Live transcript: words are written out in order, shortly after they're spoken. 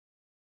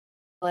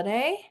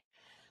holiday.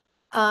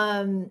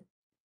 Um,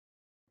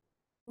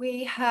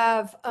 we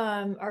have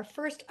our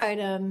first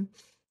item.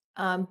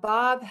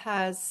 Bob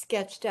has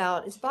sketched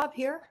out. Is Bob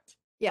here?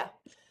 Yeah.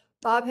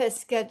 Bob has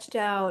sketched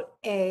out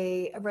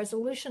a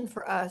resolution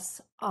for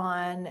us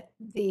on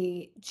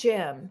the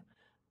gym.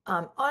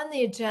 On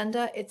the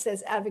agenda, it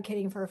says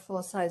advocating for a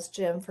full-size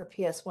gym for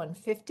PS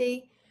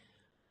 150.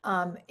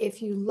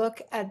 If you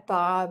look at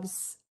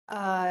Bob's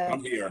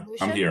I'm here. I'm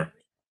resolution, here.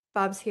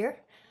 Bob's here.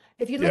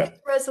 If you look Yeah. at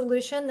the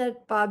resolution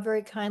that Bob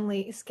very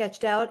kindly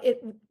sketched out,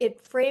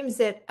 it frames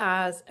it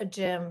as a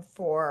gym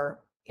for,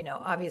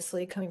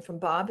 obviously coming from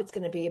Bob, it's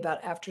going to be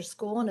about after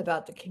school and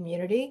about the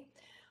community,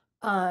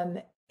 um,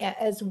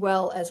 as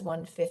well as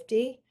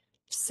 150.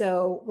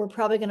 So we're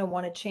probably going to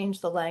want to change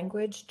the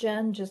language,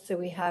 Jen, just so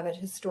we have it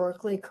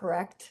historically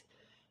correct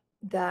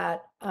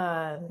that,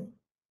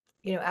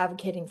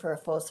 advocating for a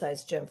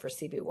full-size gym for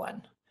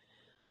CB1.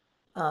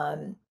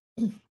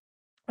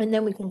 And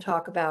then we can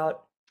talk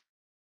about,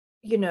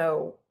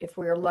 if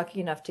we are lucky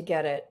enough to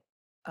get it,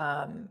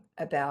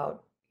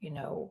 about,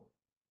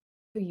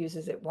 who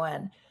uses it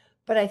when.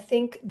 But I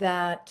think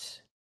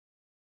that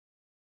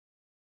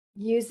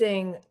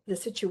using the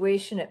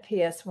situation at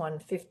PS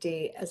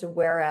 150 as a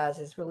whereas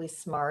is really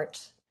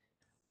smart,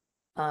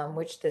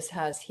 which this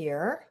has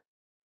here.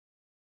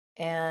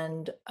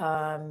 And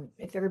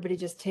if everybody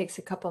just takes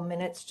a couple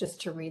minutes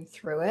just to read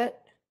through it,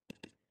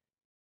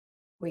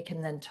 we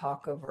can then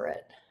talk over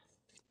it.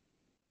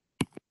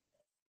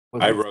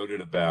 I wrote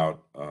it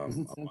about Was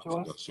it a sent month to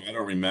ago, us? so I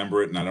don't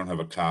remember it, and I don't have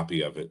a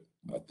copy of it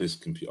at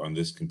on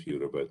this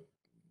computer. But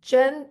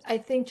Jen, I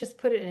think just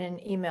put it in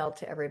an email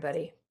to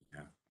everybody.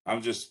 yeah,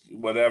 I'm just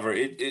whatever.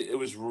 It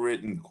was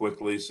written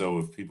quickly, so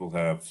if people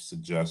have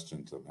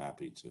suggestions, I'm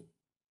happy to.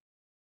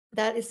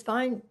 That is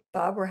fine,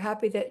 Bob. We're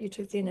happy that you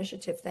took the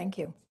initiative. Thank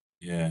you.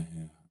 Yeah,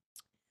 yeah.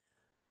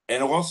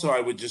 And also,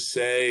 I would just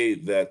say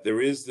that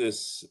there is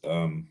this.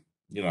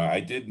 I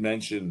did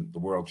mention the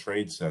World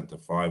Trade Center,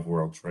 5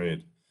 World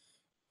Trade.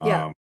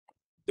 Yeah.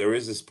 There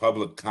is this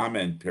public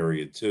comment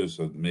period too,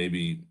 so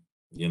maybe,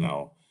 I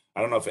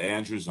don't know if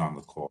Andrew's on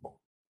the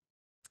call.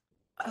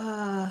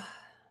 Andrew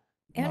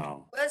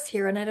No. was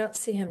here and I don't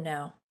see him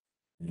now.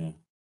 Yeah.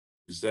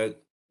 Is that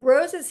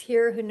Rose is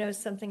here who knows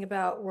something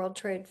about World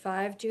Trade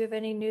 5. Do you have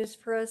any news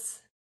for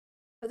us?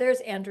 Oh,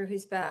 there's Andrew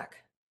who's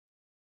back.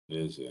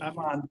 is I'm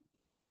Andrew? on.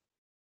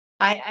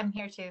 I'm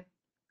here too.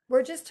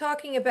 We're just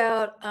talking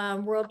about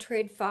World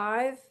Trade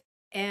 5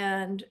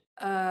 and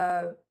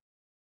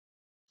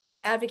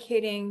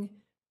advocating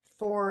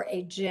for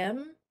a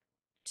gym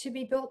to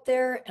be built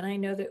there. And I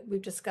know that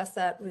we've discussed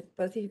that with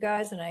both of you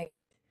guys,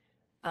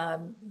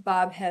 and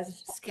Bob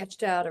has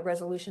sketched out a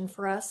resolution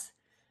for us.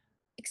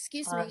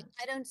 Excuse me,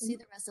 I don't see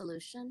the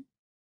resolution.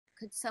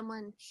 Could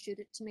someone shoot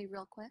it to me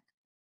real quick?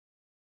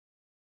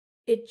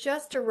 It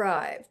just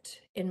arrived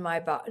in my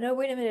box. No,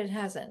 wait a minute, it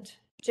hasn't.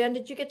 Jen,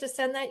 did you get to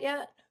send that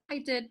yet? I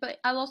did, but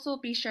I'll also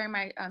be sharing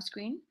my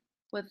screen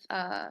with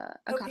a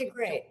copy Okay, of the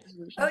great.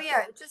 resolution. Oh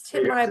yeah, it just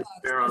hit my box.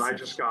 Aaron, I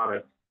just got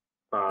it.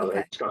 Okay.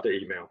 I just got the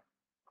email.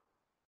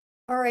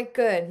 All right,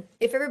 good.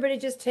 If everybody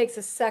just takes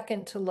a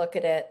second to look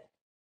at it,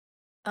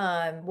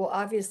 we'll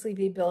obviously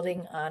be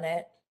building on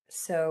it.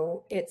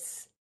 So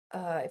it's,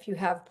 if you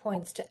have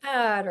points to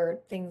add or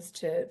things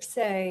to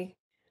say,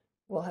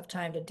 we'll have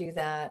time to do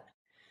that.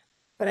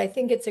 But I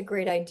think it's a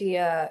great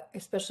idea,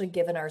 especially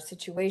given our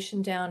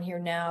situation down here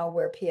now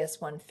where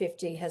PS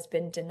 150 has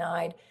been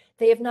denied.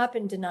 They have not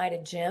been denied a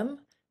gym.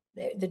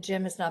 The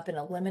gym has not been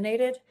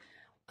eliminated.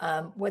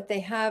 What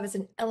they have is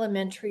an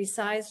elementary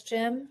size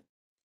gym.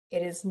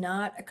 It is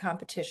not a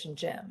competition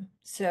gym.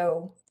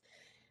 So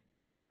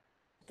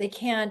they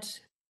can't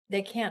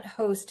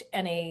host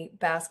any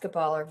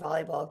basketball or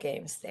volleyball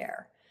games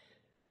there.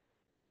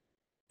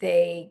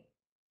 They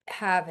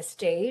have a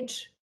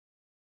stage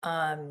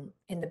in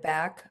the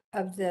back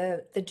of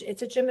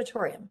it's a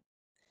gymatorium.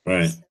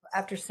 Right. So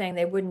after saying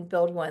they wouldn't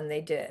build one,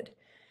 they did.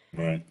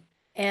 Right.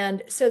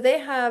 And so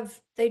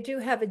they do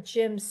have a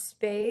gym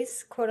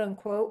space, quote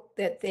unquote,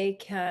 that they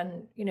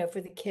can,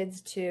 for the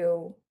kids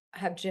to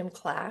have gym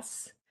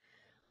class.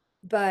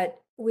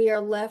 But we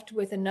are left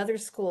with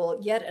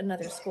yet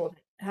another school that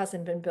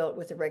hasn't been built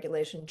with a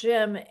regulation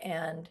gym.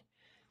 And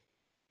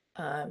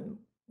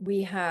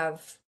we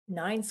have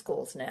 9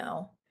 schools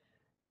now,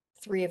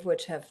 3 of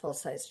which have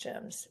full-size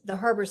gyms. The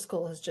Harbor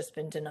School has just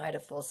been denied a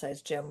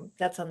full-size gym.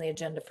 That's on the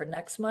agenda for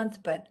next month,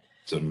 but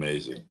It's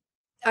amazing.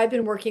 I've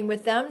been working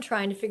with them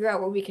trying to figure out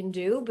what we can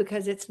do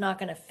because it's not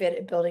going to fit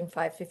at building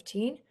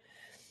 515.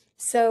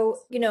 So,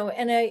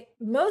 and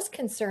most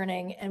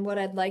concerning, and what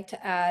I'd like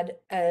to add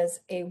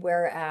as a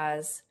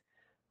whereas,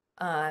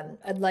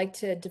 I'd like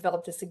to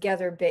develop this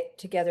together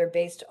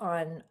based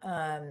on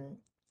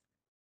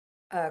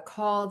a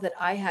call that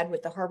I had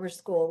with the Harbor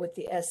School with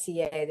the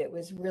SCA that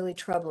was really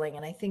troubling.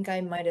 And I think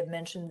I might have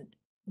mentioned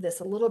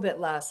this a little bit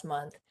last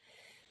month,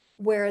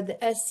 where the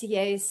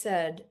SCA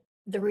said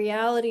the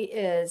reality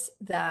is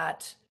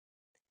that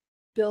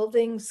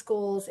building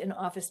schools in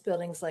office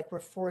buildings like we're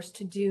forced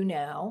to do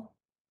now,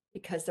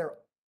 because they're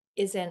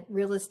isn't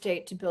real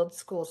estate to build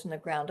schools from the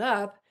ground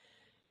up.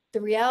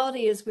 The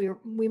reality is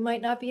we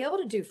might not be able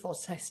to do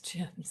full-size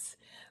gyms.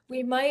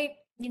 We might,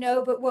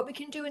 but what we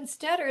can do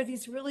instead are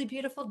these really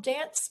beautiful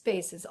dance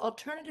spaces,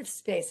 alternative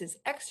spaces,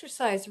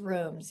 exercise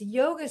rooms,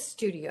 yoga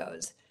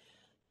studios.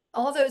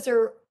 All those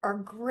are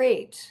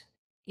great,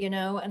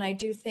 and I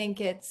do think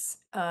it's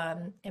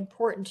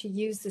important to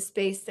use the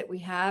space that we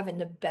have in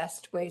the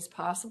best ways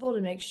possible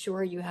to make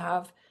sure you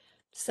have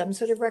some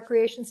sort of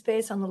recreation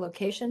space on the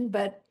location.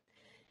 But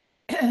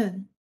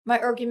my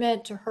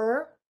argument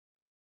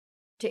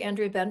to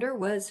Andrea Bender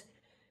was,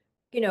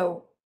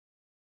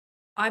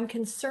 I'm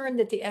concerned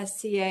that the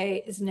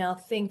SCA is now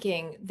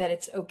thinking that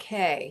it's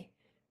okay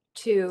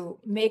to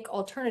make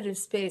alternative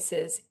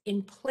spaces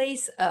in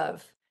place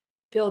of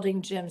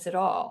building gyms at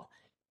all.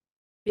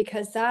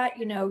 Because that,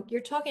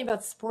 you're talking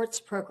about sports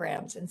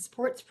programs, and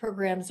sports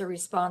programs are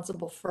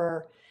responsible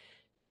for,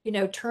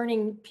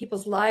 turning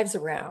people's lives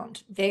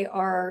around. They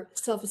are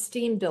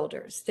self-esteem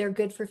builders. They're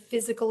good for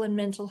physical and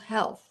mental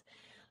health.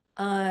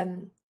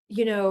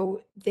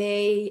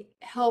 They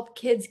help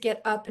kids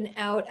get up and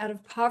out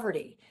of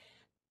poverty.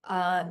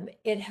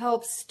 It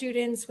helps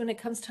students when it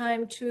comes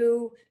time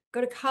to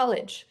go to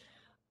college.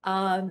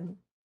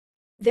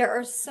 There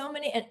are so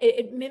many, and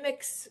it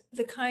mimics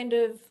the kind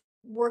of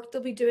work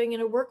they'll be doing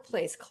in a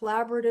workplace,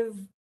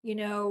 collaborative,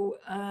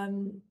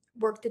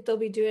 work that they'll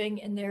be doing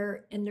in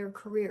their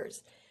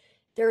careers.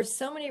 There are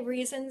so many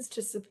reasons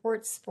to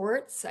support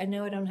sports. I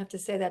know I don't have to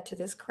say that to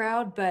this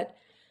crowd, but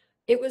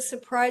it was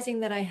surprising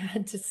that I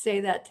had to say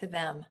that to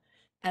them.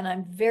 And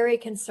I'm very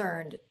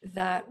concerned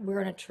that we're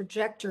in a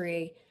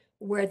trajectory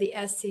where the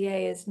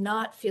SCA is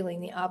not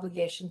feeling the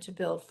obligation to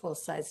build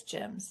full-size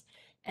gyms.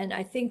 And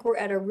I think we're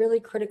at a really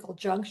critical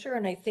juncture.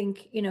 And I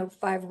think,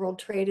 5 World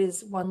Trade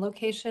is one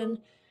location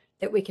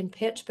that we can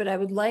pitch, but I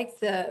would like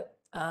the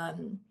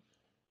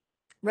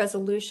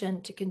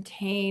resolution to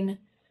contain,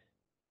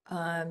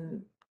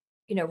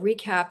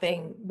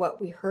 recapping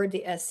what we heard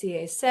the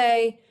SCA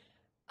say,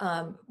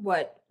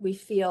 what we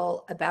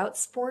feel about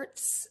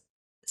sports,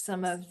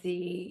 some of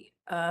the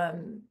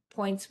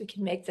points we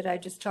can make that I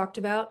just talked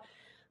about,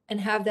 and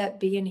have that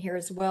be in here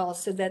as well,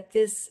 so that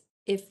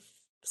if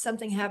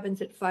something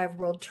happens at 5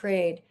 World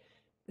Trade,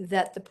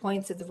 that the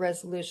points of the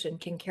resolution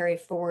can carry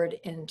forward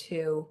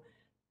into,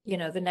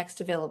 the next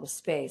available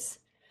space.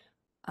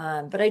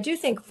 But I do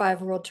think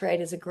 5 World Trade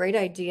is a great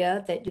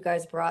idea that you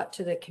guys brought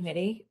to the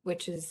committee,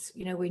 which is,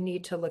 we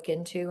need to look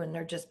into, and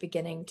they're just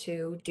beginning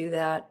to do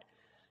that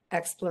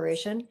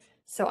exploration.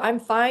 So I'm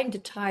fine to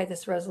tie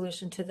this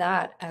resolution to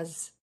that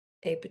as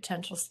a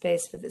potential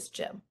space for this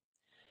gym.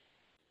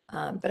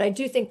 But I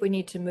do think we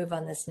need to move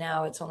on this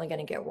now. It's only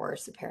going to get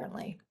worse,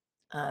 apparently,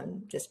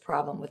 this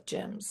problem with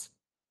gyms.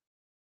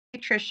 Hey,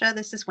 Tricia,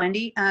 this is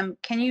Wendy.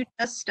 Can you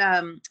just,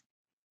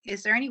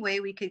 is there any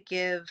way we could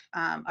give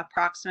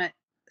approximate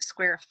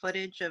square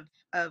footage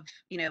of,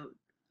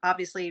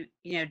 obviously,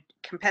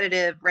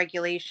 competitive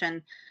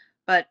regulation,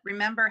 but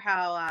remember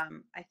how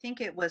I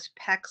think it was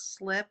Peck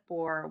Slip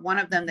or one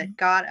of them that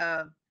got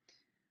a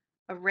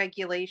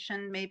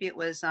regulation, maybe it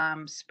was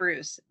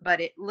Spruce, but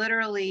it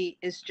literally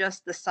is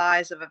just the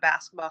size of a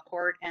basketball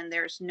court and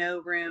there's no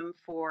room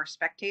for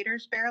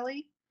spectators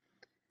barely.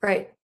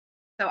 Right.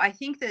 So I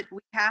think that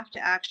we have to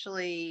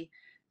actually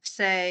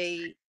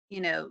say,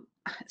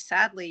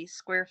 sadly,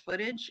 square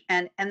footage.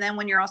 And then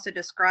when you're also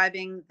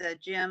describing the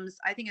gyms,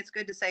 I think it's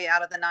good to say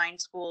out of the 9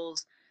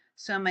 schools,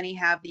 so many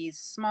have these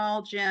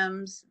small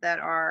gyms that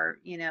are,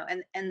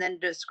 and then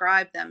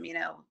describe them,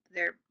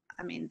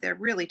 they're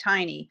really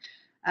tiny.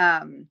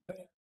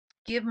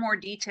 Give more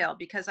detail,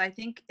 because I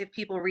think if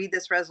people read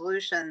this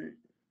resolution,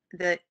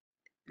 that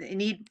they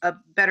need a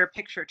better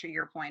picture, to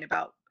your point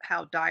about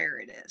how dire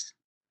it is.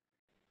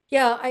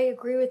 Yeah, I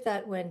agree with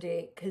that,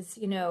 Wendy, because,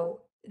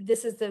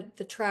 this is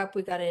the trap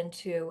we got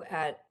into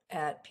at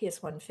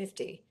PS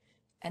 150,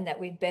 and that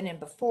we've been in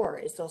before,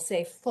 is they'll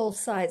say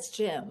full-size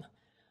gym.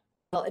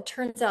 Well, it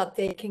turns out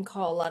they can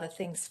call a lot of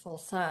things full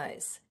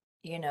size.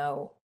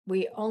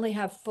 We only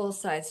have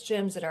full-size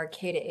gyms at our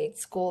K-8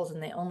 schools,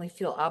 and they only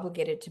feel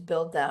obligated to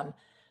build them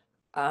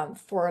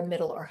for a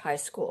middle or high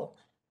school.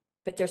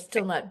 But they're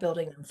still not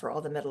building them for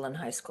all the middle and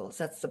high schools.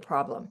 That's the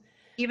problem.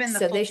 Even the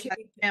So full they should.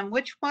 gym,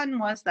 which one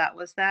was that?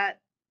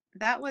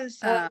 That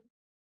was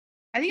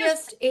I think it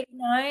was PS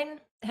 89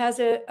 has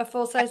a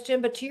full-size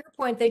gym, but to your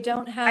point, they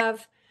don't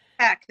have.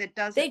 Peck that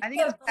does They it. I do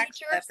think it was have Peck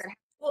bleachers. that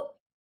Well,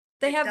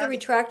 they it have the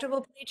does,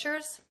 retractable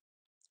bleachers.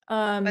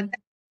 but then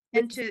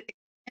Which-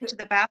 into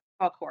the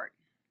basketball court.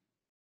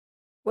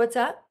 What's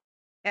that?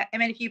 I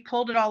mean, if you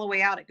pulled it all the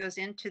way out, it goes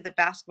into the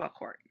basketball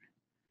court.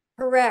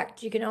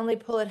 Correct. You can only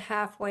pull it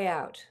halfway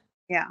out.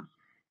 Yeah.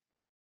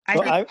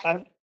 Well,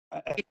 think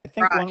I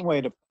think one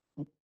way to,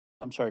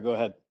 I'm sorry, go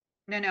ahead.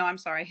 no, I'm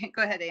sorry.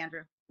 Go ahead,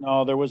 Andrew.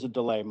 No, there was a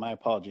delay. My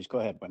apologies. Go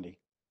ahead, Wendy.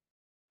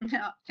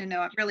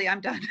 No, really,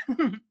 I'm done.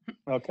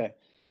 Okay.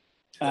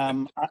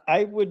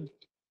 I would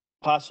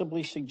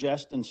possibly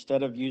suggest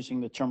instead of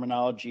using the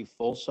terminology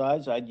full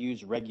size, I'd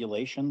use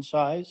regulation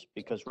size,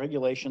 because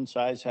regulation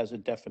size has a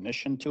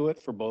definition to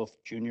it for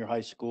both junior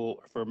high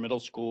school, for middle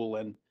school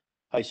and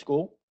high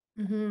school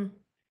Mm-hmm.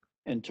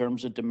 in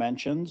terms of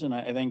dimensions. And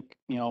I think,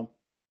 you know,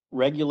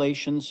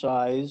 regulation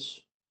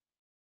size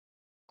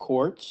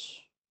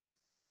courts,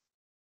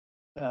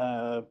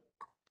 and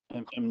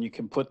you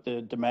can put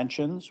the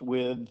dimensions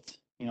with,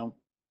 you know,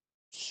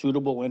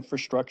 suitable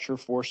infrastructure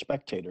for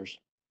spectators.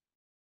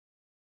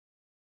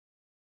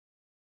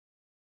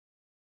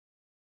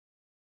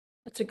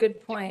 That's a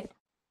good point.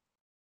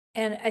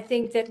 And I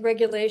think that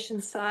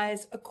regulation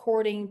size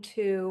according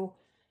to,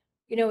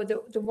 you know,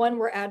 the one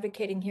we're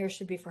advocating here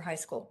should be for high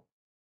school.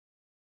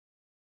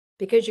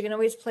 Because you can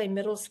always play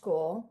middle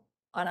school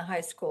on a high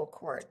school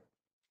court.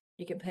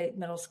 You can play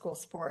middle school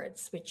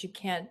sports, but you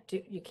can't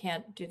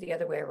do the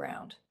other way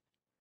around.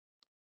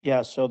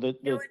 Yeah, so You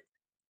know what?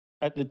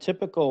 at the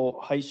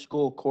typical high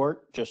school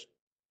court, just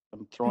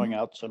I'm throwing Mhm.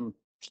 out some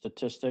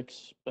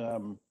statistics,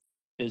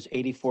 is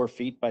 84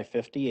 feet by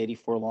 50,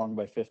 84 long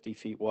by 50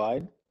 feet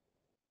wide.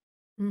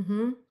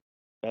 Mm-hmm.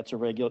 That's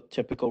a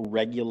typical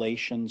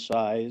regulation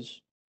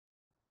size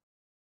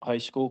high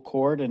school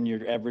court, and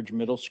your average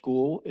middle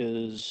school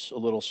is a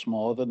little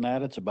smaller than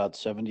that. It's about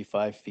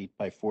 75 feet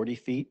by 40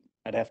 feet.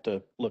 I'd have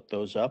to look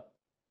those up.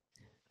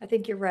 I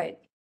think you're right.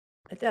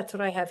 That's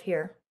what I have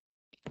here.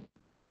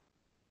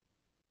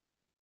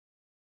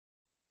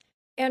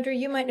 Andrew,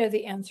 you might know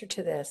the answer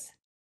to this.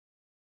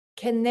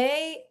 Can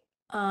they,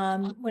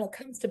 when it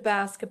comes to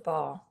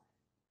basketball,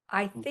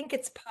 I think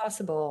it's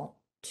possible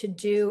to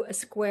do a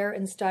square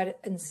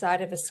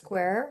inside of a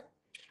square,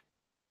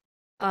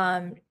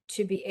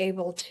 to be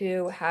able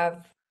to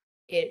have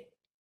it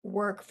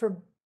work for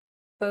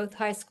both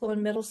high school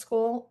and middle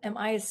school. Am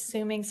I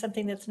assuming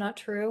something that's not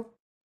true?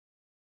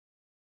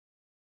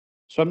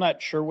 So I'm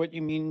not sure what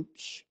you mean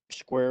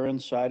square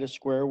inside a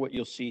square. What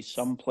you'll see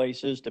some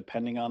places,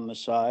 depending on the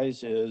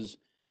size, is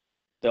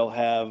they'll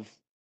have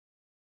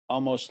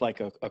almost like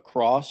a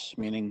cross,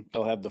 meaning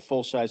they'll have the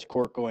full-size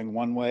court going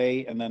one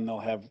way, and then they'll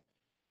have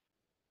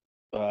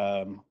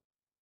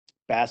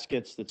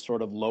baskets that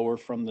sort of lower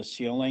from the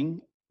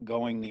ceiling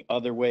going the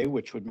other way,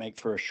 which would make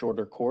for a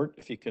shorter court.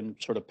 If you can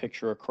sort of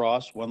picture a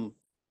cross, one,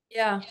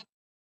 Yeah.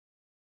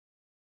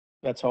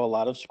 that's how a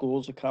lot of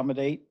schools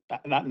accommodate,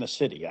 not in the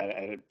city.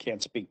 I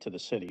can't speak to the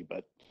city,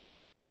 but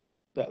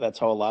that's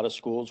how a lot of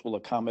schools will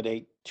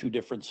accommodate two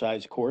different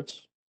size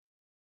courts.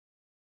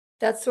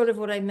 That's sort of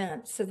what I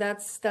meant. So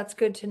that's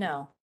good to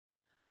know.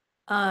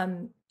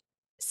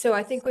 So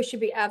I think we should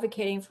be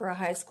advocating for a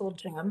high school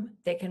gym.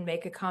 They can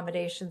make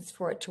accommodations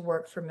for it to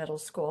work for middle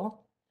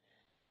school.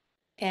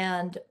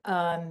 And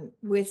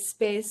with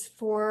space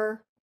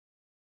for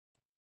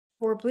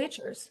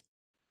bleachers,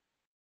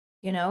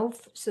 you know,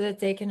 so that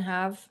they can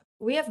have,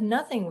 we have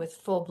nothing with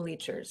full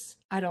bleachers.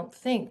 I don't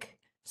think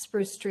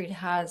Spruce Street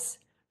has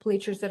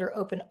bleachers that are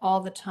open all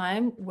the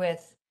time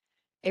with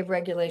a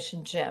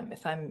regulation gym,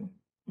 if I'm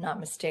not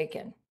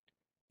mistaken.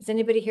 Is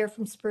anybody here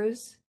from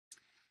Spruce?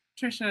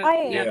 Trisha,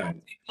 I yeah, Yeah.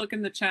 look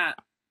in the chat.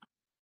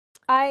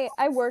 I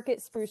work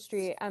at Spruce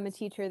Street. I'm a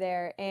teacher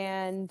there,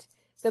 and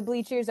the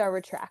bleachers are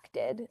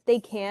retracted. They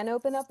can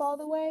open up all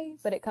the way,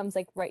 but it comes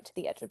like right to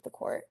the edge of the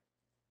court.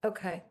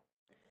 Okay.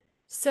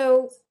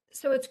 So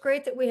it's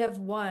great that we have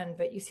one,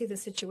 but you see the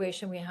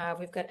situation we have.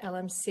 We've got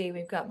LMC,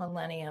 we've got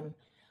Millennium,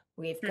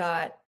 we've Sure.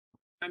 got,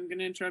 I'm going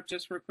to interrupt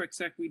just for a quick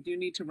sec. We do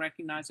need to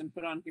recognize and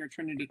put on here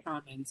Trinity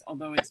Commons,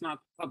 although it's not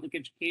the public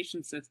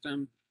education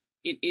system.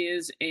 It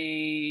is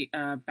a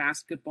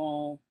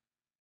basketball,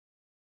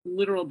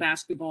 literal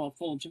basketball,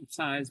 full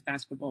size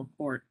basketball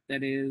court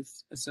that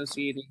is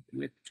associated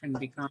with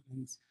Trinity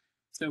Commons.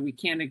 So we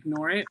can't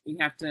ignore it. We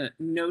have to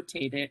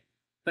notate it,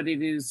 but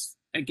it is,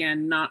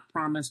 again, not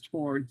promised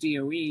for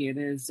DOE. It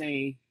is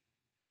a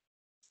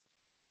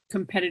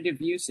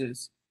competitive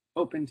uses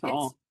open to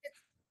all.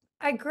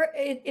 I agree,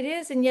 it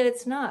is, and yet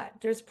it's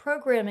not. There's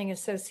programming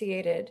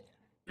associated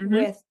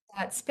with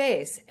that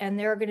space, and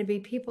there are going to be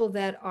people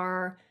that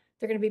are,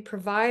 they're going to be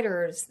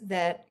providers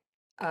that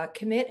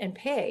commit and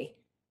pay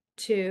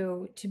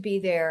to be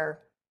there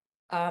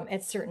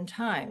at certain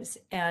times.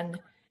 And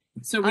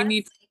So we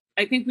need,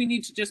 I think we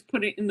need to just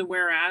put it in the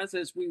whereas,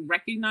 as we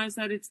recognize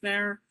that it's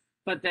there,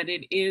 but that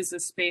it is a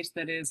space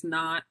that is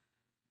not,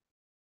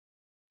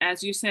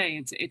 as you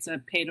say, it's a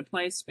pay to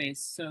play space.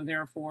 So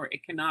therefore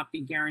it cannot be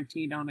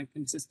guaranteed on a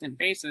consistent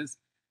basis.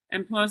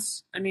 And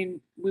plus, I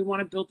mean, we want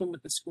to build them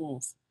with the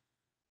schools.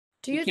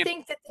 do You you can't-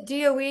 think that the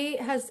DOE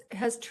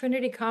has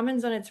Trinity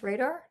Commons on its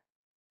radar?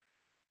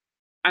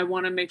 I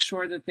want to make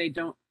sure that they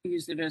don't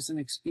use it as an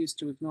excuse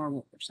to ignore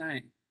what we're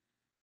saying.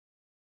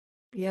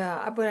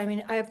 Yeah, but I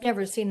mean, I've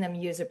never seen them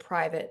use a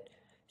private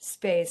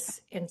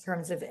space in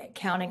terms of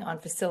counting on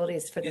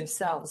facilities for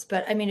themselves.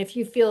 But I mean, if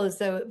you feel as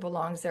though it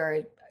belongs there,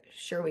 I'm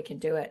sure we can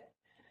do it.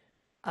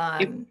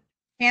 Tammy,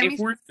 If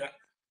we're,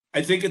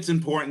 I think it's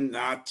important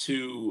not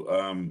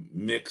to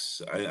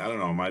mix. I don't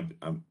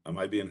know. Am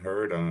I being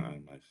heard?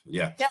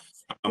 Yeah.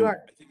 Yes, you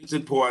are. I think it's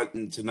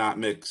important to not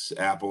mix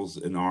apples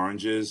and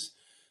oranges.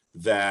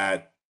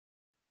 That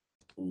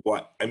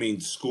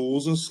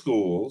schools are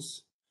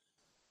schools,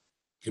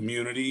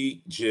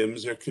 community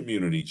gyms are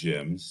community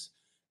gyms,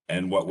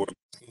 and what we're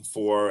looking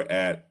for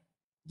at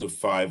the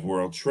 5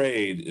 World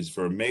Trade is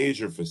for a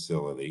major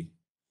facility,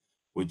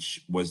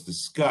 which was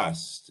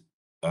discussed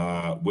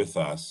with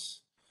us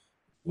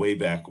way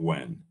back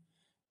when.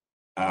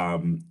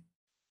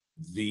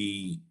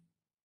 The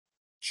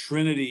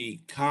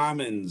Trinity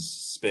Commons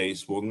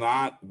space will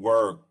not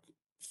work,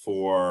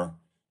 for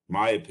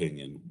my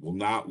opinion, will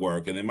not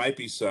work, and there might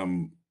be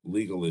some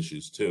legal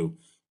issues too,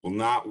 will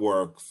not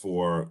work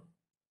for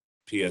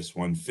PS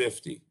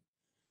 150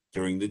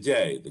 during the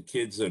day. The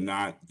kids are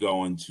not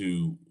going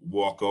to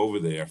walk over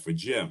there for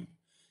gym.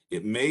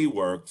 It may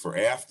work for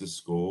after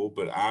school,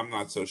 but I'm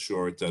not so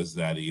sure it does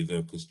that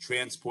either, because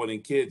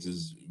transporting kids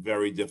is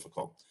very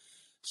difficult.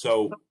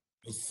 So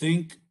I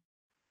think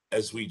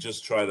as we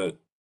just try to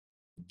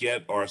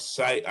get our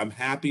site, I'm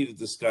happy to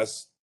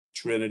discuss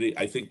Trinity.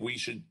 I think we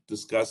should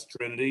discuss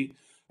Trinity.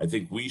 I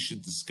think we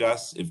should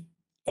discuss if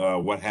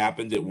what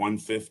happened at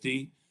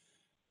 150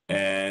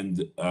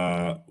 and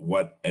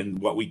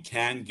what we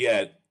can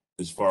get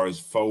as far as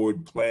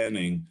forward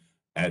planning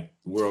at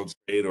World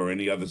Trade or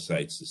any other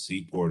sites, the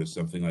Seaport or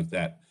something like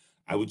that.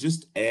 I would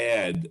just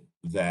add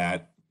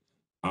that,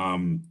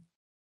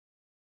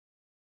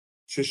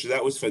 Tricia,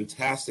 that was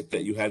fantastic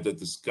that you had that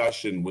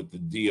discussion with the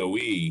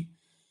DOE,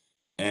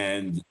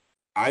 and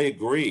I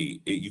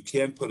agree. You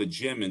can't put a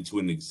gym into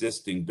an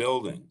existing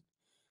building.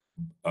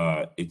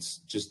 It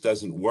just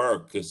doesn't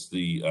work because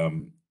the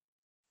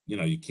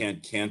you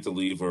can't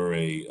cantilever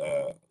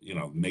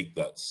make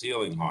the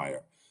ceiling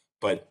higher.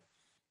 But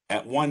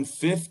at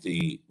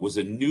 150 was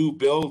a new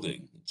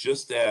building,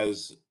 just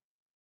as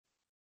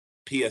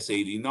PS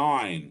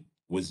 89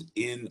 was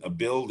in a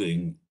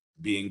building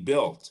being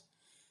built.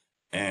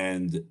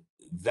 And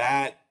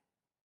that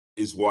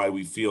is why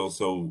we feel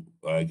so,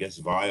 I guess,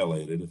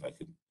 violated, if I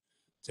could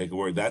take a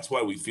word. That's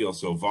why we feel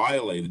so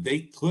violated. They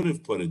could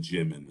have put a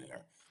gym in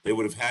there. They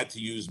would have had to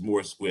use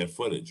more square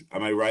footage.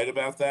 Am I right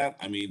about that?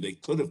 I mean, they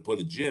could have put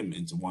a gym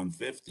into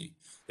 150.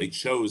 They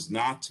chose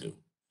not to.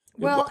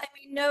 Well, I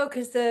mean, no,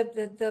 because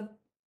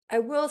I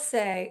will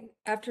say,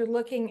 after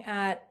looking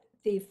at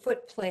the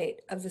footplate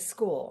of the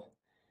school,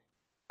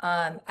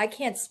 I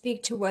can't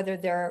speak to whether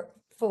they're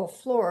full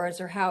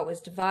floors or how it was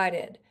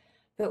divided,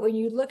 but when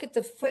you look at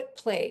the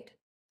footplate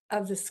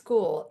of the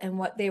school and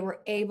what they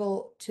were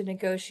able to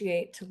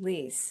negotiate to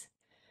lease,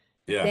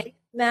 Yeah. they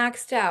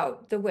maxed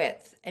out the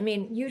width. I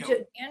mean,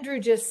 Andrew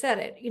just said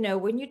it.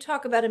 When you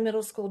talk about a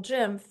middle school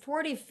gym,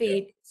 40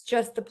 feet is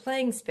just the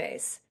playing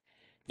space.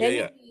 Then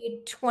you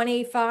need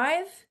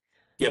 25.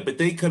 Yeah, but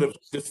they could have,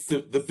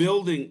 the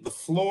building, the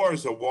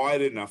floors are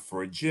wide enough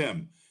for a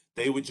gym.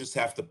 They would just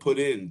have to put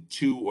in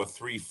 2 or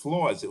 3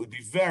 floors. It would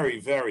be very,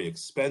 very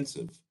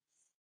expensive.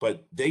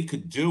 But they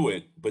could do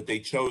it, but they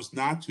chose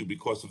not to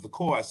because of the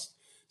cost.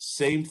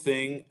 Same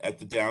thing at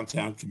the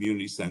downtown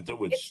community center,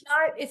 which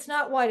it's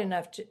not wide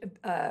enough,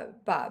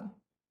 Bob.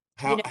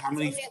 how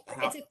many?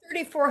 It's a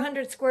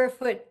 3,400 square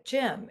foot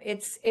gym.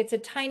 It's a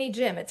tiny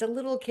gym. It's a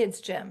little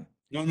kids gym.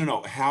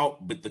 No. How?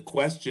 But the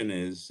question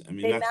is, I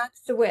mean, They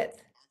maxed the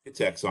width.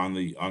 Architects on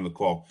the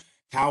call.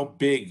 How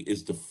big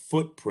is the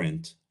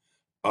footprint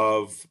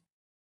of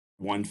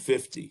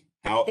 150?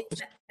 How?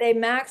 They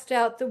maxed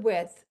out the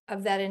width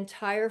of that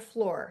entire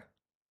floor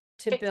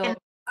to build,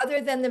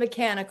 other than the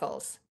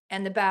mechanicals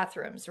and the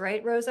bathrooms,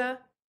 right, Rosa?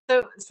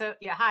 So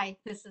yeah, hi,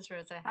 this is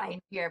Rosa. Hi,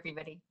 here,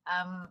 everybody.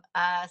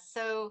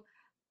 So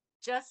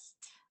just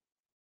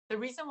the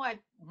reason why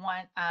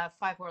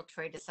 5 World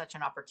Trade is such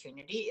an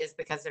opportunity is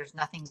because there's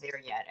nothing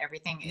there yet.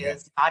 Everything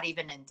is not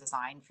even in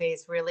design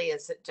phase, really.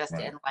 It's just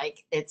in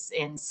it's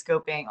in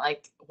scoping,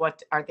 like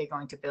what are they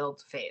going to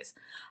build phase.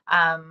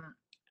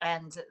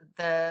 And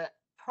the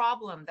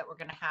problem that we're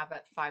going to have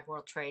at 5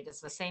 World Trade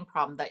is the same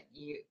problem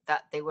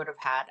that they would have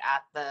had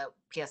at the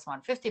PS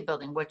 150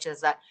 building, which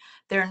is that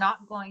they're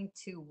not going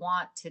to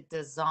want to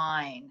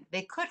design.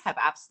 They could have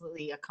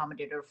absolutely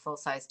accommodated a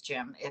full-size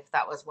gym if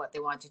that was what they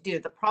wanted to do.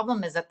 The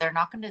problem is that they're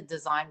not going to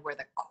design where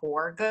the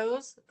core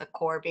goes, the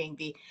core being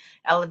the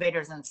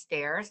elevators and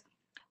stairs,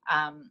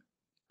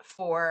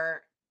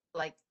 for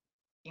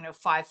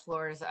 5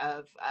 floors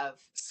of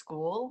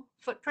school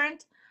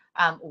footprint.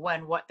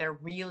 When what they're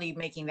really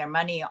making their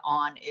money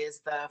on is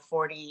the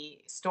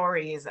 40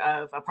 stories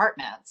of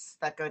apartments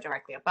that go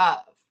directly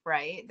above,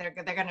 right? They're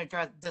going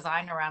to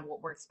design around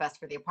what works best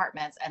for the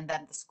apartments, and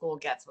then the school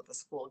gets what the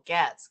school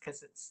gets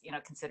because it's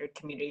considered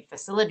community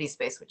facility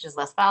space, which is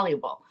less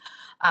valuable.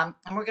 And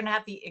we're going to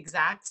have the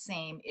exact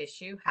same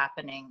issue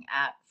happening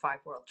at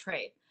 5 World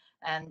Trade.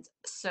 And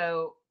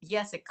so,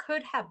 yes, it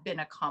could have been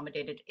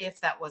accommodated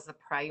if that was the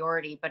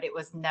priority, but it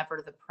was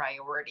never the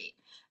priority.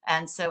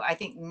 And so I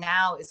think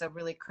now is a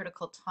really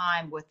critical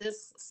time with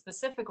this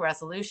specific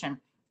resolution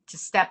to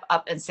step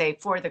up and say,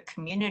 for the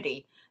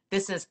community,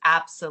 this is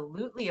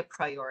absolutely a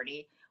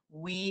priority.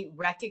 we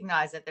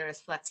recognize that there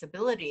is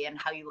flexibility in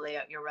how you lay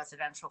out your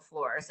residential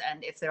floors.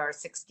 And if there are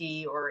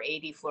 60 or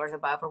 80 floors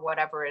above or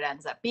whatever it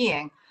ends up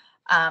being,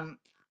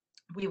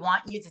 we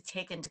want you to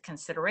take into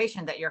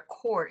consideration that your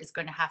court is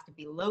going to have to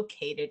be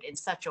located in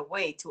such a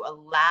way to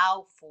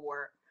allow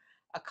for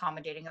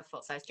accommodating a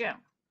full-size gym,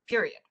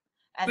 period.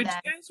 And But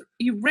then, you guys,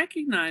 you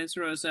recognize,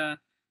 Rosa,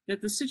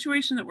 that the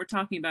situation that we're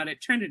talking about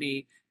at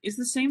Trinity is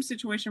the same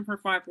situation for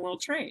Five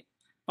World Trade.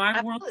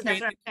 Five World absolutely, that's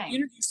Trade, what the I'm saying.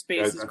 community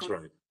space is That's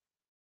going, right.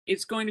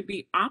 it's going to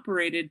be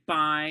operated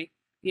by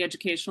the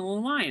Educational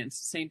Alliance,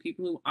 the same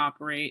people who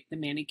operate the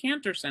Manny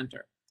Cantor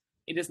Center.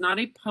 It is not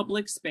a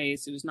public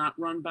space. It is not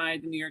run by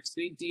the New York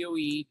City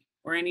DOE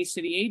or any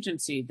city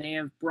agency. They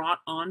have brought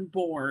on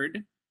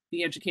board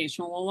the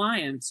Educational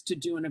Alliance to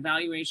do an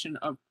evaluation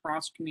of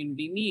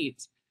cross-community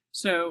needs.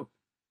 So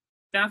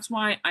that's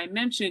why I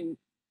mentioned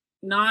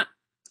not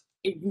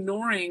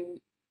ignoring,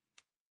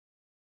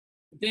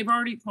 they've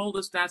already told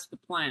us that's the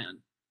plan.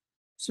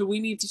 So we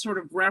need to sort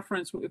of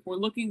reference, if we're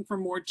looking for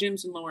more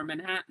gyms in Lower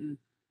Manhattan,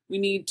 we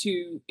need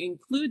to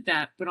include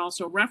that, but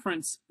also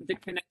reference the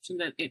connection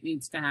that it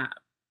needs to have.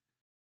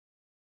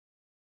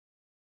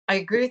 I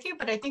agree with you,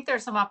 but I think there are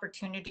some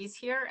opportunities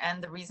here.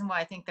 And the reason why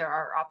I think there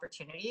are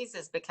opportunities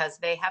is because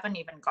they haven't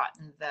even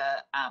gotten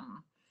the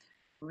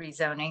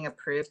rezoning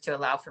approved to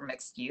allow for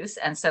mixed use.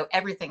 And so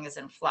everything is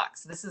in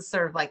flux. This is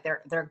sort of like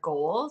their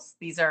goals.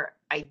 These are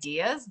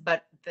ideas,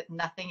 but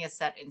nothing is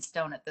set in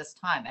stone at this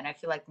time. And I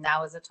feel like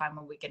now is a time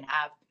when we can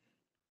have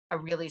a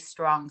really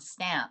strong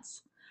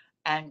stance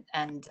and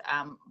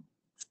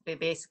they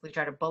basically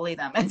try to bully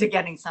them into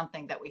getting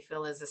something that we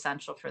feel is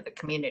essential for the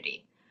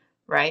community,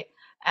 right?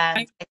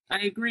 And I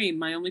agree.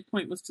 My only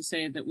point was to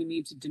say that we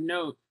need to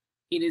denote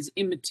it is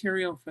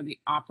immaterial for the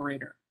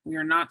operator. We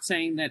are not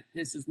saying that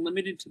this is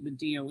limited to the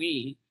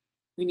DOE.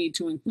 We need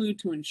to include,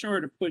 to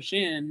ensure, to push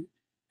in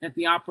that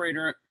the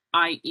operator,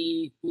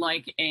 i.e.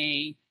 like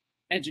a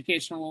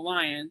Educational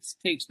Alliance,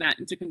 takes that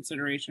into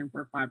consideration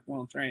for Five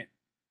World Trade.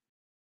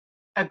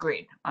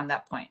 agreed on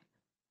that point.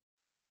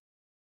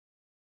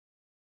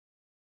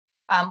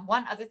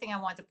 One other thing I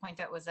wanted to point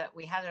out was that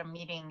we had a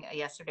meeting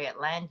yesterday at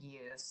Land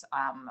Use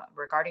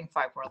regarding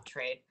Five World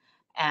Trade.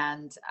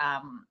 And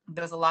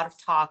there was a lot of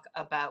talk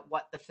about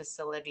what the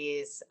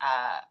facilities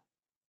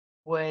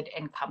would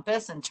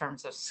encompass in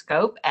terms of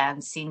scope,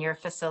 and senior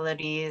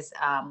facilities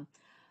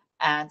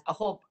and a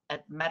whole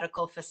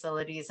medical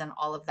facilities and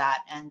all of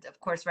that. And of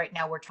course, right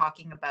now we're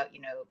talking about, you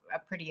know, a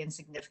pretty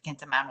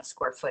insignificant amount of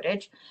square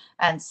footage.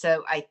 And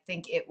so I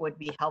think it would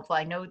be helpful.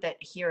 I know that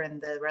here in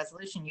the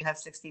resolution, you have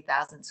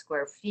 60,000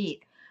 square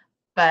feet,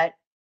 but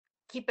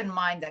keep in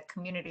mind that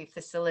community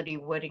facility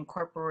would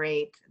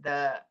incorporate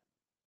the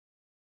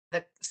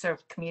sort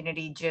of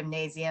community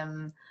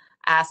gymnasium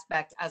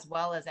aspect, as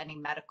well as any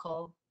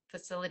medical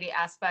facility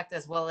aspect,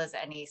 as well as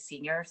any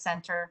senior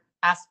center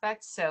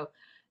aspect. So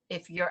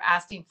if you're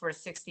asking for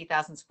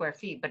 60,000 square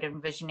feet, but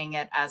envisioning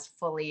it as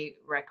fully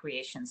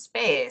recreation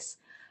space,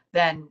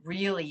 then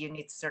really you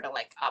need to sort of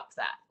like up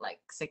that like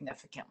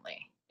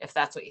significantly, if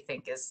that's what you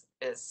think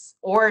is,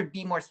 or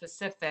be more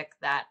specific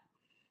that.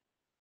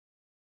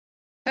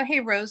 So, hey,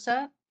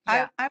 Rosa,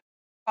 Yeah. I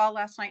called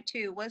last night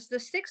too. Was the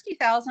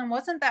 60,000,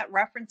 wasn't that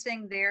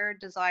referencing their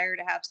desire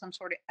to have some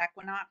sort of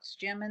Equinox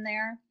gym in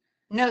there?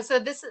 No, so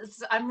this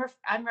is, I'm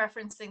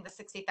referencing the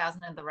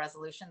 60,000 in the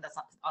resolution that's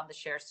on the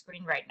share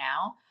screen right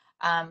now.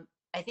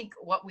 I think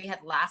what we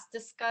had last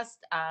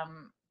discussed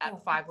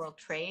at Five World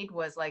Trade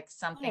was like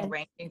something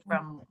ranging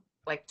from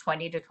like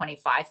 20 to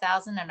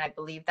 25,000. And I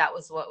believe that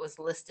was what was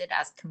listed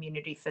as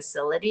community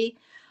facility.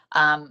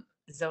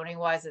 Zoning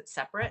wise, it's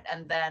separate.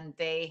 And then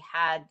they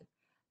had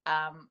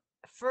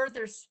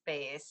further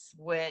space,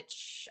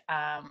 which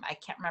I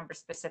can't remember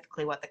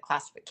specifically what the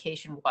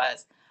classification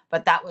was,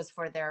 but that was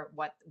for their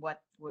what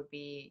would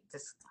be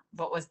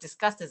what was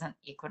discussed as an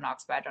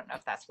Equinox, but I don't know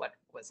if that's what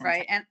was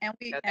right. And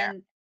we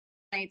and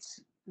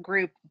tonight's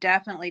group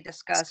definitely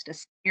discussed a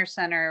senior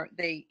center.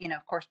 They, you know,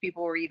 of course,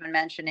 people were even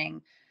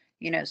mentioning,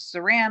 you know,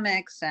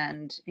 ceramics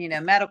and, you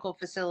know, medical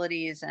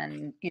facilities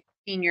and, you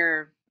know,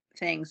 senior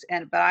things.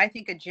 And but I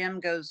think a gym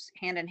goes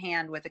hand in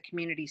hand with a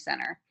community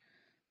center.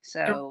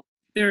 So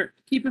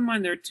keep in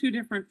mind there are two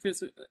different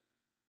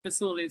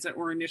facilities that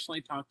were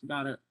initially talked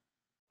about at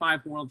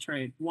Five World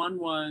Trade. One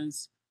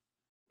was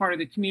part of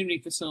the community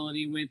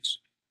facility, which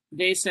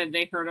they said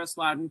they heard us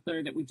loud and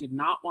clear that we did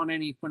not want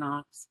an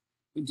Equinox.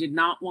 We did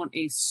not want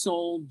a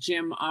sole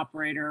gym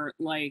operator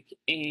like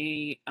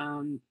a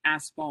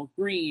Asphalt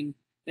Green.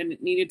 Then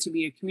it needed to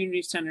be a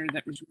community center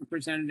that was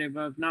representative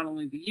of not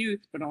only the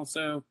youth, but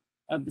also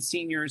of the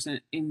seniors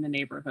in the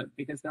neighborhood,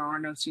 because there are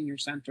no senior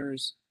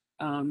centers,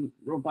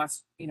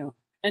 robust, you know,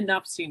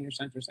 enough senior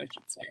centers, I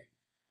should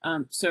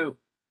say. So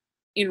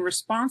in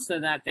response to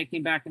that, they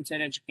came back and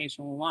said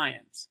Educational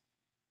Alliance.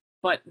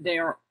 But they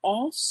are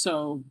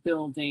also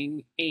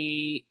building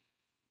a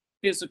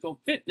physical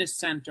fitness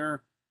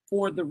center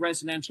for the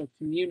residential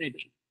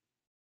community.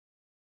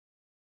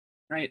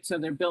 Right? So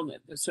they're building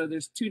it. So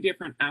there's two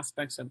different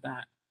aspects of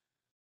that.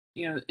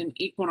 You know, an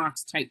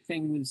Equinox type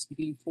thing would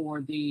be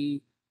for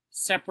the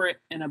separate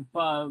and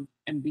above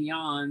and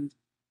beyond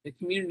the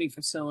community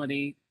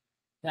facility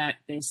that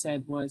they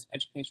said was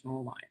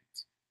Educational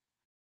Alliance.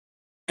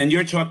 And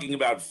you're talking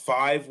about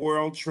 5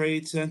 World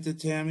Trade Center,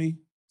 Tammy?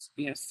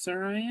 Yes,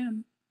 sir, I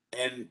am.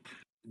 And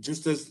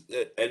just as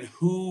and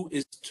who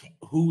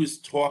is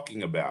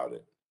talking about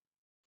it?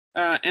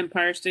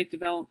 Empire State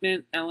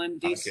Development,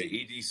 LMDC.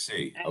 Okay,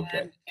 EDC. And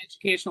Okay.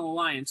 Educational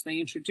Alliance. They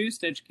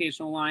introduced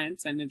Educational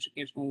Alliance, and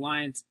Educational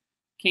Alliance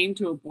came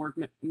to a board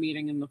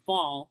meeting in the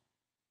fall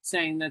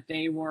saying that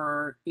they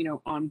were,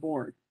 on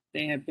board.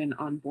 They have been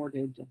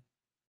onboarded.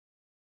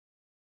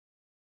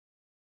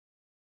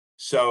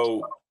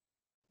 So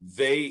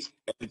they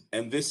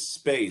and this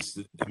space,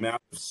 the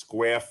amount of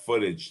square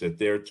footage that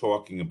they're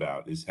talking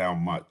about is how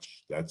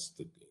much? That's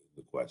the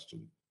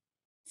question.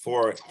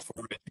 For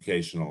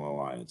Educational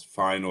Alliance,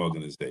 fine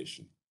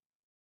organization.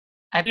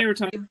 They were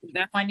talking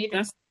that's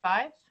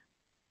 5.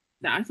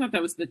 I thought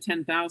that was the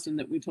 10,000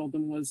 that we told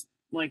them was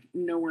like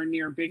nowhere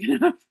near big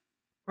enough.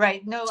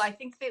 Right. No, I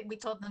think that we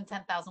told them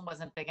 10,000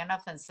 wasn't big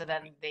enough, and so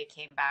then they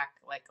came back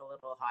like a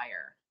little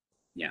higher.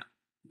 Yeah,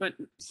 but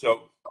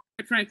So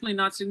frankly,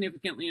 not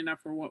significantly enough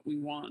for what we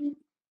want.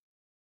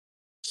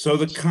 So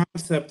the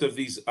concept of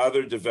these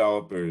other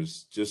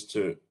developers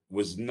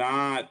was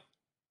not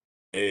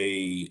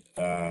a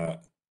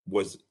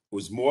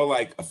was more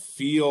like a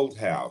field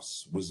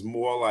house, was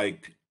more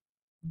like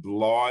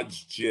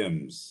large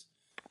gyms.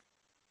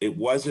 It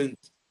wasn't.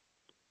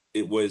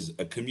 It was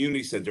a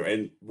community center,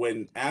 and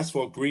when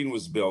Asphalt Green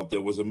was built,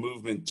 there was a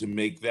movement to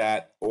make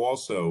that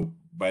also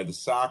by the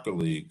soccer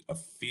league a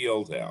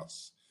field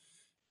house,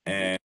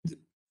 and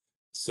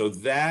so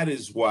that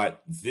is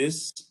what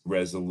this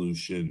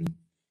resolution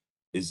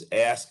is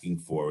asking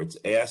for. It's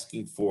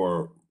asking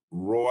for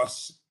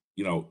Ross,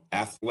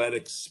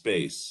 athletic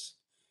space,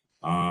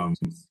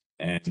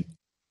 and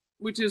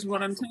which is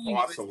what I'm telling you.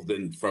 Also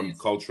than from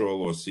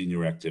cultural or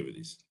senior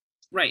activities.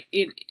 Right.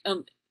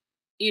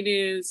 It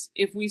is,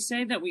 if we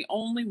say that we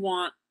only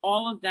want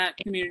all of that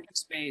community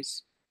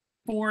space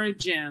for a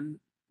gym,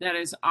 that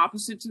is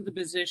opposite to the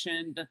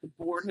position that the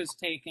board has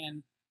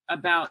taken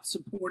about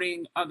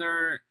supporting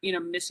other,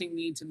 missing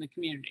needs in the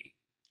community.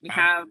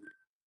 I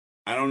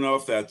don't know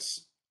if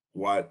that's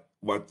what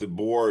the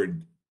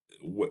board,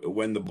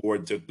 when the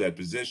board took that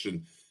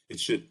position, it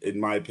should, in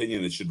my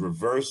opinion, it should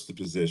reverse the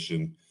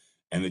position,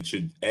 and it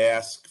should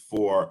ask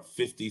for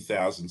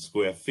 50,000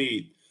 square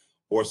feet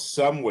or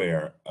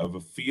somewhere of a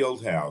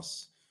field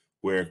house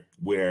where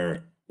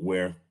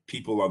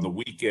people on the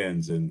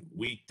weekends and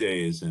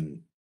weekdays and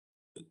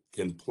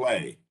can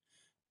play.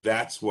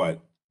 That's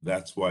what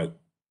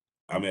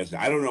I'm asking.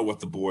 I don't know what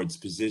the board's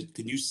position.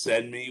 Can you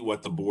send me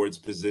what the board's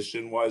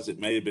position was? It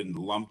may have been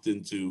lumped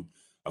into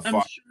a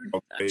I'm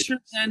sure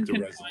Ben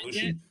can resolution. find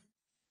it.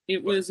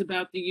 It was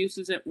about the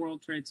uses at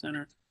World Trade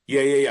Center.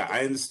 Yeah.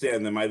 I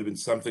understand there might have been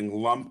something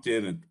lumped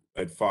in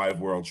at 5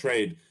 World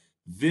Trade.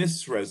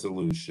 This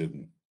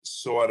resolution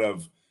sort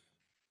of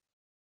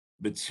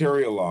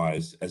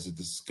materialized as a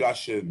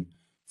discussion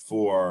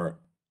for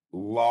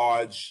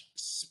large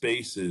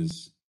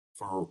spaces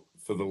for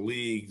the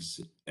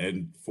leagues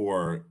and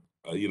for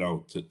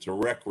to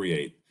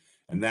recreate,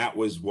 and that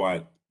was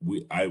what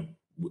I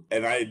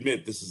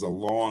admit this is a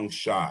long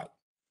shot,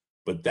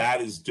 but that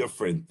is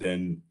different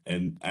than,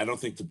 and I don't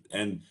think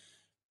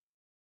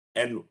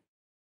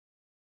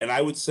and I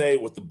would say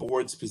what the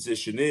board's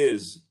position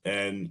is,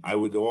 and I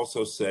would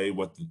also say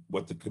what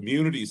the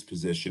community's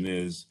position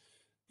is.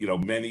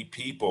 Many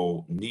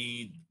people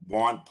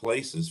want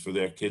places for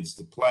their kids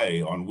to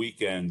play on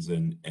weekends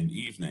and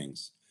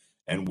evenings,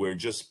 and we're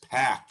just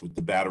packed with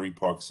the Battery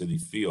Park City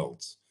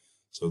fields.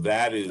 So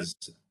that is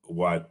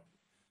what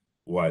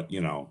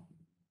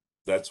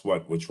that's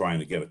what we're trying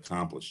to get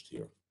accomplished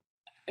here.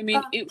 I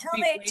mean,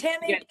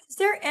 Tammy, is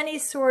there any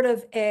sort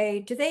of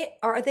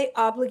are they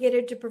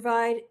obligated to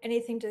provide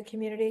anything to the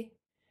community?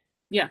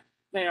 Yeah,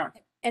 they are.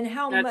 And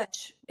how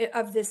much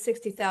of this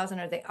 60,000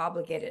 are they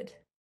obligated?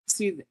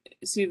 See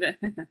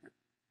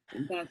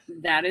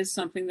that is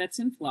something that's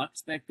in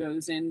flux, that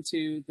goes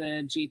into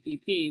the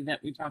GPP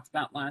that we talked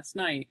about last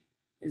night,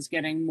 is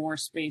getting more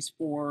space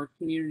for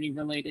community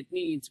related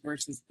needs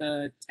versus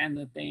the 10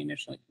 that they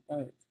initially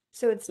proposed.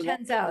 So it's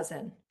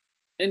 10,000.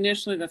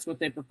 Initially, that's what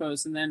they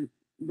proposed, and then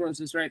Rose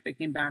is right, they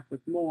came back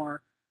with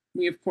more.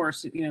 We, of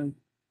course,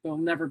 there'll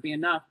never be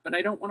enough, but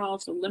I don't want to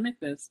also limit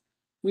this.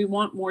 We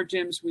want more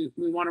gyms. We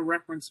want to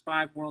reference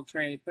 5 World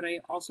Trade, but I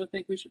also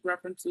think we should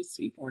reference the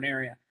Seaport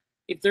area.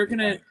 If they're going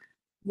to,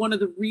 one of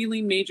the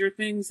really major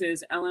things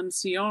is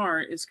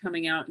LMCR is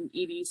coming out in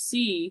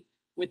EDC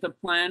with a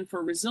plan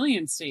for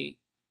resiliency.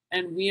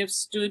 And we have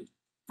stood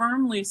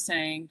firmly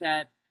saying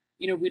that,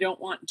 we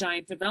don't want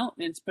giant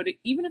developments, but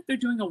even if they're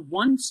doing a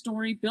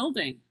 1-story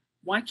building,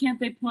 why can't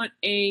they put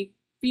a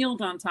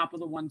field on top of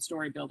the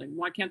 1-story building?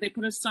 Why can't they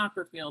put a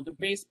soccer field, a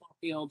baseball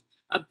field,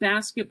 a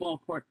basketball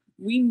court?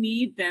 We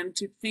need them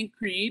to think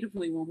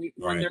creatively when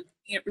they're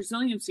looking at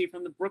resiliency,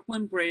 from the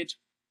Brooklyn Bridge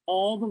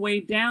all the way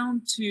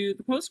down to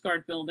the Coast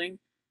Guard building.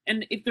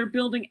 And if they're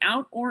building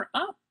out or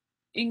up,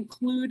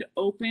 include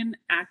open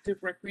active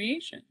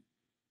recreation.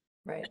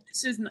 Right.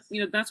 This is,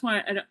 that's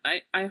why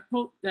I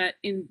hope that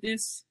in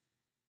this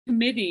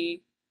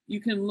committee,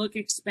 you can look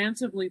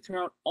expansively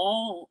throughout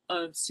all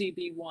of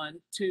CB1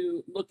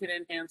 to look at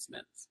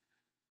enhancements.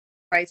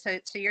 Right. So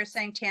you're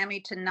saying, Tammy,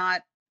 to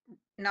not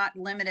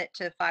limit it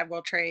to 5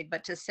 World Trade,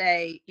 but to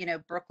say,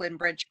 Brooklyn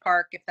Bridge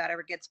Park, if that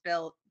ever gets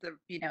built,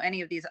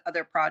 any of these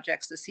other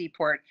projects, the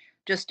Seaport,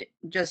 just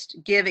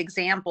give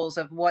examples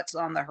of what's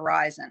on the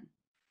horizon.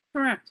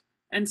 Correct.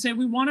 And say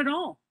we want it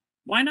all.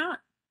 Why not?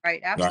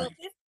 Right.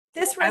 Absolutely.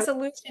 This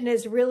resolution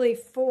is really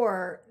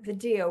for the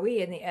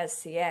DOE and the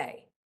SCA,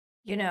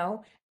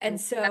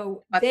 and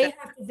so they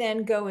have to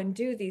then go and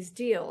do these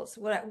deals.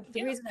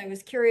 The reason I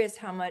was curious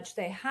how much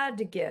they had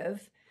to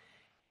give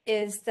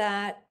is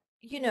that,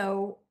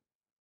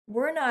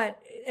 we're not,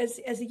 as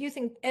a youth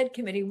and ed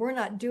committee, we're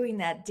not doing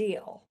that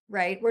deal,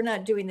 right? We're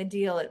not doing the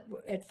deal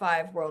at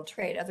 5 World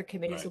Trade. Other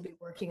committees will be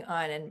working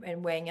on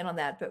and weighing in on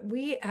that, but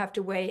we have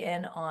to weigh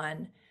in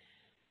on,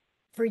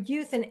 for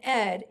youth and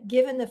ed,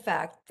 given the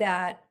fact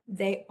that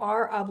they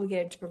are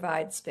obligated to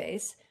provide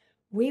space,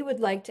 we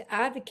would like to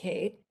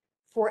advocate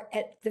for,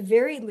 at the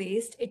very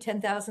least, a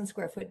 10,000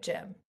 square foot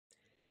gym.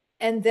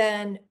 And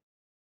then,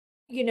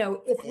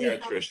 if we Where,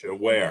 Tricia,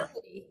 where?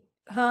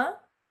 Huh?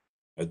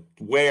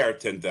 Where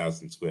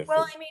 10,000 square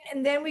Well, feet?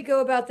 and then we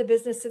go about the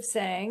business of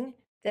saying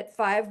that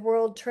 5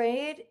 World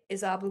Trade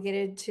is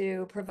obligated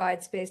to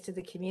provide space to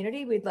the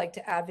community. We'd like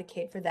to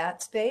advocate for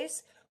that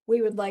space.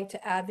 We would like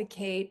to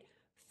advocate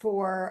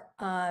for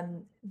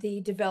the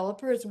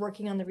developers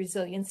working on the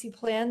resiliency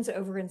plans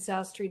over in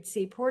South Street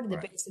Seaport and the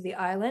base of the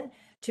island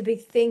to be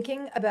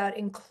thinking about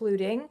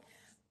including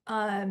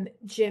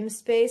gym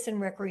space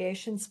and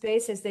recreation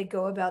space as they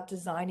go about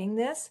designing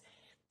this.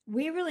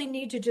 We really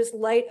need to just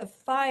light a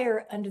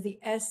fire under the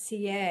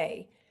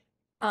SCA.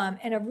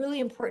 And a really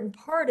important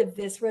part of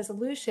this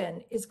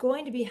resolution is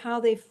going to be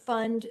how they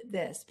fund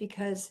this,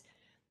 because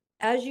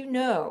as you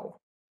know,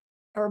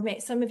 or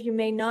some of you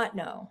may not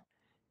know,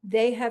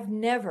 they have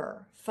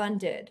never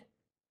funded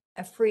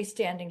a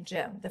freestanding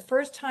gym. The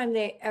first time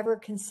they ever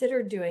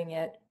considered doing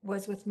it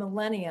was with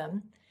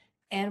Millennium,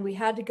 and we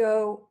had to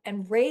go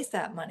and raise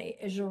that money,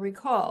 as you'll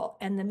recall.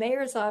 And the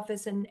mayor's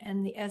office and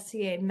the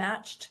SCA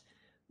matched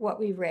what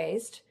we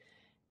raised,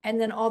 and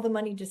then all the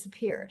money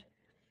disappeared.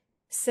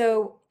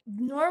 So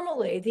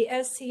normally the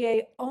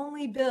SCA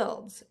only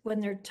builds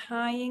when they're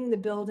tying the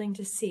building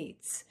to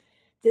seats.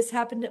 This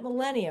happened at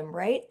Millennium,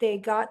 right? They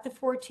got the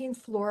 14th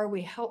floor.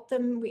 We helped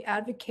them. We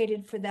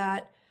advocated for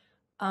that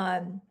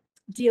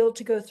deal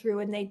to go through,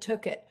 and they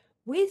took it.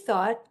 We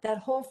thought that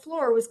whole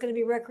floor was going to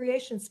be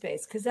recreation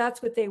space because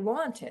that's what they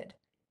wanted.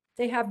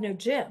 They have no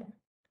gym.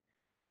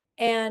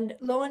 And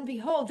lo and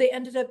behold, they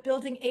ended up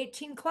building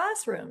 18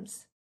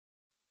 classrooms.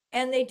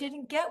 And they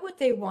didn't get what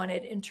they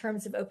wanted in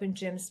terms of open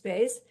gym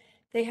space.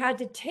 They had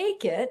to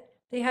take it.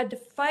 They had to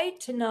fight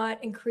to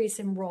not increase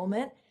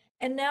enrollment.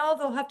 And now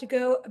they'll have to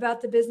go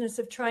about the business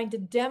of trying to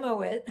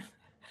demo it.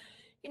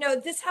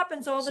 This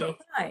happens all the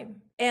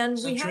time. And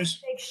we have to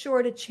make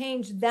sure to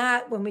change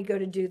that when we go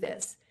to do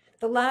this.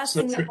 The last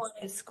thing we want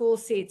is school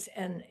seats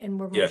and when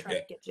we're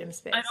trying to get gym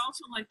space. I'd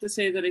also like to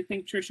say that I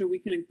think, Tricia, we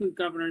can include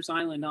Governor's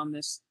Island on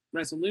this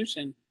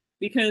resolution,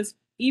 because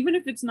even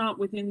if it's not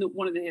within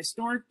one of the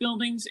historic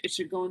buildings, it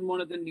should go in one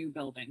of the new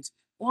buildings.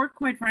 Or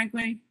quite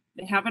frankly,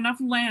 they have enough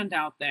land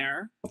out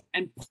there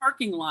and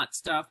parking lot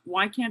stuff.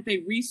 Why can't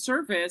they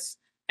resurface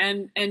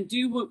and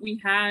do what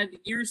we had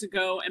years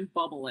ago and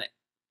bubble it?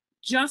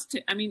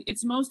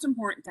 It's most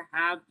important to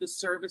have the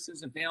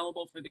services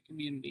available for the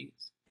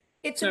communities.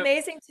 It's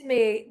amazing to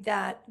me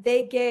that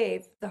they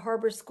gave the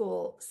Harbor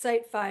School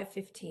Site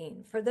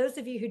 515. For those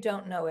of you who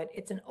don't know it,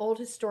 it's an old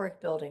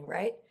historic building,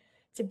 right?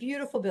 It's a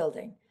beautiful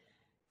building.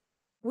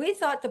 We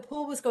thought the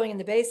pool was going in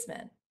the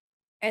basement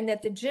and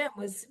that the gym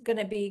was going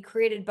to be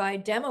created by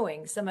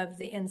demoing some of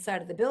the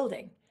inside of the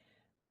building.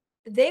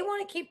 They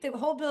want to keep the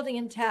whole building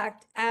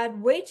intact,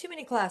 add way too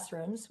many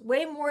classrooms,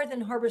 way more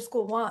than Harbor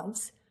School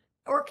wants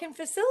or can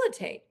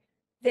facilitate.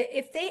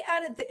 If they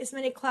added as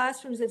many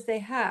classrooms as they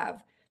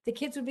have, the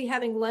kids would be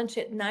having lunch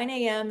at 9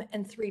 a.m.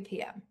 and 3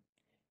 p.m.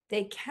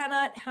 They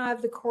cannot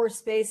have the core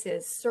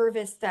spaces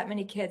service that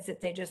many kids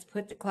that they just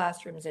put the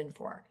classrooms in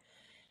for.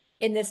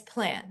 In this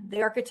plan,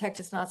 the architect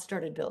has not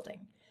started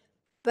building,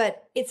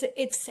 but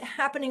it's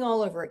happening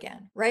all over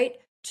again, right?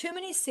 Too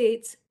many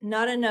seats,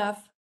 not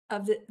enough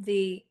of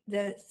the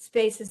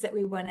spaces that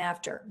we went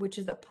after, which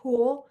is the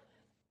pool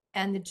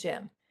and the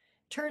gym.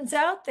 Turns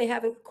out they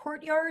have a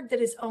courtyard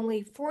that is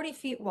only 40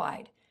 feet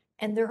wide,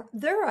 and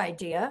their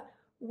idea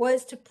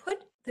was to put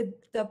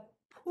the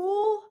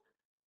pool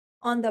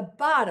on the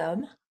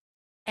bottom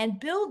and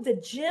build the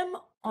gym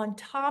on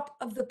top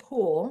of the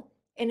pool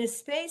in a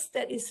space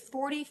that is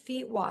 40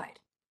 feet wide.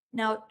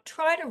 Now,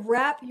 try to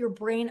wrap your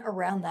brain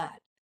around that.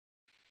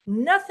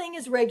 Nothing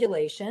is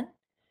regulation.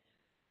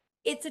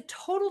 It's a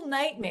total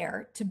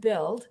nightmare to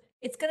build.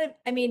 It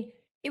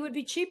would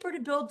be cheaper to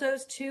build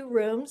those 2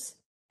 rooms,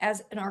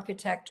 as an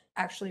architect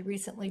actually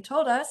recently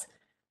told us,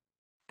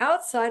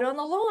 outside on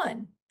the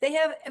lawn. They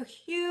have a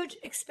huge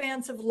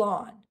expanse of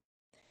lawn.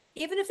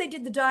 Even if they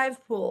did the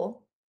dive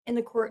pool in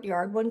the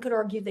courtyard, one could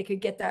argue they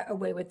could get that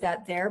away with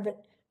that there,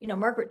 but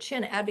Margaret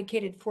Chin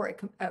advocated for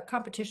a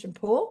competition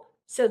pool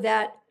so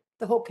that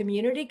the whole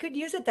community could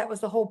use it. That was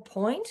the whole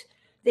point.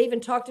 They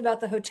even talked about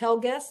the hotel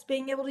guests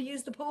being able to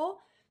use the pool.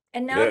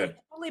 And now Yeah. they've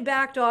totally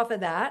backed off of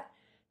that.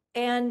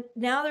 And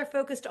now they're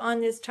focused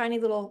on this tiny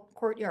little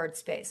courtyard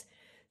space.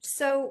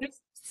 So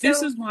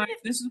This is why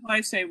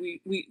I say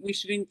we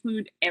should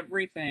include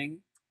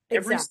everything,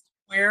 every Exactly.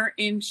 square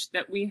inch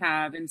that we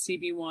have in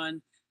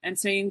CB1, and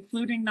say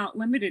including, not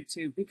limited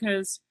to,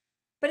 because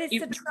But it's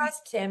the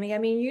trust, Tammy. I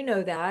mean, you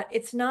know that.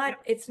 It's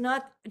not,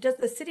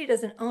 the city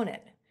doesn't own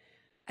it.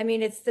 I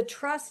mean, it's the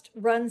trust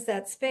runs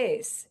that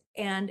space,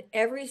 and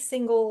every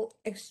single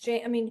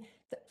exchange, I mean,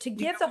 to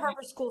give the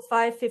Harbor School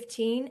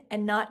 515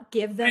 and not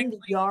give them the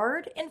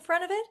yard in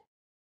front of it,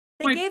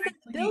 they Quite gave them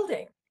the frankly,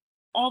 building.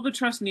 all the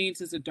trust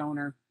needs is a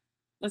donor.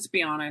 Let's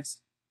be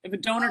honest. If a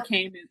donor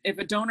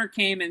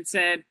came and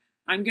said,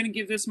 I'm going to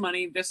give this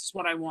money, this is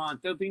what I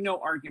want, there'll be no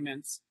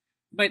arguments.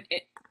 But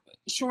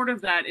short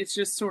of that, it's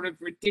just sort of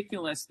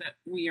ridiculous that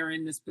we are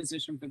in this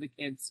position for the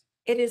kids.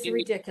 It is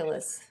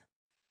ridiculous.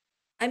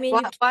 I mean,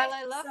 While you I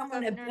can't love give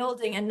someone a Governor-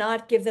 building and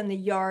not give them the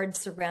yard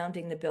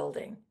surrounding the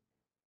building.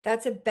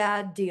 That's a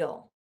bad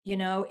deal.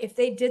 If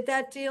they did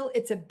that deal,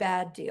 it's a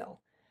bad deal.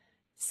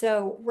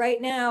 So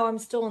right now, I'm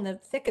still in the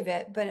thick of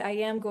it, but I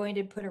am going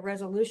to put a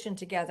resolution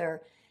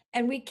together.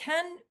 And we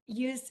can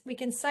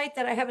cite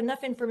that. I have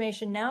enough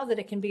information now that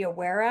it can be a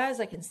whereas.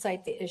 I can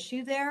cite the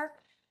issue there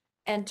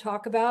and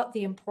talk about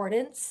the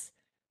importance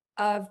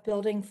of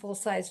building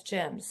full-size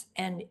gyms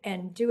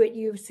and do what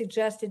you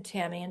suggested,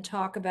 Tammy, and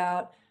talk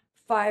about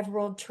 5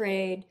 World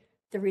Trade,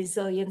 the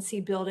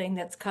resiliency building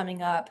that's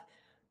coming up,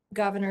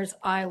 Governor's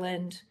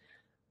Island,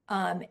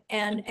 and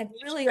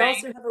really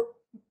also have a,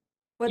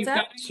 what's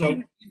that?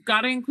 You've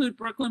got to include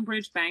Brooklyn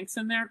Bridge Banks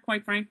in there,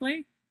 quite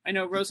frankly. I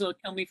know Rosa will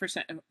kill me for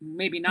saying,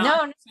 maybe not.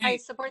 No, I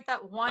support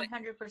that 100%.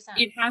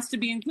 It has to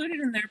be included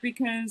in there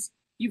because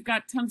you've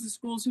got tons of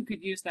schools who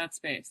could use that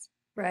space.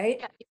 Right.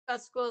 Yeah, you've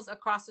got schools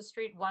across the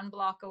street, 1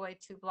 block away,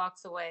 2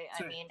 blocks away.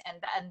 I mean,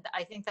 and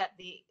I think that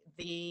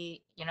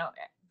the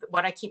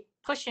what I keep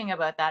pushing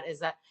about that is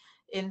that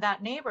in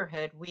that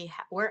neighborhood,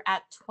 we're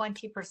at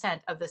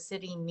 20% of the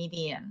city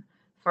median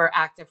for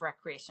active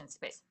recreation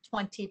space.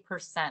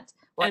 20%.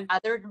 What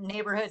other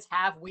neighborhoods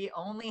have, we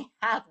only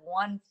have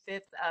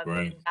 1/5 of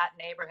in that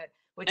neighborhood,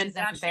 which is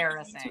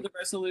embarrassing. To the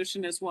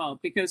resolution as well,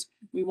 because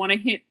we want to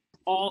hit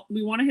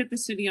the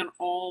city on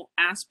all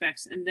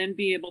aspects, and then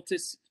be able to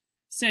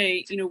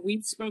say,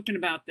 we've spoken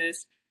about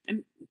this,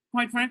 and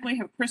quite frankly,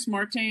 have Chris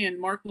Marte and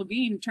Mark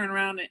Levine turn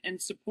around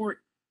and support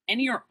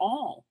any or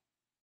all.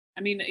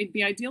 I mean, it'd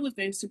be ideal if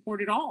they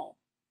supported all.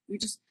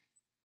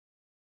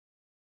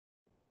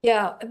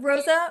 Yeah,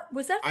 Rosa,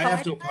 was that? I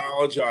have to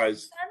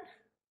apologize.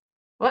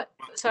 What?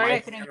 Sorry, My I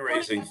couldn't.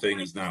 hand-raising thing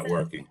is not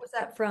working. What was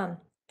that from?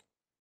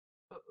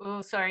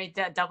 Oh, sorry,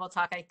 double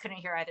talk. I couldn't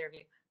hear either of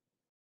you.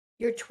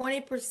 Your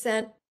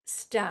 20%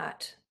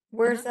 stat.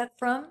 Where's that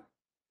from?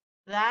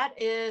 That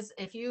is,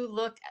 if you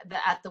look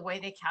at the way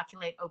they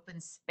calculate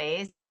open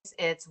space,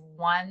 it's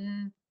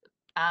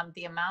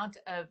the amount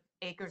of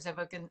acres of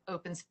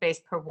open space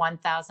per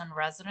 1,000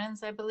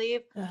 residents, I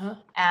believe.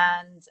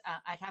 And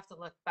I'd have to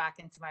look back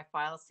into my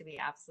files to be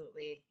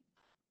absolutely,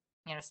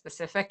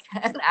 specific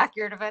and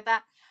accurate about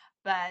that.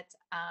 But,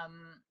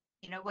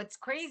 what's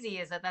crazy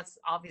is that that's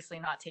obviously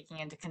not taking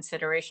into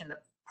consideration the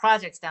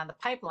projects down the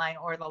pipeline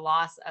or the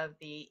loss of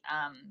the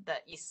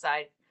East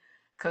Side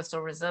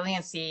Coastal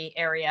Resiliency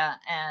area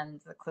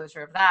and the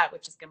closure of that,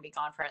 which is going to be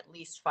gone for at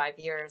least 5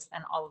 years,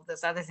 and all of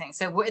those other things.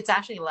 So it's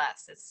actually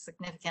less. It's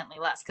significantly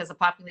less because the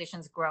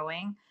population's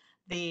growing.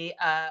 The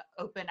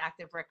open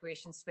active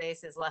recreation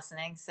space is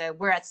lessening. So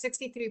we're at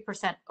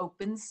 63%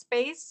 open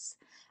space,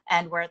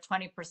 and we're at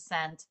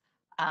 20%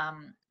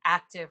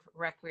 active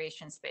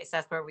recreation space.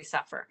 That's where we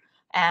suffer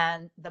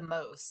and the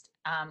most.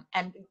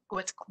 And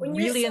what's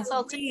really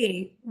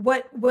insulting.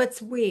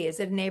 What's we? Is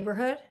it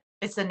neighborhood?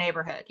 It's the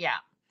neighborhood, yeah.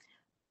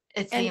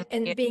 It's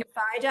and being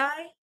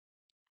FIDI?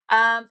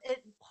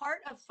 It's part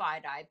of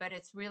FIDI, but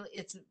it's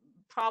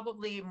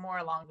probably more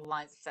along the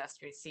lines of South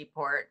Street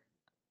Seaport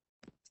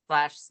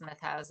 / Smith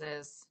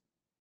Houses.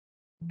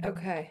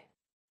 Okay.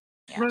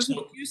 Yeah. Rosa,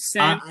 you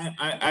said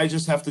I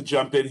just have to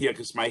jump in here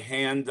because my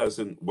hand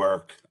doesn't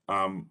work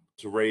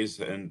to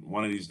raise, and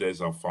one of these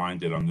days I'll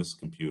find it on this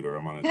computer.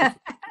 I'm on a different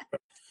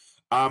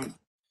computer.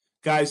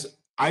 Guys,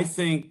 I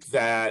think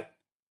that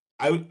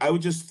I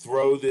would just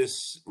throw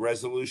this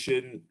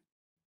resolution,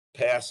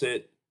 pass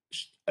it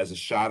as a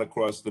shot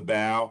across the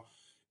bow.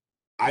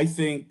 I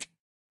think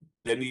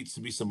there needs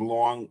to be some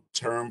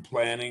long-term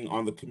planning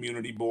on the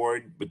community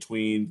board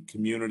between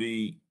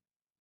community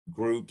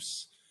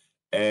groups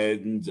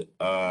and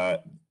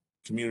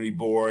community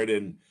board,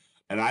 and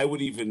I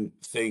would even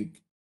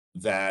think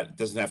that it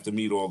doesn't have to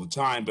meet all the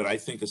time, but I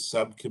think a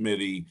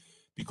subcommittee,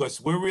 because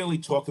we're really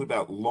talking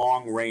about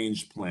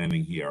long-range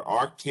planning here.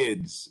 Our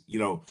kids,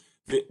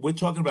 we're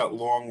talking about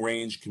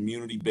long-range,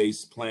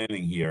 community-based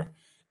planning here,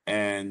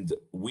 and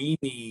we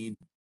need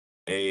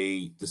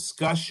a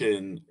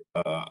discussion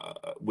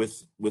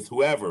with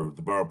whoever,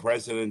 the borough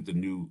president, the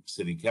new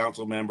city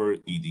council member,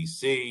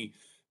 EDC,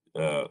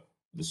 the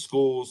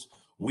schools.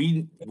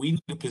 We need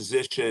a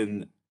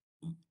position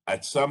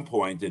at some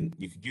point, and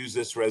you could use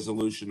this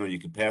resolution or you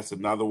could pass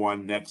another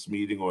one next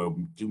meeting or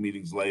 2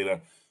 meetings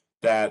later,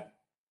 that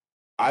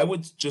I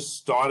would just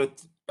start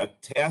a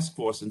task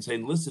force and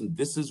saying, listen,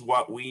 this is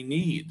what we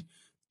need.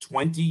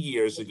 20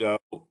 years ago,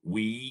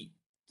 we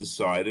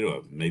decided,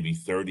 or maybe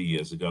 30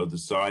 years ago,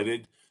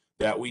 decided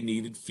that we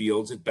needed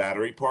fields at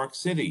Battery Park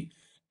City.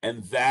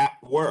 And that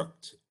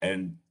worked.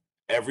 And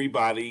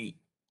everybody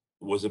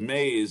was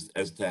amazed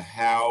as to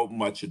how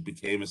much it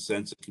became a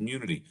sense of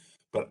community.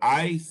 But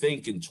I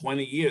think in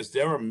 20 years,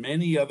 there are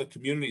many other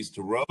communities,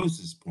 to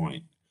Rose's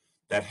point,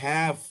 that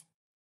have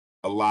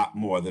a lot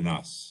more than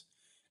us.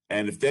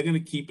 And if they're going to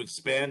keep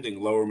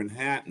expanding Lower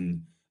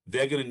Manhattan,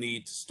 they're going to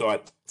need to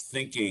start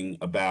thinking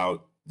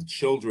about the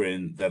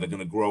children that are going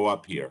to grow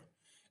up here.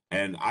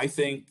 And I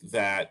think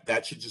that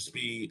that should just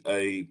be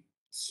a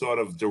sort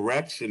of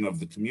direction of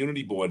the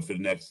community board for the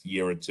next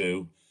year or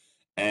two.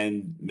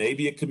 And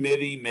maybe a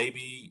committee,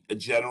 maybe a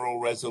general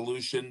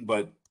resolution,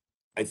 but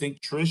I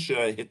think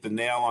Tricia hit the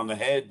nail on the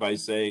head by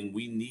saying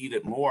we need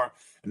it more.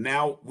 And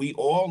now we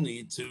all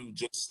need to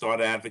just start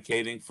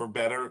advocating for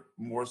better,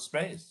 more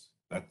space.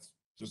 That's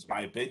just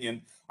my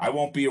opinion. I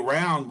won't be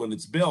around when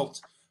it's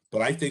built,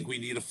 but I think we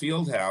need a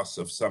field house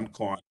of some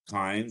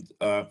kind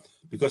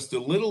because the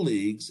little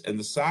leagues and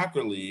the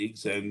soccer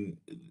leagues and,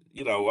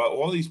 you know,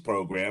 all these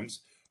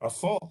programs are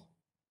full.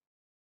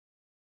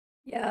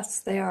 Yes,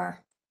 they are.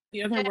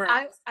 The other And word,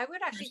 I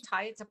would actually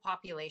tie it to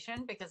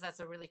population because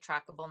that's a really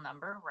trackable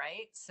number,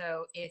 right?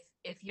 So if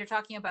you're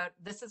talking about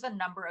this is a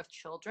number of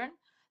children,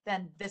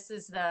 then this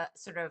is the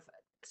sort of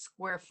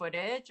square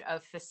footage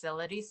of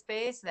facility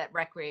space, that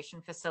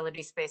recreation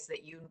facility space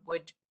that you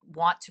would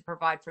want to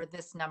provide for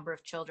this number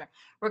of children,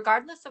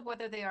 regardless of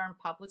whether they are in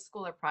public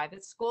school or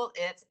private school.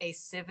 It's a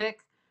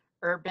civic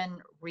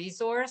urban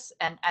resource,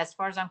 and as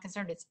far as I'm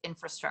concerned, it's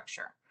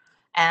infrastructure.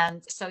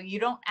 And so you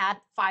don't add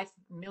 5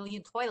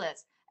 million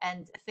toilets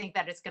and think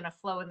that it's going to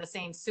flow in the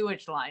same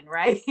sewage line,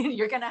 right?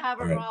 You're going to have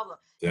a Right. problem.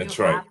 That's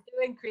You right. have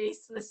to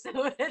increase the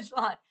sewage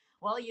line.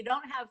 Well, you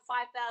don't have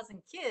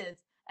 5,000 kids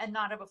and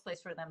not have a place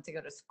for them to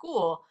go to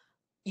school.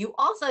 You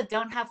also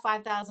don't have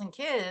 5,000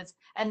 kids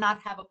and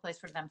not have a place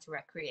for them to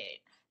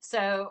recreate.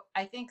 So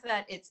I think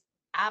that it's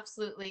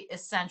absolutely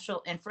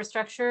essential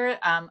infrastructure.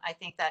 I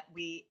think that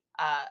we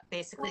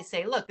basically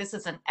say, look, this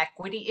is an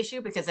equity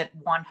issue because it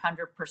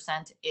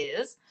 100%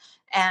 is.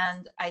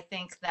 And I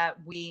think that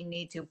we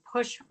need to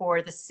push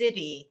for the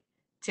city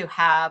to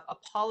have a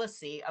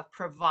policy of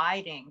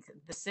providing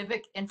the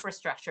civic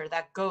infrastructure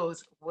that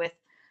goes with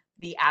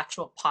the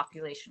actual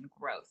population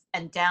growth.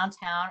 And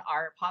downtown,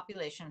 our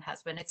population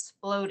has been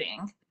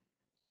exploding.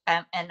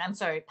 And I'm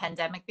sorry,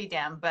 pandemic be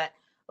damned, but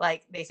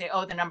like they say,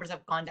 oh, the numbers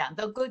have gone down.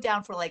 They'll go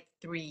down for like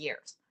 3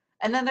 years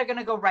and then they're going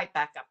to go right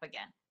back up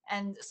again.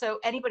 And so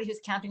anybody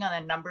who's counting on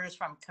the numbers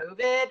from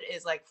COVID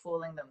is like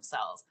fooling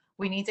themselves.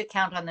 We need to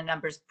count on the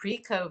numbers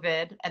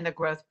pre-COVID and the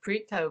growth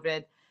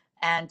pre-COVID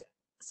and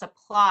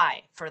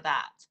supply for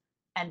that.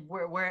 And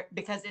we're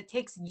because it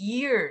takes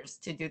years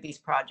to do these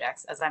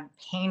projects, as I'm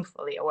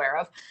painfully aware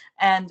of.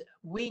 And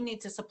we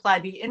need to supply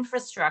the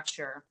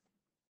infrastructure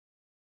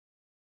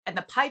and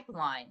the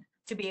pipeline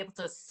to be able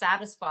to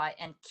satisfy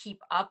and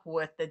keep up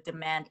with the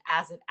demand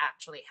as it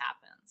actually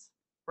happens,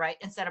 right?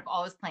 Instead of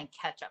always playing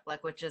catch up,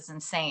 like, which is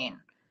insane.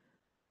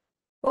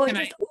 Well, it Can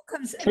I- just all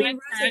comes, I can I mean,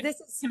 Rosa, tag-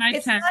 this is, can I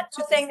it's tag not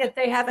to something this? that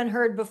they haven't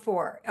heard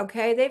before,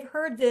 okay? They've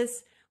heard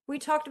this, we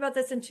talked about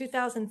this in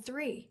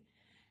 2003.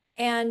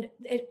 And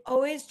it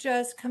always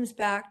just comes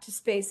back to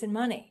space and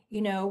money.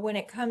 You know, when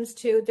it comes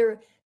to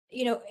their,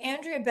 you know,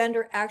 Andrea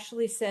Bender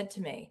actually said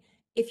to me,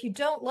 if you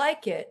don't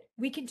like it,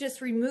 we can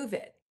just remove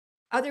it.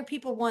 Other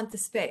people want the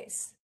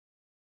space.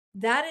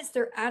 That is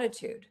their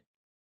attitude,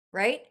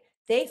 right?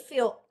 They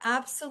feel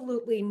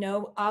absolutely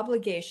no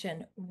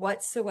obligation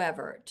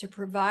whatsoever to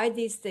provide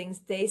these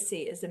things they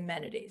see as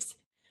amenities.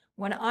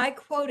 When I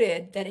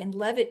quoted that in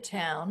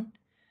Levittown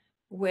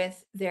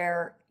with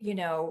their,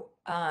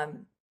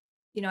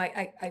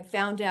 I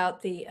found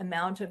out the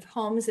amount of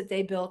homes that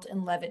they built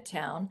in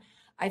Levittown.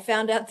 I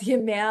found out the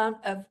amount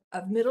of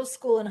middle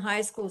school and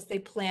high schools they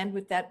planned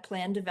with that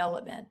planned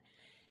development.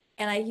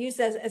 And I use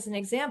that as an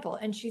example.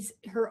 And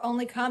her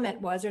only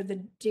comment was, or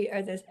the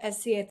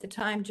SCA at the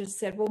time just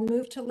said, well,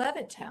 move to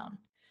Levittown.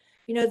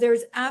 You know,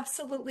 there's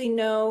absolutely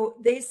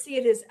they see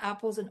it as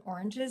apples and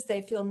oranges.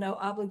 They feel no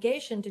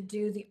obligation to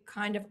do the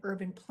kind of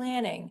urban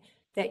planning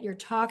that you're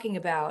talking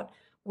about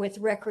with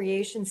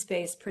recreation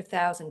space per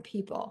 1,000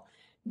 people.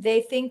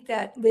 They think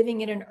that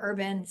living in an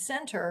urban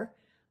center,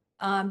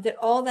 that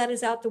all that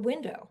is out the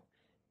window.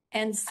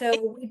 And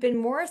so we've been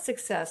more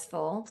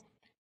successful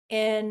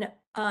in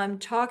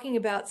talking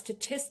about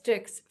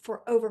statistics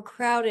for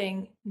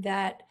overcrowding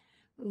that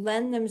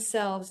lend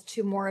themselves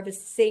to more of a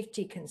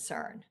safety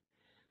concern.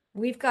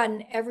 we've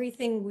gotten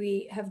everything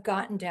we have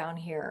gotten down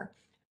here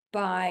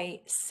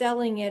by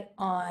selling it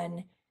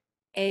on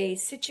a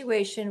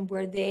situation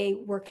where they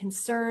were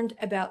concerned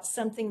about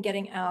something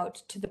getting out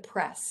to the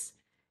press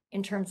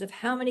in terms of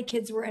how many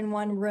kids were in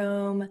one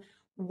room,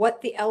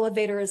 what the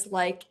elevator is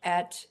like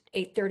at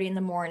 8:30 in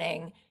the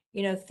morning,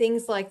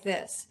 things like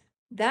this.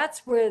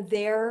 That's where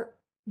their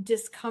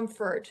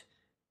discomfort,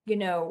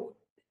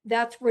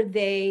 that's where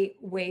they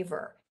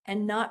waver,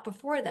 and not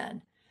before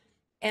then.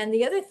 And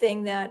the other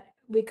thing that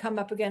we come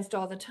up against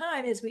all the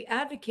time is we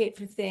advocate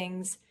for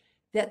things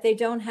that they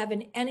don't have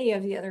in any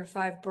of the other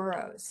 5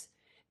 boroughs.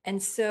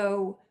 And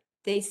so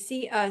they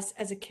see us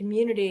as a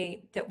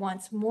community that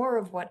wants more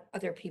of what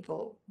other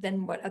people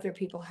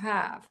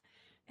have.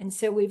 And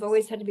so we've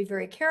always had to be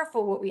very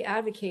careful. What we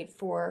advocate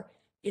for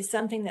is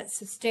something that's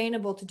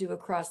sustainable to do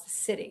across the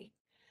city.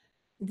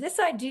 This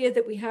idea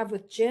that we have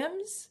with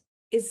gyms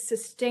is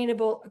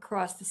sustainable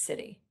across the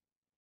city.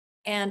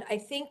 And I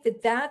think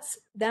that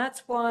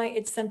that's why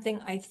it's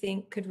something I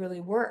think could really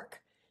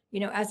work,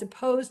 as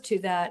opposed to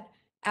that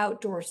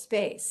outdoor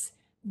space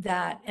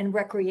and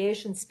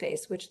recreation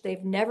space, which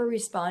they've never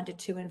responded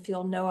to and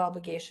feel no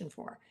obligation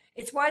for.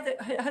 It's why the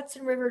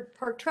Hudson River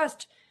Park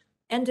Trust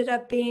ended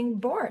up being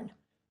born.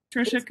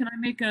 Tricia, can I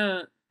make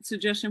a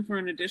suggestion for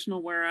an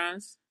additional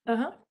whereas?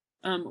 Uh-huh.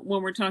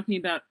 When we're talking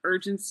about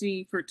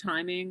urgency for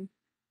timing,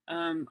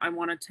 I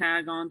want to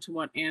tag on to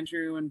what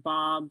Andrew and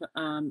Bob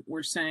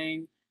were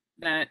saying,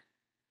 that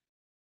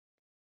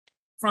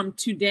from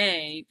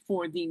today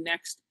for the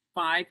next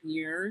 5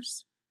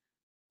 years,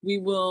 we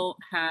will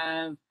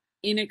have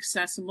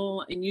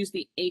inaccessible and use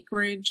the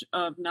acreage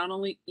of not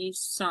only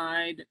East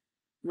Side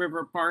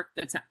River Park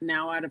that's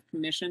now out of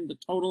commission, the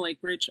total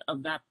acreage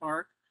of that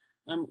park,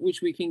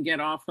 which we can get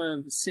off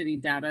of city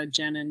data.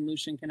 Jen and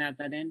Lucian can add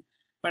that in.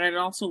 But I'd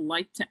also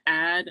like to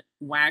add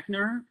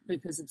Wagner,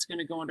 because it's going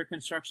to go under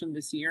construction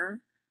this year,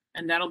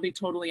 and that'll be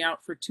totally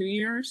out for 2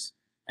 years,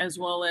 as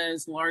well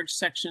as large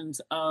sections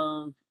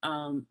of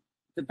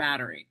the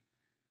Battery.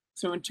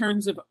 So in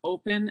terms of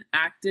open,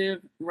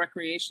 active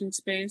recreation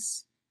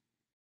space,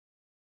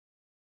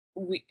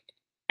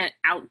 at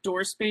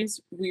outdoor space,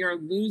 we are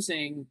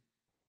losing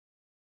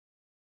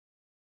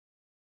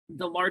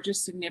the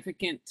largest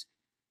significant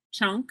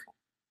chunk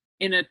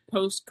in a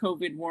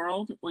post-COVID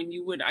world, when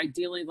you would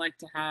ideally like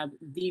to have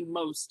the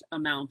most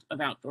amount of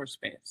outdoor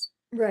space.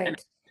 Right.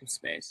 And active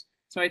space.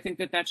 So I think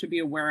that should be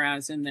a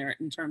whereas in there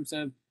in terms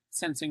of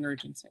sensing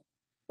urgency.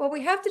 Well,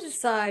 we have to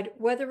decide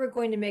whether we're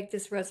going to make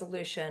this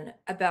resolution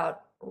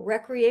about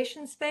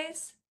recreation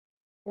space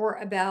or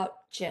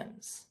about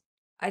gyms.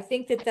 I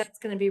think that that's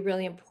going to be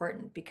really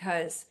important,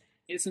 because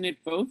Isn't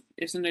it both?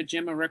 Isn't a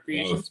gym a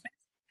recreation Both. space?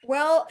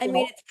 well, I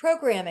mean, it's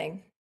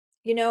programming.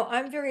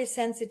 I'm very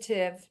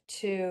sensitive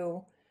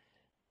to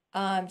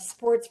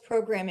sports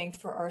programming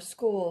for our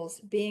schools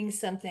being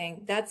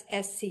something that's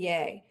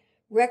SCA.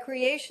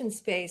 Recreation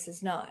space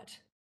is not,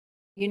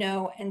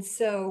 and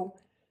so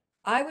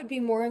I would be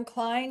more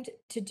inclined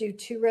to do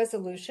 2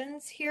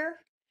 resolutions here,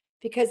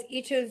 because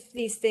each of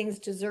these things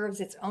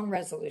deserves its own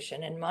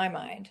resolution in my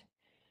mind.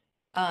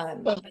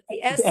 But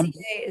the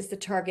SCA is the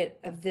target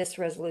of this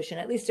resolution.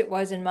 At least it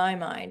was in my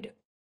mind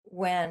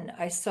when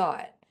I saw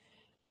it.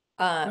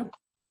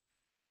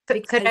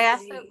 Could I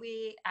ask because that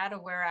we add a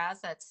whereas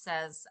that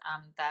says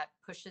that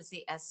pushes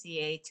the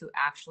SCA to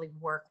actually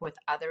work with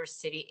other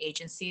city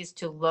agencies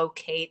to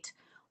locate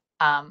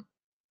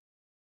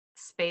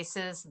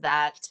spaces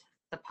that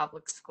the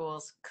public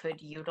schools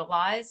could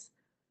utilize,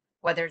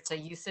 whether it's a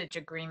usage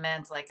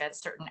agreement, like at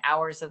certain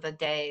hours of the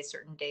day,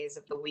 certain days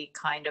of the week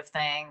kind of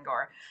thing,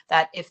 or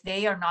that if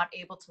they are not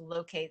able to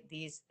locate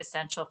these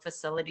essential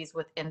facilities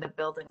within the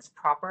buildings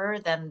proper,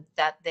 then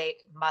that they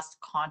must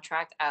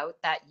contract out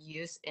that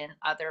use in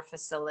other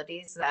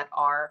facilities that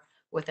are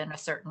within a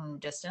certain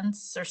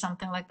distance or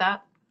something like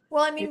that?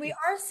 Well, I mean, we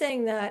are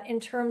saying that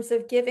in terms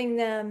of giving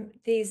them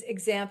these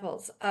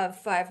examples of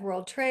 5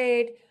 World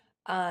Trade,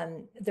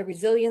 the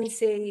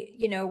resiliency,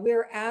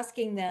 we're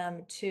asking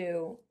them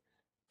to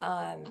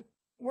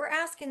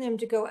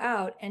go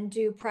out and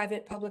do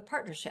private-public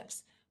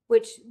partnerships,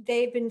 which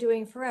they've been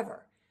doing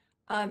forever.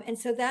 And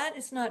so that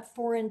is not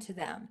foreign to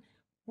them.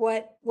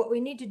 What we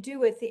need to do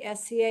with the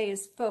SCA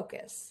is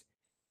focus.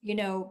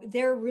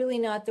 They're really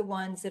not the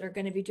ones that are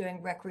going to be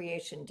doing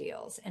recreation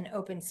deals and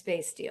open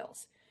space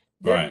deals.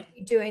 They're Right. going to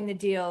be doing the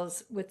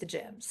deals with the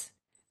gyms,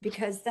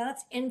 because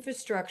that's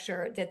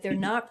infrastructure that they're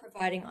not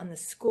providing on the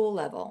school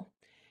level.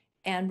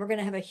 And we're going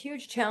to have a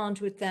huge challenge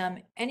with them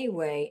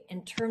anyway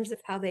in terms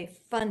of how they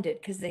fund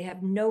it, because they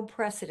have no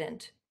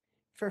precedent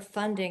for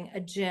funding a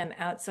gym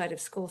outside of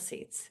school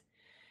seats.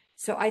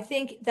 So I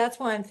think that's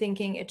why I'm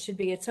thinking it should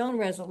be its own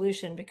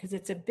resolution, because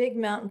it's a big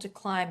mountain to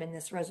climb in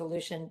this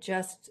resolution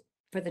just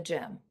for the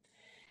gym.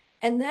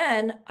 And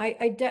then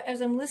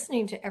as I'm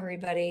listening to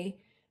everybody,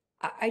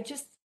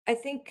 I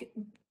think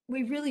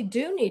we really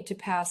do need to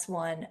pass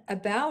one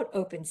about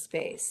open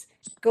space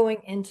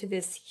going into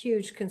this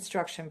huge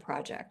construction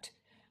project.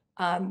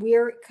 We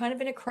are kind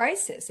of in a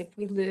crisis if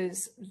we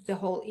lose the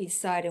whole East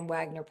Side and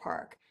Wagner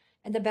Park.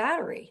 and the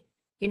battery.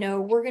 You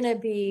know, we're going to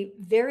be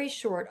very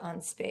short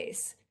on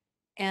space.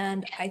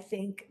 And I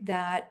think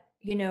that,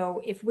 you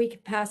know, if we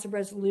could pass a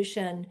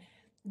resolution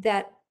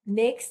that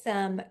makes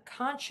them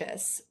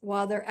conscious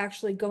while they're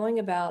actually going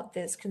about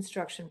this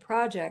construction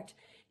project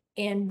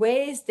in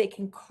ways they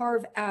can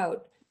carve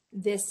out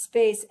this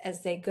space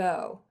as they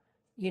go,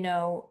 you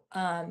know,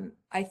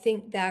 I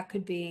think that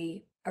could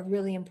be a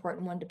really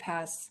important one to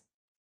pass,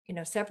 you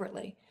know,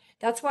 separately.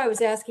 That's why I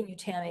was asking you,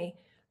 Tammy,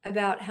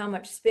 about how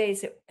much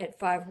space at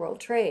 5 World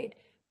Trade.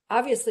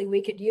 Obviously,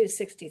 we could use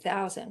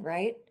 60,000,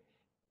 right?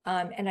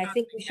 And I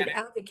think we should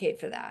advocate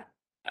for that.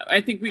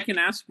 I think we can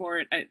ask for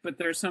it, but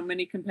there are so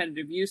many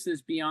competitive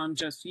uses beyond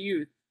just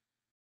youth,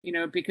 you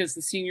know, because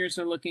the seniors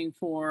are looking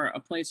for a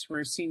place for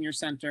a senior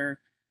center.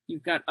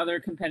 You've got other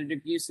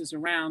competitive uses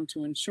around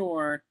to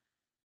ensure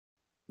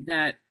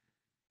that,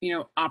 you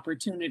know,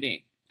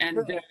 opportunity. And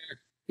Right.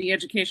 the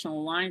Educational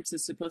Alliance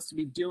is supposed to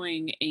be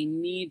doing a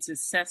needs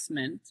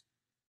assessment.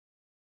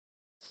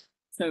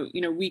 So,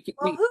 you know,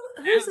 Well,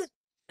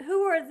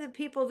 who are the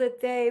people that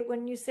they,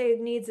 when you say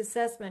needs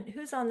assessment,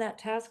 who's on that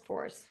task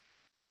force?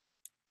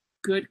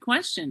 good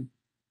question.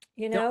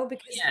 You Don't know, know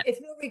because yet. if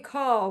you'll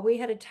recall, we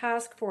had a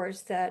task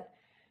force that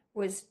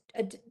was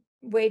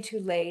way too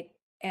late,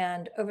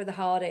 and over the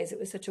holidays, it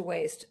was such a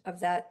waste of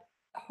that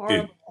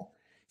horrible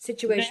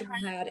situation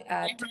we had at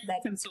hired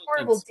that consultants.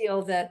 horrible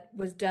deal that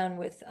was done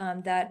with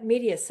that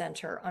media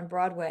center on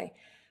Broadway.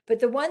 But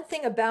the one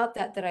thing about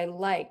that that I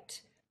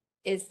liked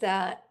is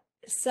that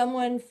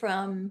someone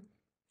from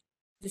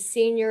the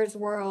seniors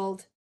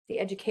world, the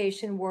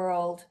education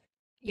world,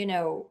 you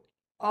know,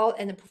 all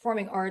and the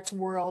performing arts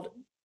world,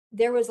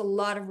 there was a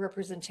lot of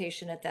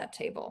representation at that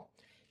table.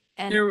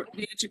 And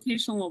The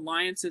Educational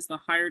Alliance is the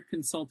hired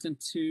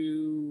consultant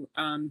to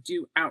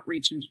do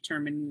outreach and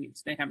determine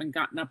needs. They haven't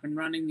gotten up and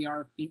running. The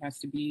RFP has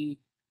to be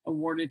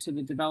awarded to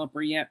the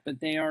developer yet, but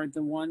they are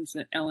the ones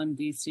that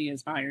LMDC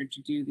has hired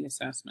to do the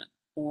assessment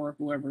for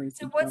whoever is.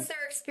 so what's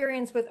their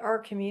experience with our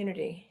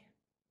community?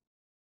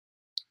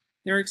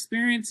 Their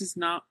experience is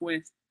not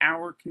with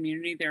our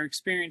community. Their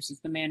experience is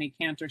the Manny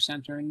Cantor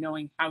Center and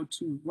knowing how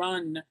to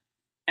run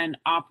and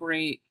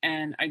operate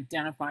and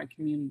identify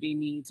community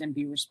needs and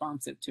be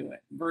responsive to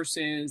it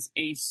versus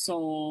a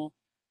sole.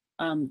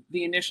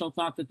 The initial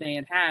thought that they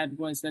had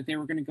was that they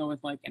were going to go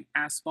with like an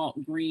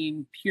asphalt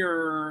green,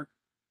 pure,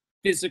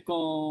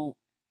 physical,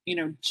 you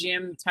know,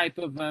 gym type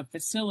of a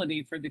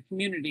facility for the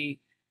community,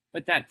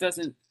 but that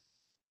doesn't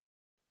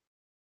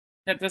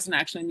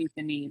actually meet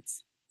the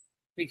needs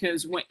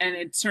because and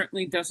it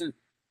certainly doesn't.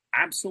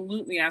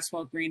 Absolutely,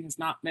 asphalt green has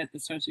not met the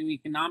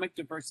socioeconomic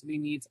diversity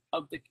needs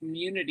of the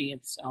community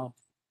itself,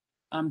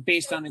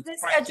 based So on is its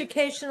this pricing.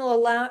 Educational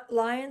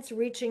Alliance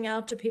reaching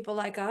out to people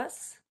like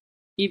us?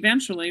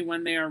 Eventually,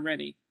 when they are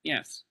ready,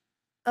 yes.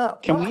 Oh,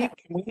 Can okay.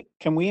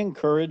 can we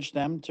encourage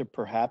them to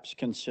perhaps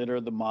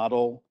consider the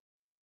model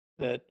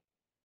that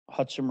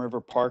Hudson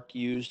River Park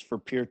used for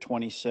Pier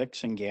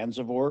 26 in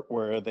Gansevoort,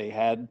 where they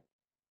had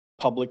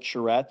public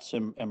charrettes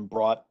and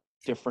brought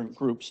different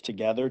groups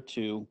together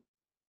to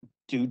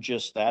do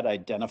just that,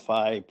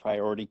 identify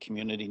priority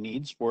community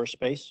needs for a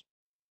space?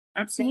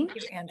 Absolutely.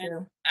 Thank you,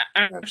 Andrew.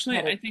 Actually,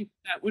 I think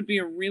that would be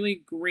a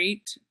really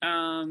great,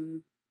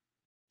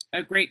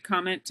 a great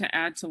comment to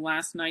add to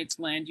last night's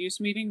land use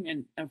meeting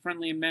and a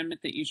friendly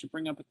amendment that you should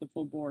bring up with the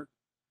full board.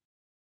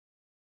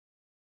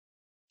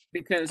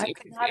 Because I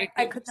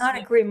could not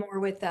agree more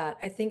with that.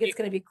 I think it's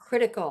going to be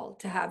critical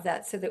to have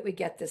that so that we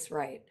get this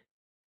right.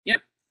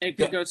 Yep, it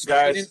could go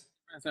straight Guys,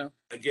 into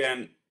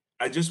again,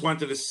 I just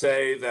wanted to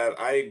say that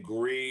I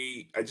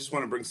agree. I just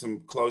want to bring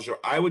some closure.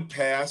 I would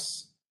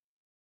pass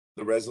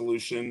the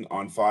resolution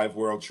on 5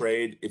 World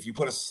Trade. If you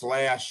put a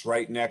slash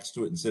right next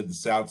to it and said the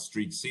South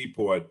Street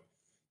Seaport,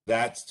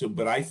 that's too,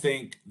 but I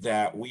think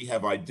that we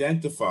have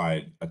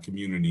identified a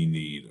community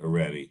need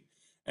already.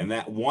 And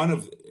that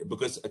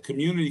because a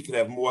community could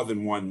have more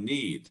than one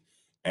need.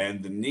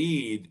 And the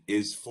need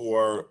is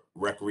for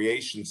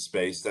recreation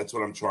space. That's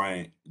what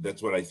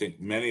I think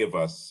many of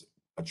us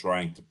are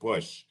trying to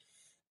push.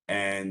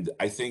 And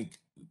I think,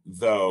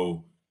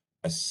 though,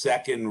 a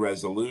second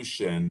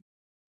resolution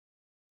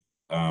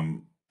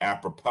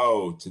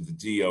apropos to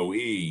the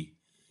DOE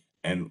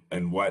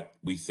and what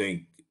we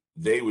think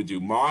they would do.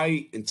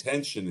 My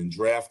intention in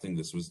drafting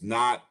this was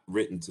not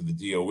written to the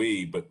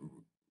DOE, but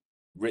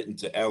written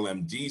to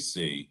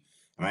LMDC.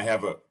 And I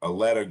have a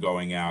letter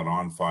going out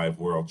on 5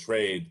 World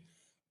Trade.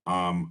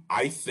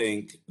 I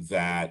think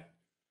that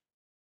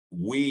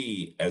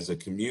we as a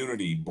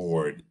community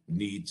board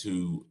need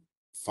to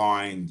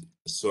find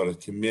a sort of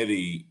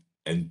committee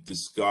and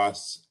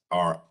discuss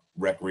our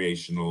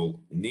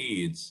recreational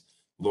needs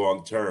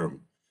long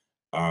term.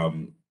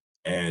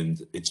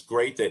 And it's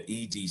great that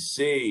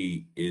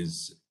EDC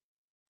is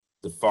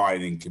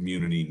defining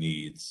community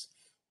needs,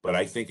 but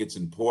I think it's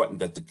important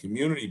that the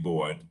community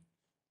board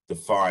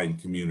define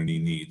community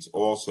needs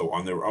also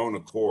on their own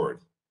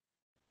accord.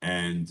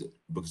 And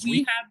because we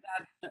have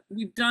that,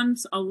 we've done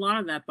a lot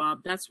of that, Bob.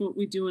 That's what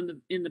we do in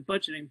the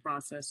budgeting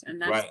process, and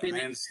that's right, I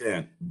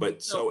understand.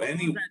 But so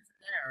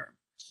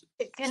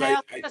Can So I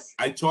also I, just,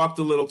 I talked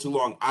a little too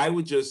long. I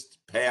would just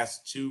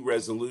pass 2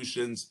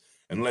 resolutions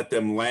and let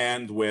them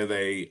land where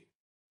they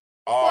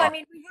Well, I are.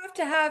 mean, we have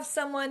to have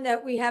someone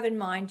that we have in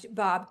mind,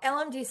 Bob.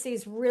 LMDC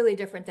is really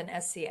different than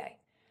SCA.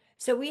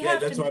 So we Yeah,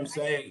 have that's to, what I'm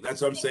saying.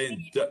 That's what I'm think we saying.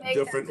 need to make that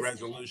Different decision.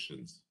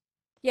 resolutions.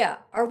 Yeah,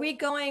 are we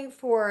going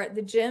for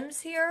the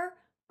gyms here?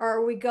 Or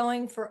are we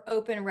going for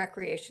open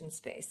recreation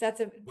space?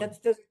 Those are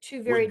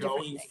two very We're different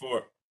going things.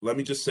 for, let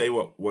me just say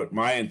what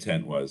my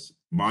intent was.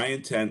 My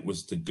intent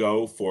was to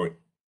go for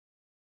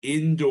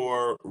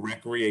indoor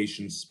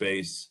recreation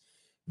space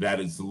that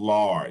is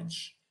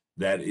large,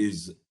 that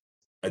is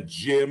a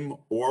gym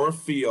or a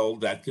field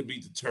that could be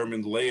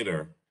determined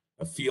later,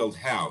 a field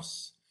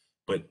house.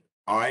 But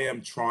I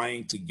am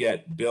trying to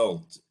get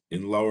built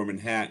in Lower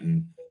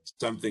Manhattan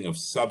something of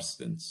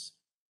substance,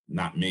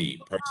 not me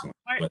personally,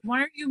 but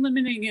Why are you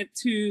limiting it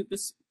to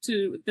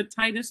the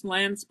tightest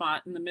land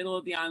spot in the middle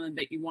of the island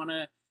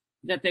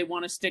that they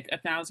want to stick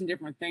 1,000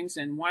 different things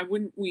in? Why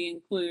wouldn't we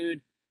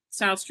include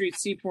South Street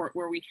Seaport,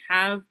 where we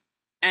have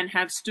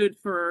stood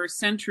for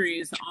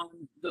centuries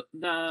on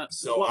the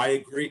so what I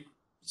agree.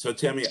 So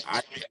Tammy,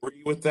 I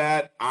agree with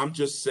that. I'm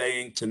just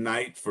saying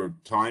tonight, for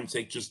time's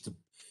sake, just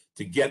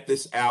to get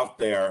this out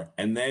there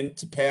and then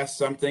to pass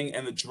something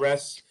and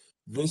address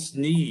this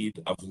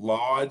need of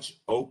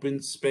large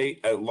open space,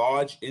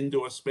 large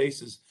indoor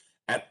spaces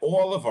at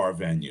all of our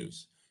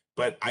venues.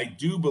 But I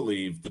do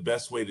believe the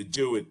best way to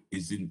do it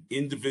is in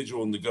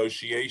individual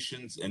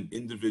negotiations and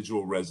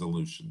individual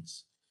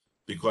resolutions,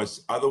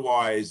 because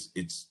otherwise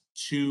it's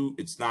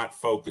not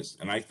focused.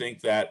 And I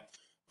think that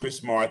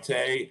Chris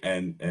Marte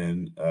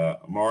and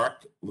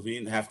Mark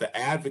Levine have to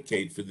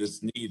advocate for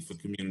this need for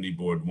Community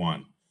Board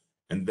 1,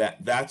 and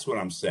that's what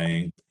I'm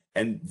saying.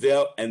 And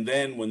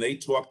then when they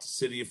talk to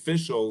city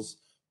officials,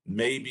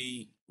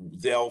 maybe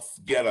they'll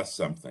get us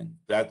something.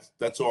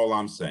 That's all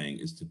I'm saying.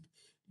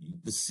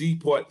 The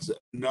Seaport's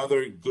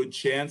another good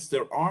chance.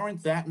 There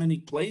aren't that many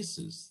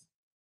places.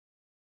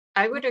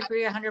 I would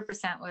agree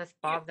 100% with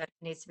Bob that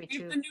it needs to be we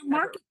have two the new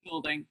market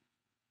building.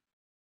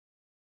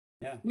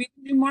 Yeah. We have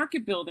the new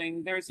market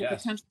building. There's a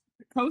Yes. potential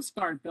Coast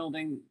Guard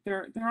building.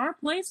 There are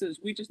places.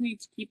 We just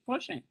need to keep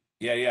pushing.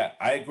 Yeah,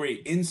 I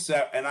agree.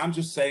 And I'm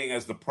just saying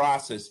as the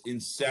process in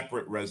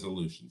separate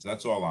resolutions.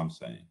 That's all I'm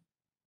saying.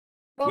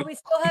 Well, we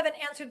still haven't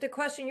answered the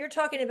question. You're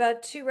talking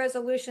about 2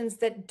 resolutions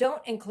that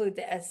don't include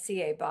the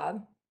SCA,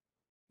 Bob.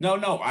 No,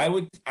 I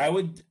would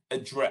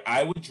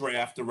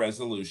draft a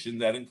resolution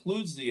that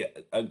includes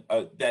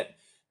that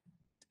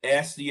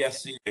asks the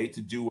SCA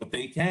to do what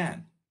they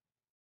can.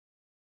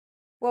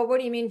 Well, what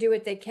do you mean do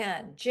what they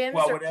can? Gyms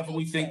Well, or whatever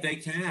we think they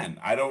space? can.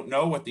 I don't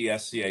know what the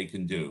SCA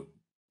can do.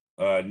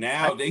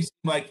 Now they seem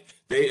like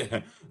they.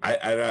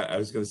 I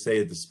was going to say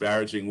a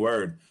disparaging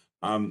word.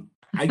 I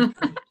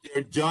think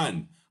they're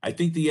done. I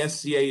think the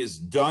SCA is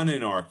done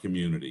in our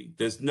community.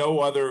 There's no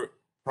other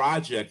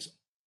projects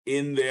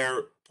in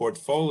their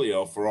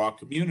portfolio for our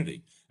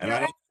community, and I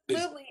There don't.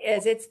 absolutely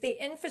is. It's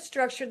the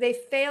infrastructure they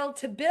failed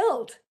to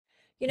build.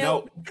 You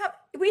know, No.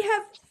 we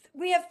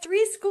have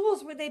 3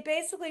 schools where they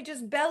basically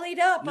just bellied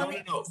up on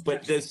the No.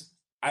 But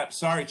I'm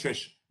sorry,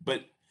 Trish,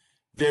 but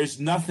there's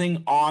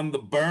nothing on the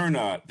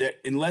burner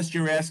that, unless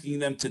you're asking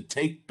them to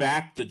take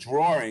back the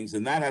drawings,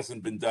 and that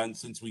hasn't been done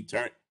since we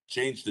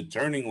changed the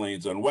turning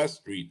lanes on West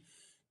Street.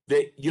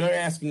 That you're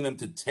asking them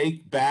to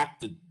take back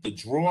the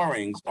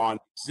drawings on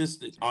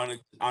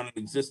an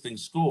existing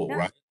school, No,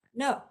 right?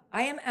 no,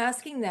 I am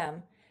asking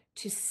them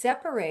to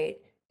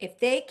separate if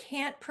they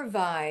can't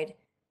provide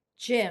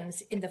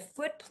gyms in the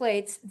foot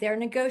plates they're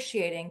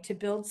negotiating to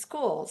build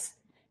schools.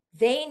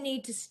 They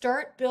need to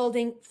start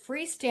building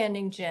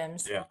freestanding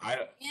gyms Yeah,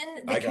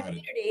 in the I got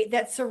it. community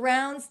that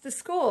surrounds the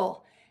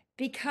school,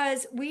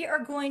 because we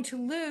are going to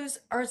lose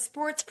our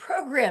sports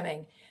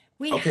programming.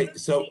 We Okay, have to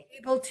so be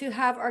able to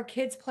have our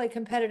kids play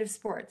competitive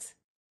sports.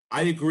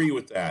 I agree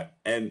with that.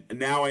 And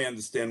now I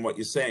understand what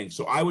you're saying.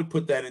 So I would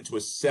put that into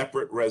a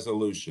separate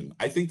resolution.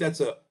 I think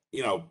that's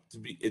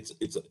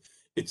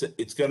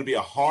it's going to be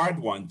a hard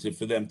one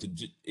for them to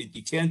do.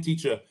 You can't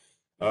teach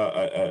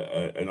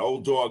an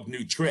old dog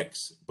new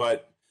tricks,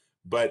 but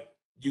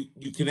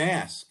you can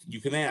ask,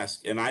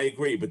 and I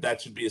agree, but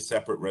that should be a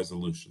separate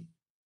resolution.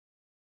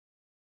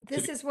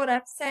 This is what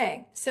I'm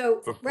saying. So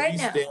For right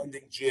now,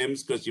 freestanding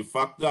gyms, because you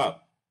fucked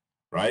up,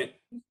 right?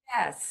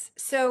 yes.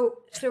 So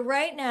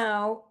right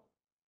now,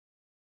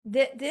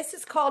 this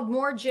is called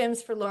More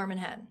Gyms for Lower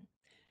Manhattan.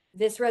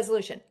 This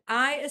resolution.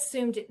 I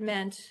assumed it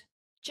meant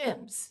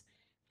gyms,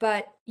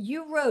 but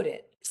you wrote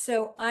it.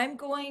 So I'm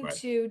going Right.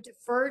 to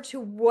defer to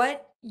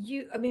what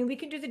I mean, we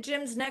can do the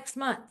gyms next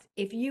month.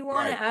 If you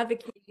want Right. to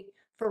advocate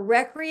for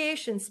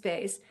recreation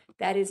space,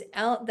 that is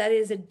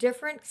a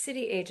different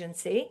city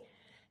agency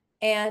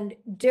and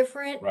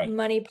different Right.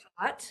 money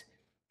pot.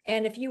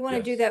 And if you want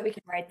to do Yes. that, we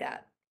can write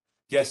that.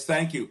 Yes,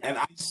 thank you. And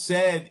I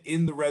said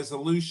in the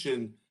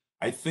resolution,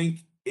 I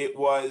think it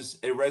was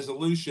a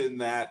resolution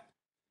that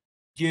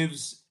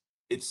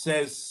it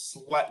says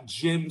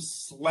gym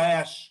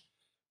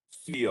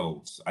 /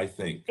 fields, I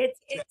think.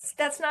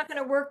 That's not going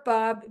to work,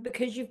 Bob,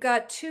 because you've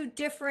got two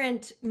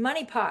different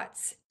money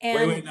pots.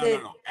 Wait,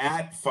 no.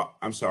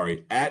 I'm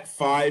sorry. At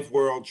 5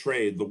 World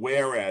Trade, the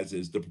whereas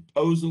is the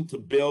proposal to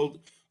build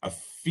a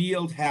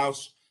field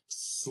house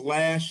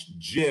 /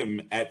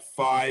 gym at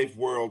 5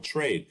 World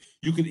Trade.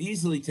 You could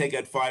easily take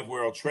at 5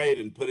 World Trade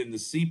and put in the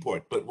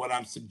Seaport, but what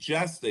I'm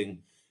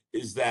suggesting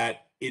is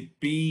that it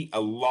be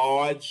a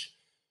large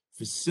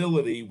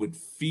facility with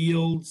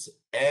fields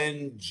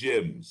and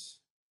gyms.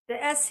 The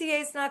SCA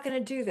is not going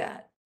to do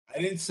that. I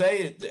didn't say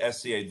it, the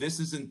SCA. This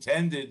is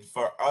intended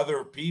for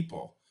other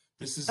people.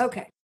 This is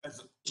Okay.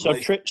 So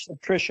like-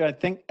 Tricia, I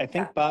think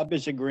Yeah. Bob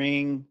is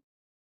agreeing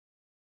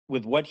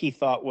with what he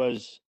thought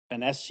was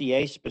an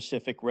SCA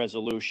specific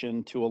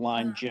resolution to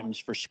align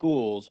gyms for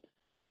schools,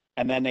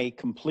 and then a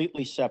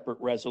completely separate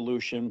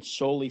resolution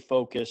solely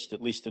focused,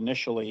 at least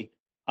initially,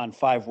 on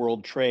 5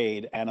 World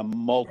Trade and a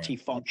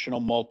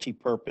multifunctional,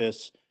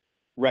 multi-purpose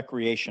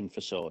recreation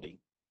facility.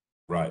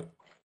 Right.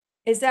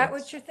 Is that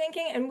Yes. what you're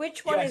thinking? And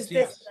which one Yes, is this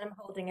yes. that I'm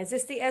holding? Is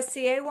this the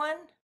SCA one?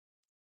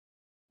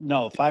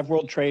 No, 5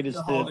 World Trade is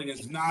The the, holding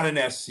is not an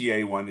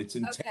SCA one. It's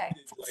Okay.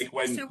 intended like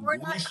when. So we're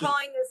not we should-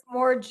 calling this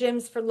more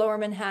gyms for Lower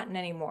Manhattan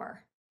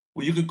anymore.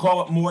 Well, you could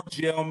call it more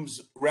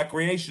gyms,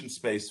 recreation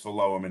space for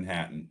Lower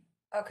Manhattan.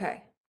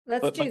 Okay,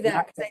 let's but, do but that.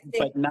 not, 'Cause I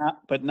think,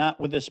 but not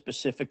with a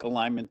specific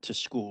alignment to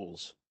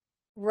schools.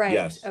 right.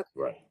 Yes, Okay.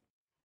 right.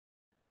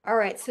 All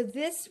right, so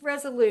this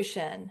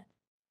resolution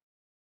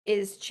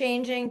is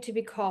changing to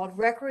be called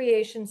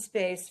Recreation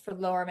Space for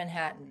Lower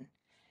Manhattan.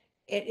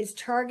 It is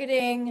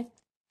targeting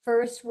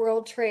First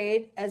World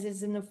Trade, as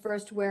is in the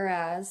first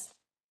whereas.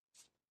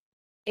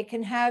 It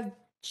can have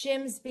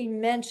gyms be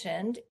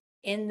mentioned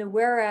in the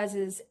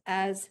whereases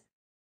as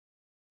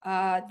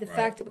the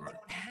fact that we right.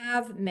 don't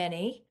have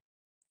many,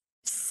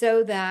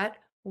 so that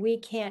we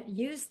can't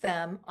use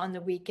them on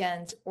the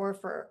weekends or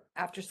for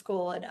after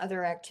school and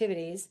other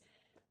activities,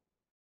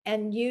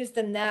 and use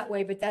them that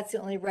way, but that's the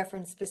only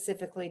reference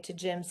specifically to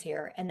gyms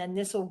here. And then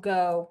this will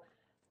go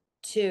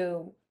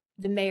to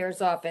the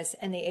mayor's office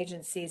and the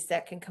agencies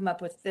that can come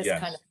up with this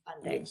kind of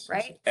funding, yes.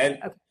 right?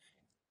 And Okay.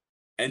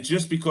 and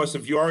just because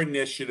of your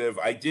initiative,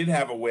 I did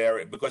have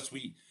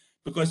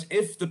because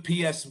if the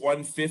PS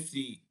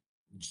 150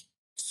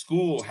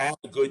 school had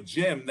a good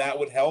gym, that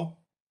would help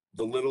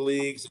the little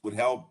leagues. It would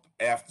help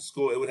after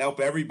school. It would help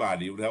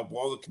everybody. It would help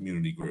all the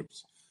community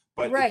groups.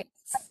 But Right.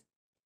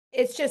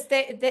 It's just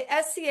the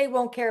SCA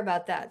won't care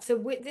about that. So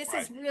this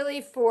is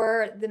really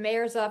for the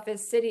mayor's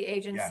office, city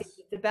agency, Yes.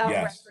 it's about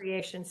Yes.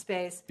 recreation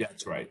space.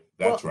 that's right.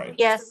 That's Well, right.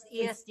 Yes, So we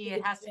can ESD, see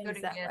it has to go gyms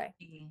to that way.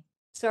 ESD.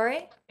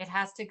 Sorry? It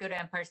has to go to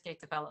Empire State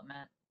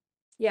Development.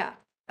 Yeah,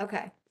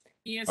 okay.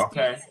 ESD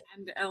Okay.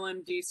 and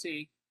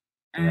LMDC.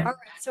 Yeah. And All right,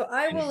 so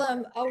I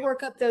will, I'll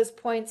work up those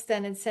points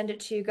then and send it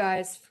to you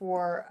guys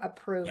for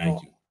approval.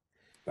 Thank you.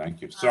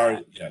 Thank you.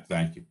 Sorry. Yeah,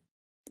 thank you.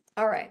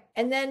 All right,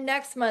 and then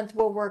next month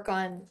we'll work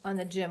on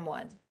the gym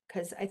one,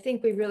 because I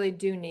think we really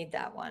do need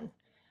that one.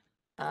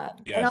 And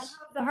I'll Yes.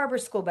 have the harbor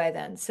school by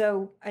then,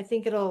 so I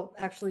think it'll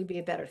actually be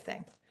a better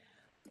thing.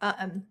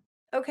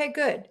 Okay,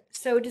 good.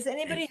 So does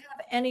anybody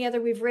have any other,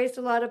 we've raised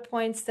a lot of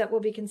points that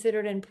will be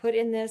considered and put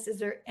in this. Is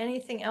there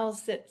anything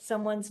else that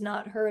someone's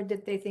not heard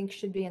that they think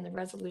should be in the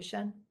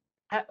resolution?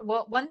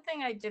 Well, one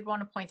thing I did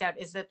want to point out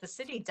is that the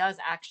city does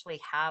actually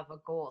have a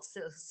goal.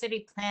 So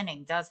city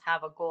planning does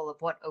have a goal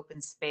of what open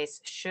space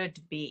should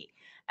be.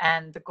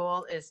 And the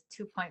goal is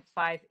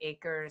 2.5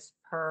 acres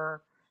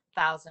per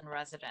 1,000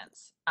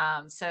 residents.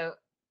 So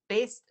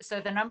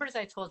the numbers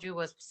I told you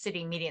was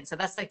city median. So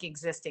that's like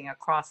existing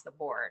across the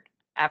board,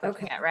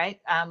 averaging Okay. it,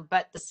 right?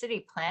 But the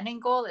city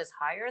planning goal is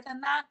higher than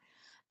that.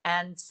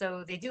 And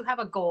so they do have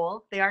a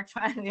goal. They are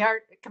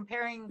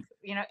comparing,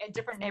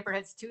 different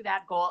neighborhoods to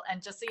that goal.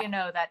 And just so you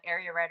know, that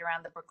area right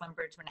around the Brooklyn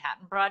Bridge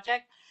Manhattan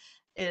project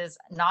is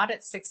not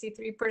at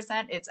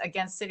 63%. It's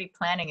against city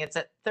planning. It's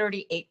at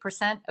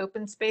 38%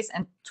 open space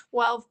and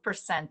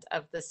 12%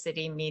 of the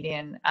city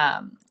median,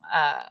 of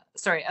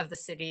the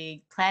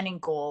city planning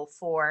goal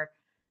for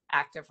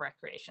active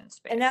recreation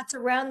space. And that's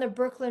around the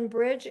Brooklyn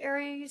Bridge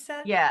area, you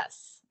said?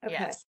 Yes, Okay.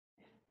 yes.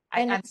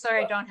 And I'm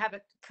sorry, I don't have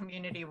it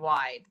community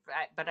wide,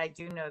 but I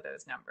do know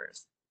those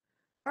numbers.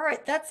 All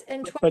right, that's,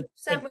 and But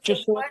 12% was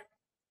just so- what?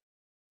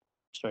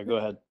 Sorry, go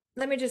ahead.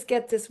 Let me just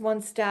get this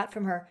one stat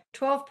from her.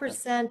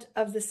 12%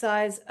 of the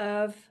size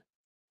of,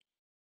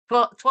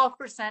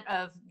 12%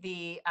 of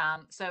the,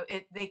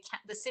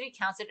 the city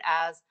counts it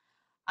as,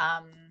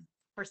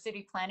 for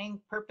city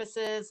planning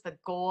purposes, the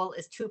goal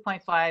is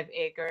 2.5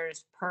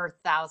 acres per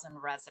 1,000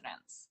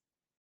 residents.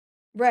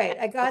 right,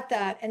 I got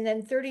that. And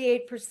then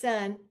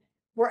 38%,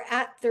 we're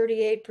at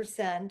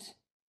 38%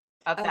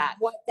 Of of that,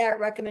 what that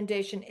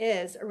recommendation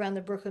is around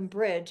the Brooklyn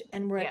Bridge.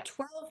 And we're at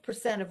Yes.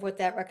 12% of what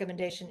that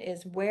recommendation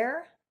is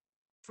where?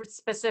 for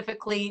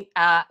specifically,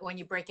 when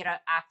you break it out,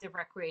 active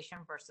recreation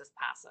versus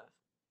passive.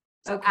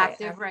 So Okay,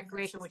 active active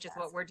recreation, versus which is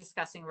what passive. we're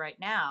discussing right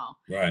now,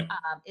 Right.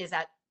 is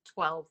at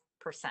 12%,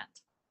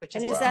 which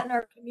And is is Wow. that in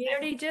our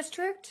community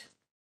district?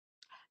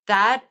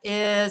 That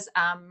is,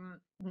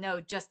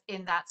 no, just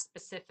in that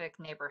specific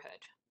neighborhood.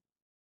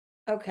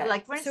 Okay.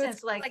 Like, for So it's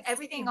instance, like like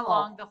everything City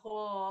along Hall. the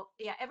whole,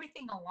 yeah,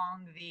 everything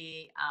along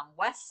the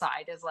west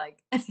side is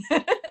like,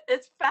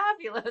 it's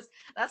fabulous.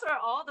 That's where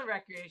all the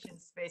recreation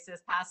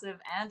spaces, passive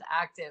and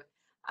active.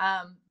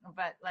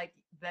 But like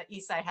the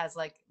east side has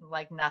like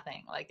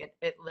nothing. Like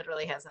it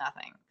literally has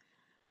nothing.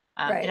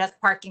 It Right, has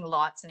parking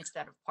lots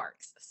instead of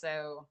parks.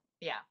 So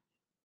yeah.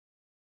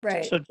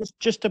 right. So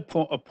just a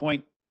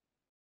point,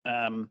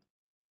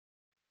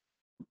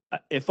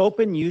 if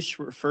open use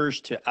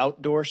refers to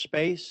outdoor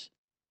space,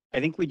 I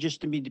think we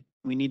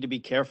need to be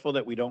careful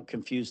that we don't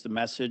confuse the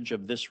message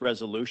of this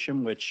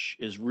resolution, which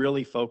is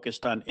really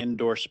focused on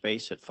indoor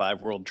space at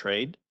 5 World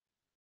Trade.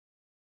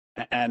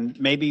 And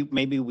maybe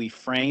we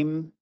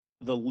frame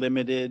the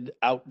limited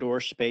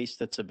outdoor space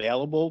that's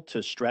available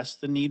to stress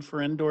the need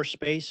for indoor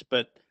space,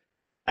 but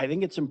I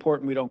think it's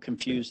important we don't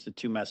confuse the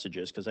two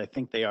messages because I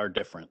think they are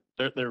different.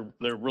 They're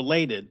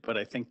related, but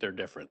I think they're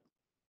different.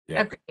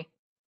 Yeah. Agree.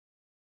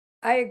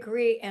 I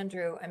agree,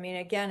 Andrew. I mean,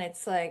 again,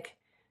 it's like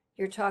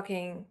you're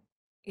talking,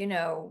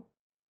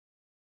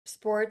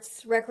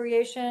 sports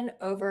recreation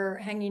over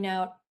hanging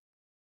out,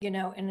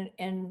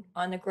 in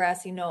on the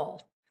grassy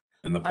knoll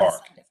In the on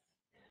park. Sunday.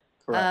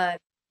 Correct.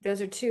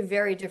 Those are two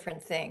very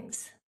different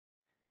things.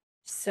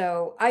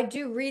 So I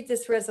do read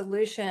this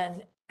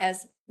resolution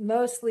as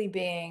mostly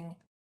being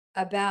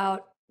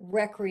about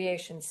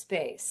recreation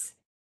space,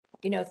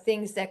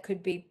 things that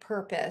could be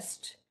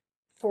purposed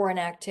for an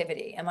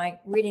activity. Am I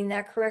reading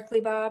that correctly,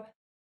 Bob?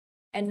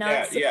 And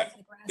not Yeah,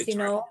 the grassy it's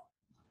right. knoll?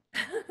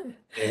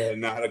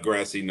 Not a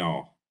grassy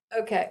knoll.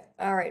 Okay,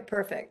 all right,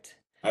 perfect.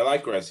 I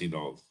like grassy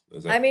knolls.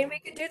 I mean, we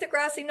could do the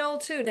grassy knoll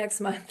too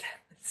next month.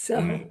 So,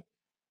 Mhm.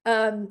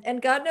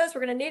 And God knows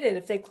we're going to need it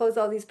if they close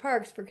all these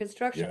parks for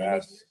construction.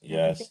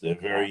 Yes, they're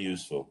very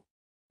useful.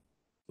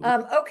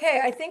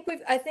 Okay, I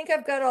think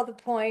I've got all the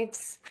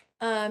points.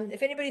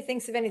 If anybody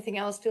thinks of anything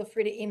else, feel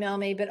free to email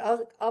me, but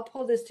I'll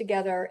pull this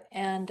together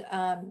and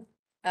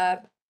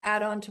add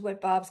on to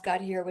what Bob's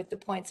got here with the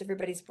points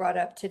everybody's brought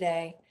up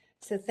today.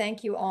 So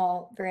thank you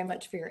all very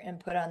much for your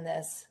input on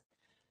this.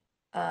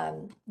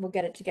 We'll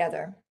get it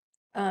together.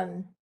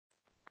 All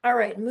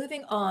right,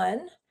 moving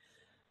on.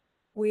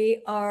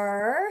 We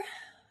are,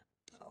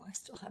 I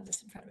still have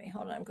this in front of me.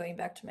 Hold on, I'm going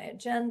back to my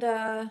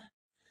agenda.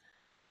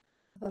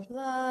 Blah,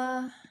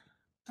 blah.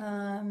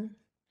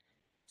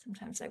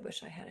 Sometimes I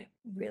wish I had a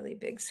really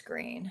big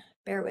screen.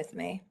 Bear with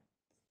me.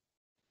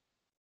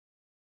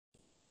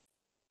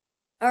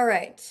 All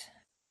right.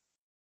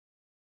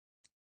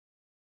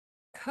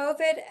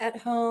 COVID at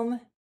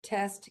home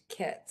test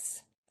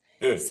kits.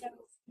 So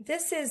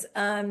this is,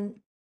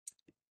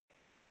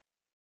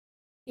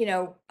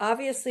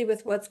 obviously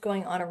with what's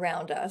going on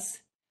around us,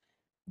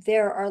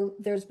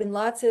 there's been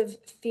lots of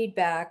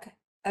feedback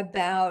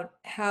about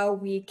how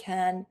we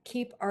can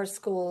keep our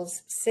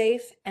schools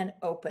safe and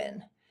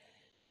open.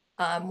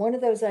 One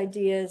of those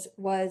ideas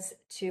was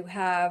to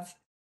have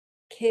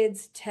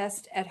kids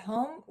test at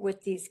home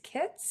with these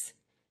kits.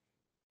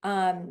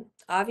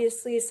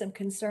 Obviously, some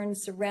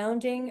concerns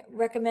surrounding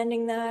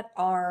recommending that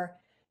are,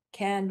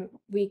 can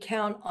we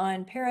count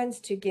on parents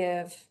to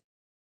give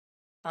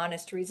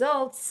honest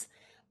results?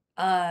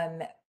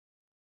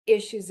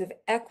 Issues of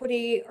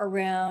equity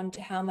around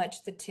how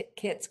much the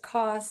kits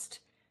cost,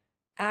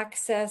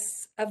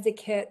 access of the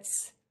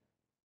kits,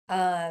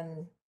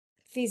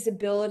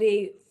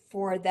 feasibility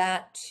for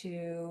that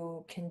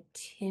to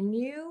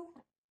continue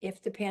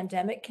if the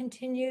pandemic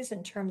continues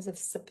in terms of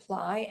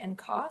supply and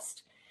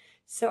cost.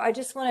 So I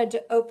just wanted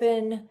to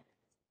open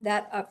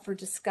that up for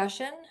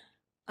discussion.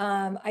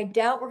 I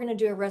doubt we're going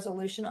to do a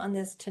resolution on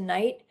this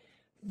tonight,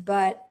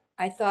 but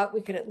I thought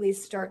we could at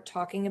least start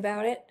talking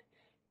about it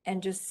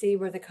and just see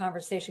where the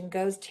conversation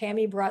goes.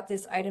 Tammy brought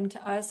this item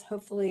to us.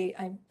 Hopefully,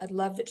 I'd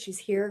love that she's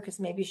here because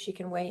maybe she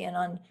can weigh in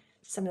on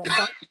some of the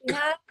thoughts we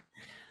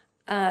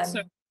had.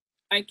 So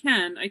I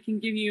can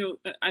give you,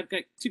 I've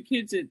got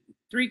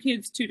three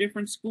kids, two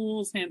different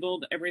schools,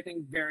 handled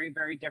everything very,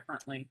 very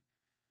differently.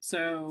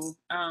 So,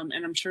 and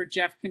I'm sure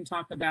Jeff can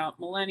talk about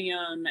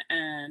Millennium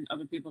and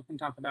other people can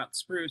talk about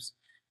Spruce.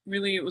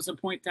 Really, it was a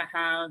point to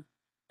have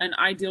an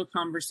ideal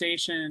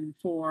conversation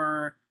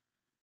for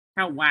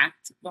how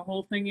whacked the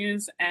whole thing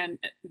is. And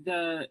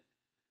there's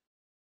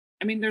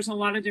a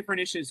lot of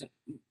different issues.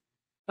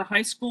 The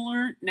high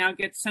schooler now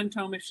gets sent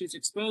home if she's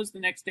exposed. The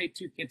next day,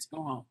 2 kids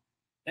go home.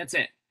 That's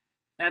it.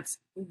 That's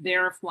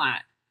their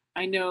flat.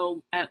 I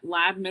know at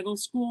Lab Middle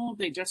School,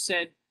 they just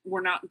said,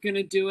 we're not going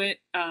to do it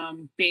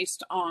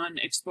based on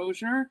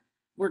exposure.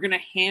 We're going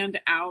to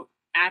hand out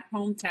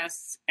at-home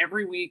tests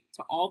every week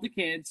to all the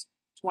kids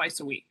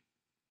twice a week.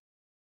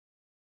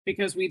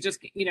 Because we just,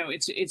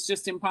 it's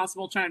just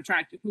impossible trying to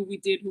track who we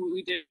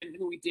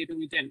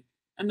didn't.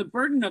 And the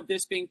burden of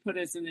this being put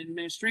as an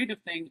administrative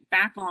thing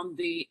back on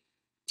the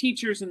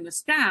teachers and the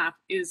staff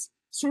is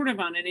sort of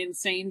on an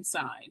insane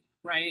side,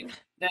 right?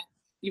 That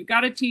you've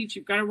got to teach,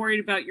 you've got to worry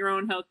about your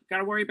own health, you've got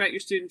to worry about your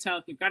students'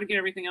 health, you've got to get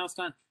everything else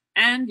done.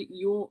 and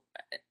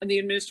the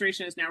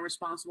administration is now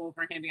responsible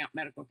for handing out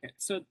medical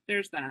kits. So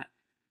there's that.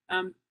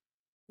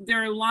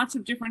 There are lots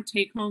of different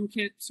take-home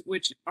kits,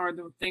 which are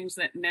the things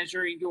that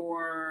measure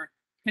your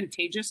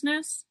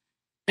contagiousness,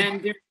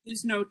 and there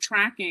is no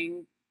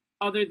tracking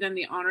other than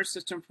the honor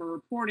system for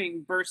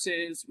reporting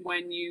versus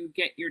when you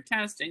get your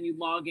test and you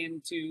log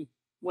into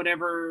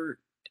whatever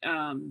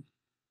the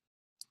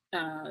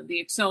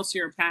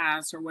Excelsior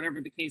Pass or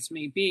whatever the case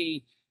may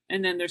be.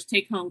 And then there's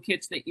take-home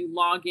kits that you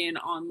log in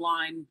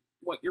online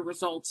what your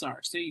results are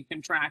so you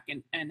can track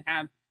and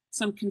have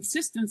some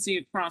consistency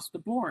across the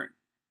board.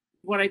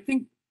 What I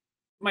think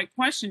my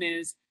question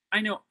is,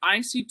 I know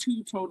I see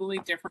two totally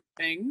different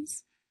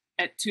things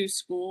at two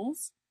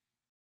schools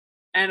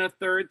and a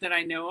third that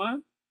I know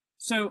of.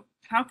 So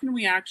how can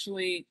we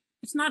actually,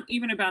 it's not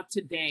even about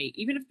today,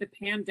 even if the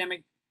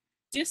pandemic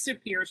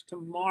disappears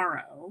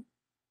tomorrow,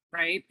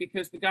 right?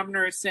 Because the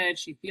governor has said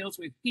she feels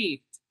we've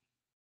peaked.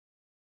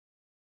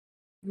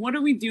 What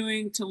are we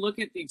doing to look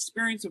at the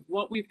experience of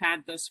what we've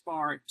had thus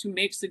far to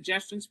make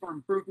suggestions for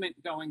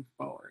improvement going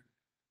forward?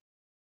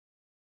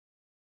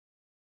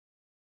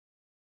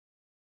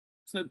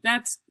 So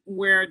that's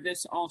where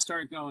this all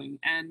started going.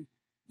 And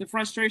the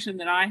frustration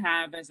that I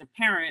have as a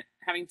parent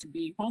having to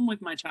be home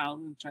with my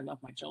child, which I love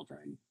my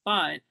children,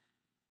 but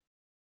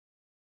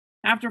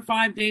after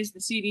 5 days, the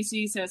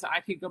CDC says I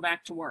could go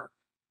back to work.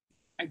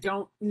 I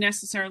don't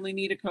necessarily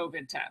need a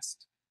COVID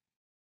test,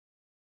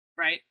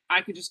 right?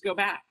 I could just go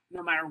back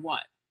no matter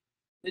what.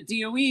 The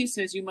DOE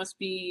says you must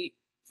be,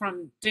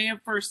 from day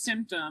of first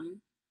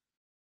symptom,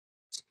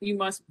 you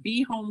must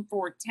be home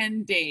for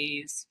 10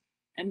 days,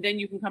 and then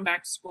you can come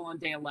back to school on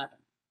day 11.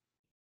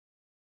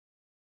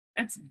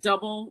 That's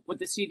double what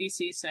the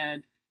CDC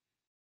said.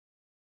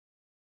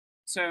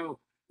 So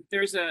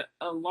there's a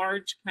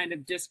large kind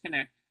of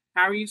disconnect.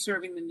 How are you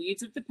serving the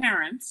needs of the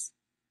parents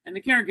and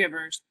the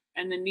caregivers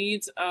and the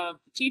needs of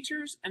the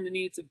teachers and the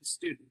needs of the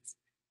students?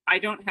 I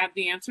don't have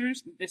the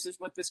answers. This is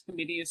what this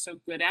committee is so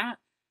good at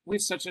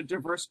with such a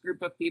diverse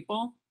group of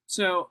people.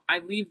 So I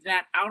leave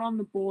that out on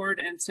the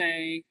board and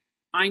say,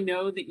 I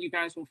know that you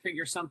guys will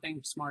figure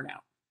something smart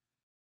out.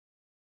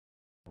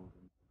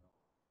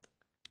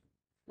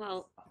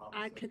 Well,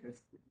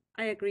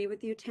 I agree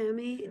with you,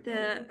 Tammy.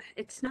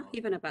 It's not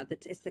even about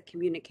it's the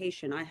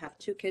communication. I have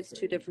two kids,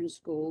 two different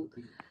schools.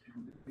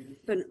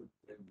 But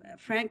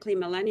frankly,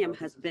 Millennium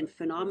has been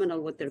phenomenal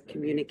with their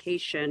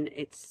communication.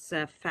 It's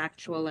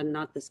factual and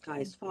not the sky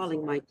is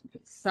falling. My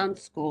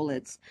son's school,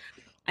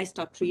 I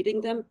stopped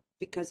reading them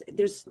because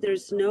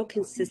there's no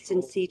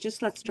consistency.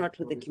 Just let's start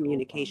with the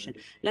communication.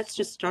 Let's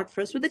just start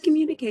first with the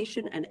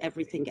communication and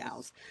everything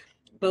else.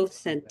 Both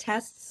send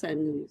tests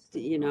and,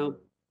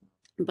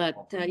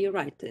 but you're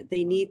right.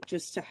 They need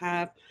just to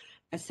have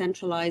a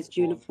centralized,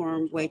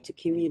 uniform way to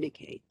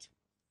communicate.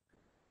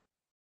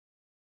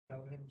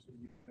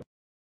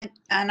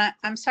 And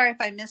I'm sorry if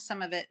I missed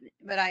some of it,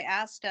 but I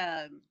asked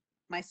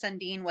my son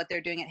Dean what they're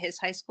doing at his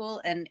high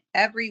school, and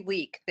every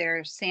week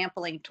they're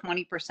sampling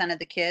 20% of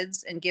the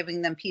kids and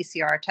giving them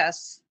PCR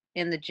tests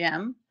in the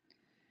gym,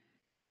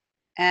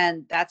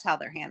 and that's how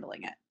they're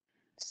handling it.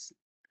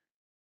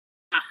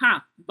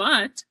 Aha,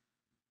 but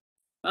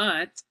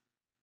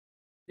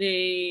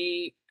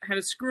they had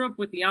a screw up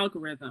with the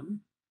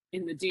algorithm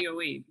in the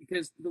DOE,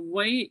 because the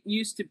way it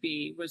used to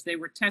be was they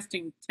were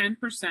testing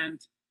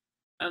 10%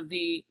 of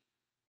the,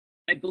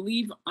 I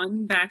believe,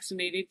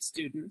 unvaccinated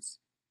students.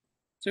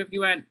 So if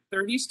you had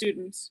 30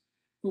 students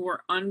who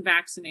were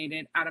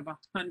unvaccinated out of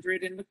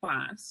 100 in the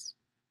class.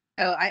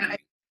 Oh, I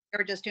they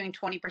were just doing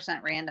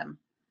 20% random.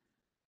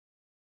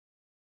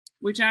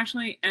 Which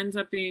actually ends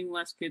up being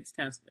less kids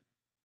tested.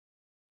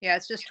 Yeah,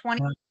 it's just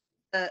 20%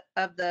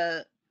 of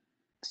the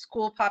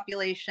school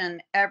population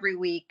every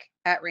week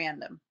at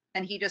random.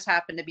 And he just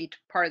happened to be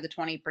part of the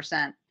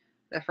 20%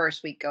 the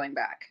first week going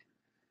back.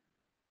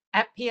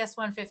 At PS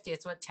 150,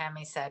 it's what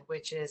Tammy said,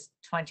 which is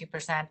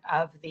 20%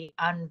 of the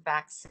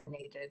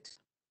unvaccinated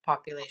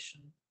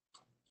population,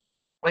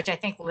 which I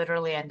think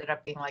literally ended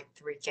up being like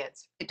 3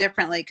 kids.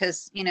 Differently,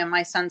 because,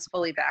 my son's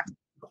fully vaccinated.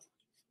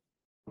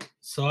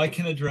 So I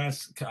can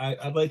address,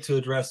 I'd like to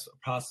address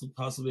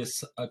possibly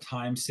a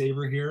time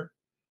saver here.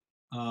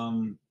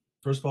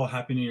 First of all,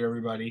 Happy New Year,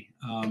 everybody.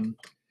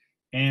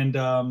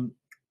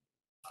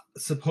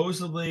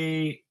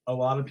 Supposedly, a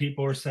lot of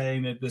people are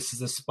saying that this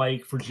is a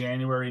spike for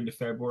January into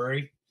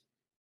February.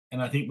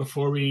 And I think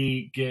before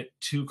we get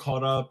too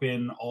caught up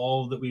in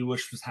all that we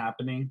wish was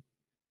happening,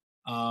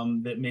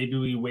 that maybe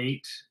we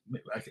wait.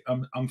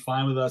 I'm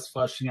fine with us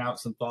fleshing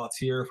out some thoughts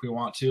here if we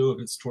want to, if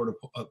it's toward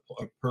a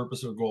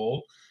purpose or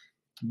goal.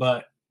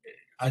 But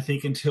I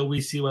think until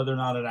we see whether or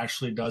not it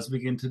actually does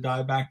begin to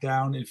die back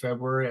down in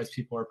February, as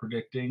people are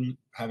predicting,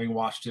 having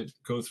watched it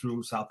go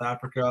through South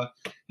Africa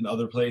and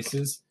other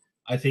places,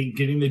 I think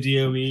getting the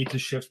DOE to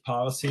shift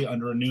policy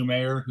under a new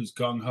mayor who's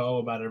gung-ho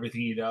about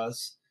everything he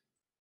does,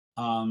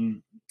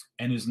 and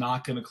who's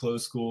not going to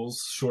close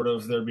schools short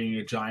of there being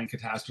a giant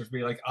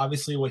catastrophe. Like,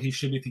 obviously what he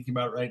should be thinking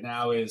about right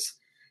now is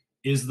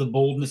the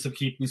boldness of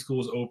keeping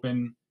schools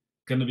open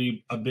going to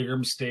be a bigger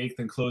mistake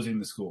than closing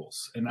the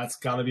schools. And that's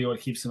got to be what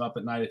keeps him up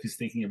at night if he's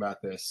thinking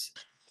about this.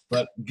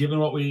 But given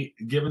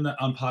the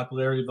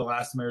unpopularity of the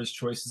last mayor's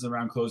choices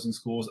around closing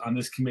schools on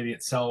this committee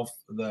itself,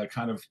 the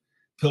kind of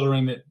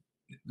pillaring that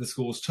the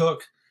schools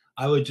took,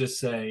 I would just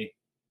say,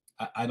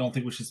 I don't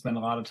think we should spend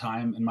a lot of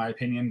time, in my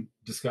opinion,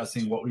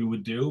 discussing what we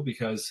would do,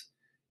 because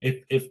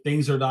if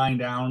things are dying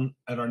down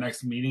at our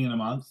next meeting in a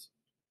month,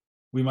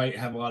 we might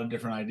have a lot of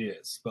different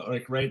ideas. But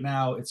like right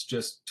now, it's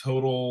just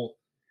total.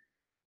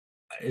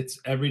 It's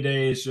every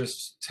day is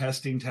just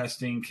testing,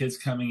 kids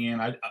coming in.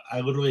 I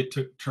literally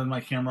turned my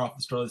camera off at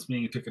the start of this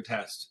meeting and took a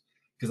test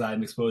because I had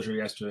an exposure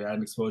yesterday. I had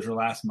an exposure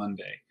last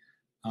Monday.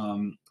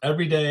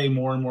 Every day,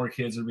 more and more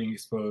kids are being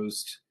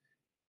exposed.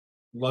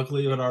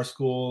 Luckily, at our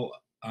school,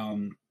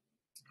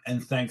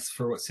 and thanks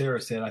for what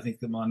Sarah said, I think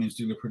the Millennium's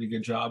doing a pretty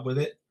good job with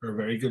it, or a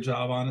very good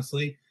job,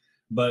 honestly.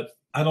 But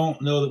I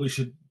don't know that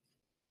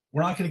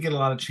we're not going to get a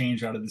lot of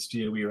change out of this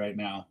DOE right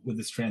now with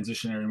this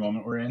transitional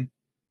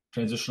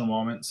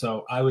moment.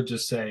 So I would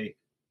just say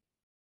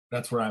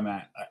that's where I'm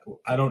at.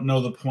 I don't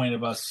know the point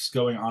of us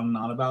going on and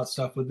on about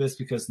stuff with this,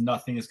 because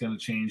nothing is going to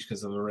change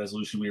because of a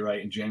resolution we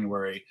write in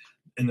January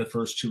in the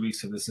first 2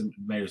 weeks of this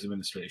mayor's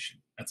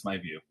administration. That's my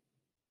view.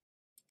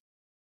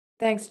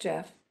 Thanks,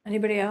 Jeff.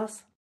 Anybody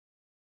else?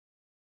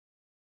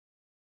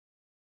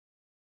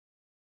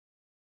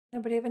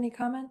 Nobody have any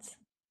comments?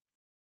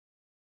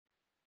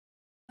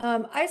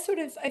 I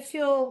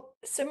feel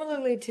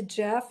similarly to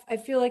Jeff. I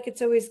feel like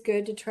it's always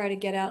good to try to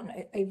get out,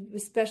 and I'm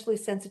especially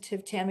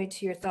sensitive, Tammy,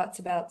 to your thoughts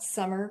about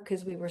summer,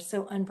 because we were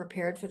so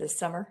unprepared for the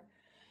summer.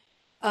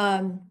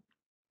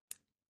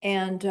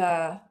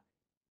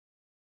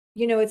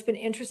 It's been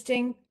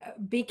interesting.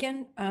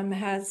 Beacon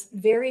has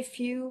very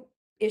few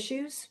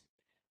issues.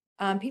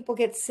 People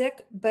get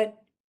sick,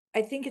 but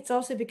I think it's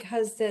also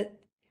because that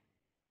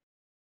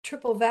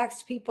triple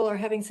vaxxed people are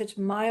having such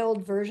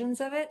mild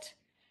versions of it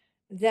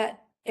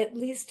that at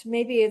least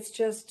maybe it's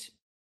just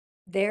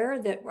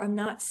there, that I'm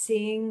not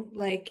seeing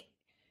like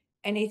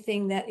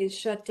anything that is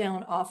shut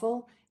down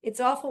awful. It's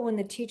awful when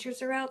the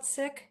teachers are out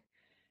sick.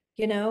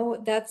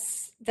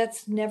 That's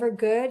never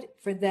good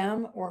for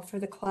them or for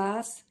the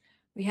class.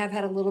 We have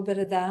had a little bit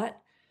of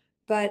that,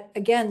 but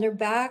again, they're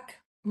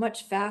back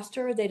much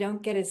faster. They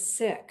don't get as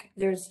sick.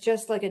 There's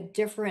just like a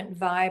different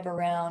vibe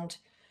around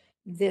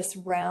this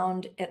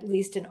round, at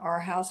least in our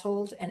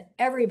household, and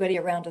everybody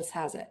around us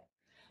has it.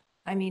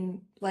 I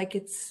mean, like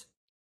it's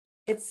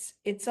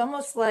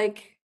almost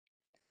like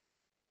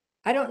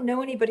I don't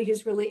know anybody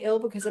who's really ill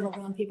because I'm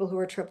around people who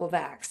are triple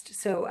vaxxed.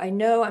 So I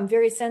know I'm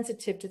very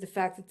sensitive to the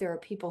fact that there are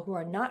people who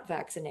are not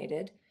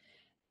vaccinated,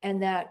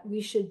 and that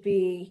we should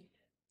be,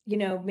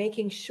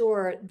 making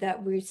sure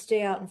that we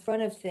stay out in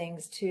front of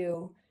things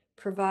to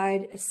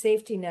provide a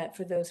safety net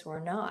for those who are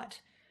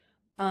not.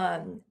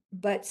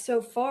 But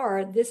so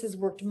far, this has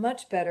worked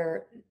much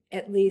better,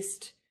 at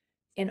least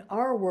in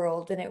our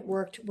world, than it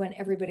worked when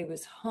everybody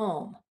was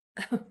home.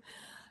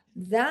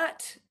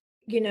 That,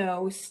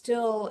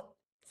 still,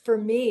 for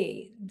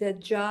me, the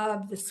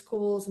job the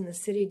schools and the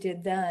city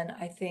did then,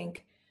 I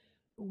think,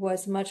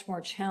 was much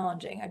more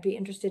challenging. I'd be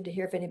interested to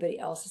hear if anybody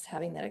else is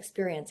having that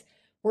experience.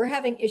 We're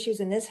having issues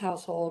in this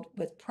household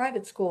with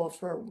private school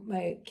for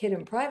my kid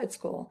in private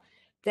school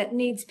that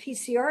needs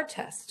PCR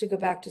tests to go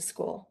back to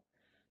school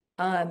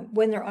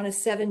when they're on a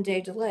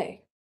 7-day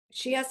delay.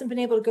 She hasn't been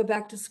able to go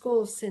back to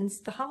school since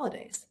the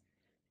holidays,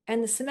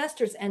 and the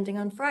semester's ending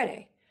on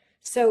Friday.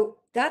 So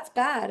that's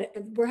bad.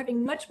 We're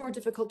having much more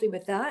difficulty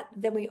with that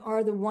than we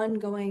are the one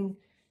going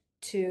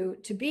to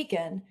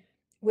Beacon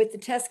with the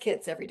test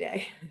kits every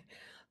day.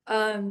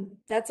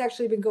 That's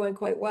actually been going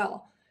quite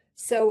well.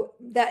 So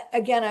that,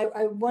 again,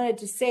 I wanted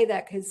to say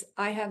that because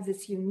I have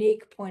this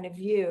unique point of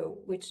view,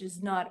 which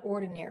is not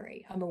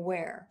ordinary. I'm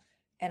aware.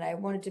 And I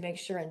wanted to make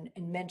sure and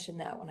mention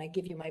that when I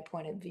give you my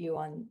point of view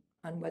on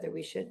whether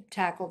we should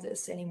tackle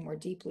this any more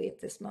deeply at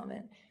this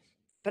moment.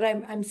 But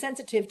I'm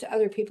sensitive to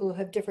other people who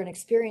have different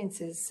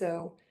experiences.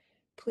 So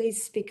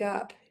please speak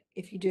up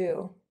if you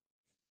do.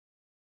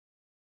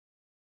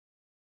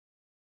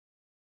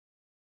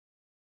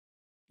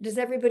 Does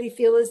everybody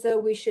feel as though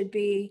we should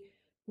be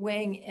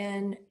weighing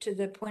in to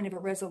the point of a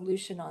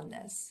resolution on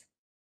this?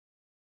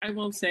 I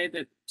will say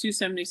that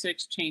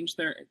 276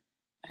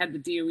 had the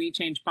DOE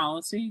change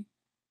policy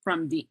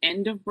from the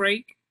end of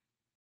break.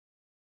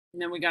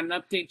 And then we got an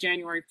update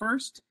January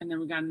 1st, and then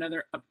we got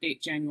another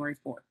update January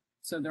 4th.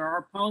 So there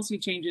are policy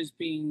changes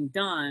being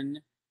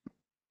done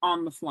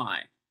on the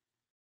fly.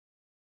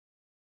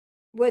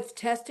 With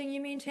testing,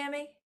 you mean,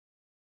 Tammy?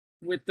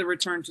 With the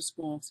return to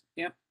schools,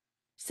 yep.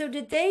 So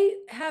did they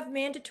have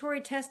mandatory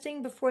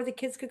testing before the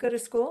kids could go to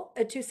school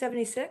at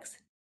 276?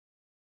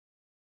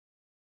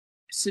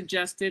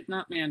 Suggested,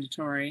 not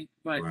mandatory,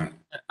 but Right.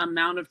 the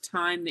amount of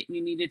time that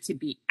you needed to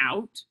be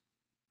out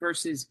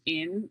versus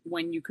in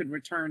when you could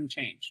return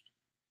changed.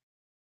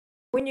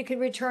 When you could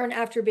return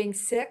after being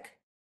sick?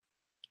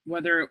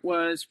 Whether it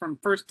was from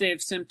first day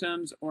of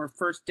symptoms or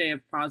first day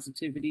of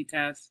positivity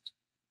test,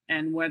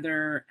 and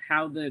whether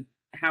how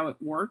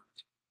it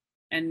worked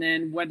and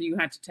then whether you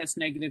had to test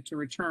negative to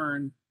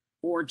return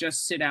or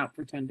just sit out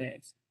for 10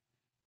 days.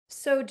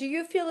 So do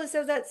you feel as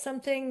though that's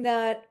something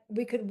that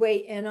we could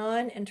weigh in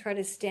on and try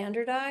to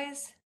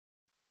standardize?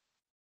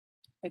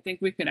 I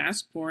think we could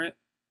ask for it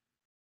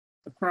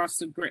across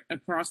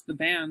the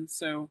band.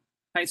 So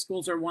high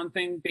schools are one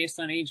thing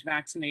based on age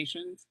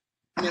vaccinations,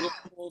 middle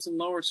schools and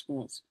lower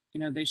schools.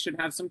 You know, they should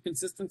have some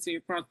consistency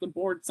across the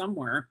board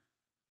somewhere.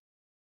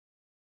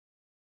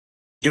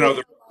 You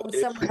know,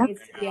 Someone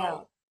needs to be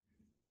out.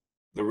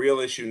 the real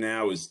issue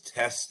now is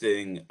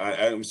testing.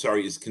 I'm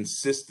sorry, is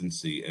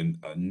consistency, and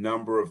a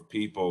number of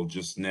people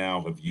just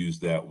now have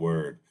used that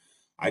word.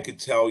 I could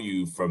tell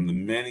you from the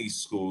many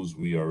schools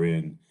we are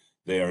in,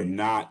 they are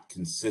not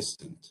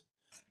consistent,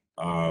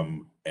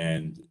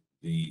 and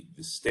the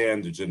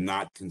standards are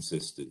not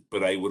consistent.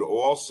 But I would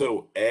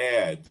also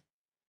add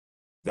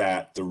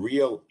that the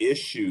real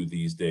issue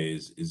these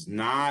days is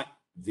not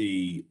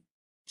the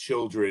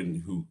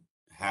children who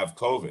have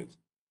COVID,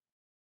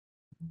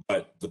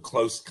 but the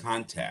close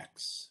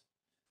contacts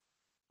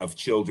of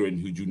children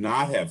who do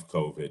not have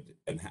COVID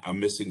and are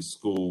missing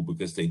school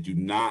because they do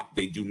not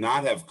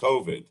have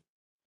COVID,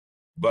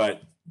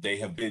 but they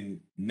have been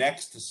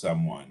next to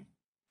someone,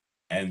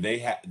 and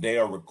they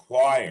are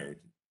required.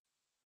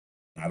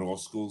 Not all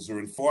schools are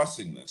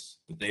enforcing this,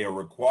 but they are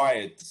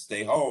required to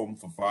stay home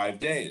for 5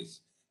 days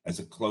as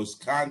a close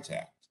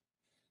contact.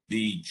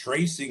 The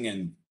tracing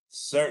and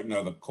certain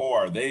of the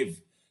core,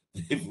 they've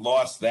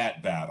lost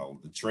that battle.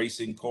 The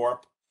tracing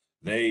corp,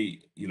 and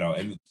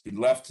it's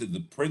left to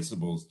the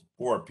principals, the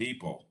poor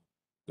people,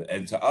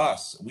 and to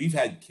us. We've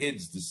had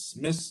kids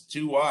dismissed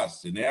to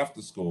us in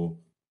after school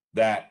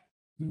that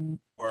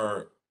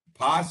were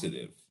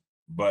positive,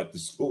 but the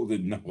school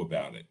didn't know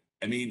about it.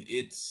 I mean,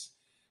 it's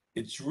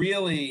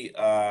really,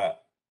 I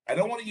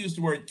don't want to use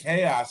the word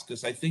chaos,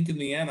 because I think in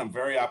the end, I'm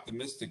very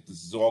optimistic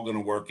this is all going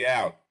to work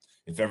out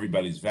if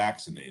everybody's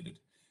vaccinated.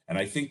 And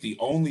I think the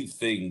only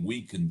thing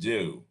we can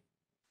do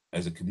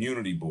as a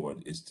community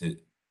board is to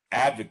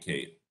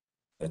advocate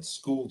that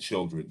school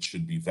children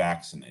should be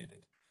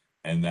vaccinated,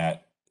 and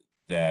that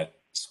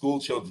school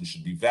children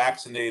should be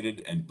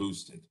vaccinated and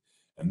boosted.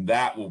 And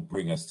that will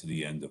bring us to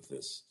the end of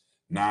this.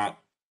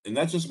 And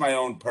that's just my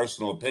own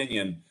personal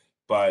opinion,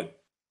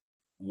 but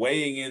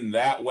weighing in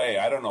that way,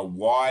 I don't know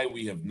why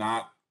we have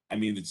not. I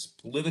mean, it's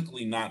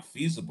politically not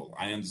feasible.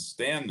 I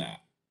understand that,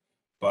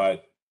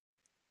 but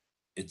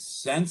it's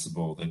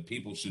sensible that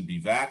people should be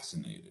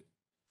vaccinated,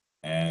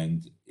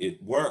 and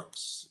it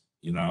works.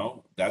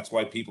 That's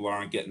why people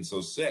aren't getting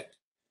so sick.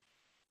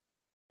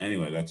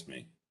 Anyway, that's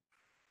me.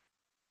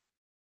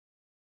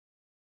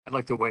 I'd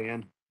like to weigh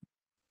in.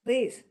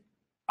 Please.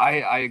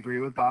 I agree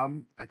with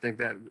Bob. I think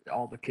that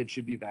all the kids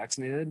should be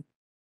vaccinated.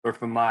 But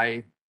from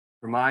my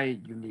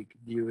unique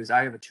view is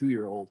I have a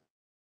 2-year-old,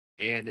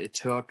 and it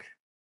took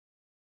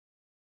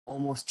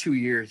almost 2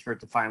 years for it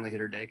to finally hit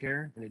her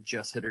daycare, and it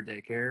just hit her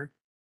daycare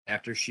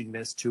after she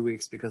missed 2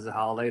 weeks because of the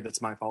holiday.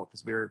 That's my fault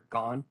because we were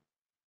gone.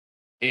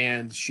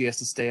 And she has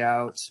to stay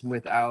out she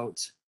has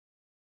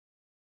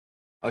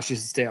to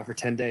stay out for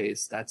 10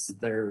 days. That's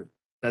their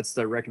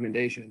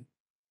recommendation.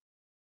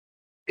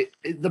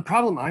 The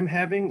problem I'm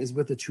having is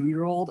with the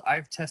 2-year-old.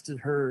 I've tested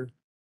her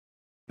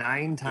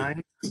 9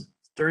 times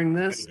during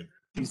this.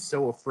 She's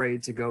so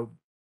afraid to go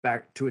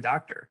back to a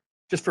doctor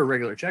just for a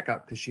regular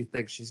checkup because she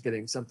thinks she's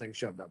getting something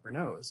shoved up her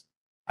nose.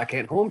 I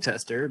can't home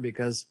test her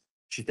because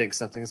she thinks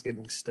something's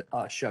getting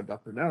shoved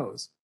up her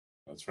nose.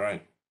 That's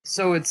right.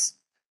 So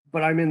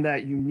but I'm in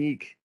that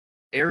unique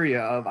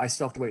area of I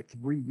still have to wait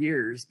 3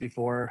 years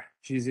before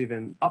she's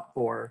even up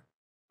for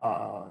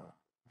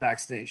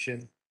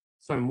vaccination.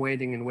 So I'm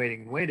waiting and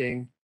waiting and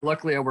waiting.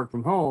 Luckily, I work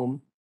from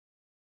home,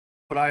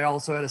 but I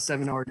also had a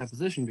 7-hour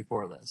deposition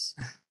before this.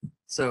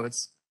 So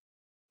it's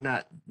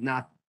not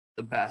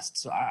the best.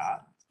 So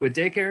with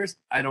daycares,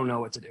 I don't know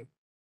what to do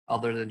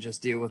other than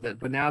just deal with it.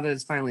 But now that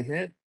it's finally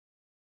hit,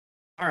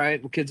 all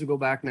right, well, kids will go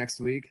back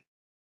next week,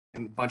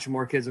 and a bunch of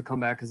more kids will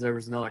come back because there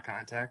was another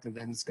contact, and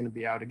then it's going to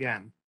be out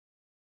again.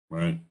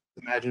 Right.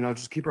 Imagine I'll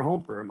just keep her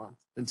home for a month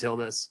until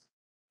this.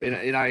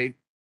 And I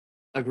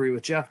agree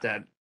with Jeff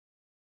that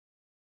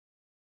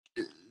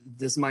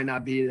this might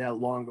not be that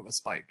long of a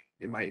spike.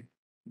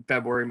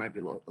 February might be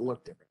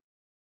look different.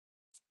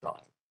 So.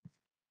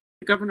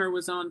 The governor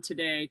was on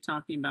today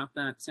talking about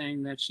that,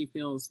 saying that she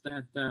feels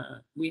that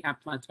we have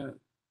plateaued,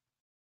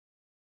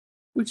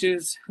 which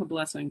is a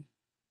blessing.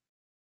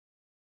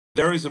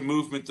 There is a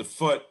movement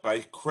afoot by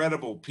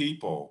credible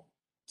people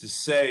to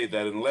say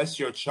that unless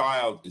your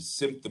child is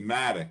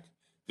symptomatic,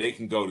 they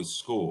can go to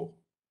school.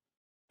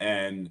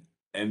 And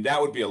that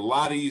would be a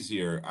lot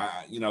easier.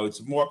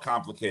 It's more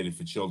complicated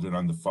for children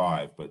under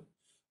 5, but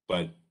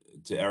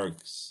to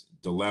Eric's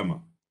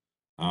dilemma,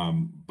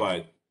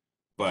 but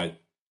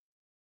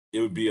it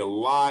would be a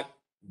lot.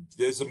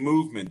 There's a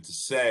movement to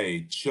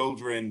say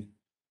children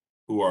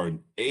who are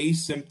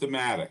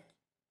asymptomatic,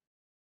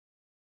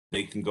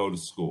 they can go to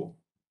school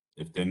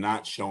if they're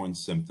not showing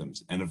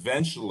symptoms. And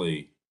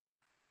eventually,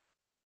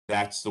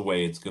 that's the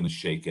way it's going to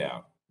shake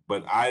out.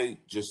 but I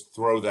just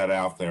throw that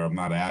out there. I'm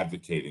not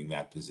advocating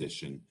that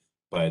position,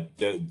 but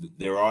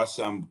there are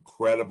some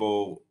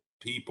credible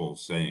people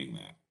saying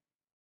that.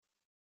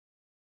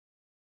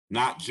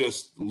 Not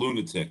just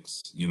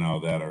lunatics,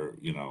 that are,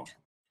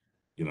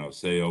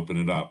 say open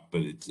it up,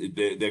 but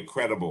they're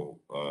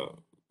credible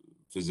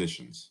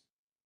physicians.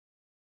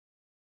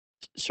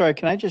 Sorry,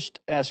 can I just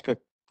ask a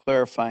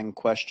clarifying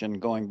question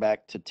going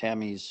back to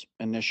Tammy's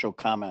initial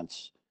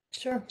comments?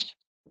 Sure.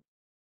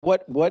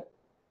 What,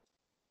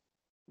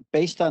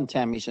 based on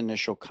Tammy's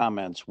initial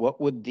comments, what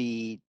would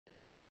the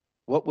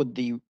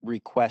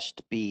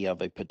request be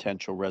of a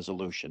potential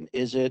resolution?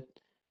 Is it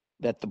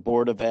that the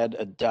Board of Ed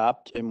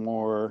adopt a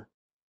more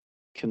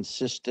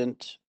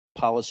consistent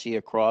policy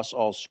across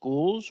all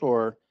schools,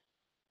 or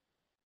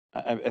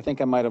I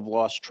think I might have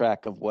lost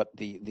track of what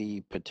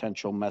the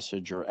potential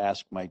message or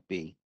ask might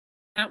be.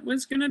 That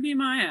was going to be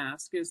my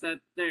ask, is that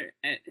there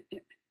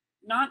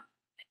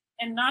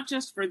not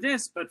just for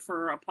this, but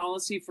for a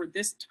policy for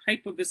this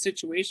type of a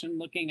situation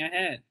looking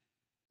ahead.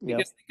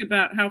 Because think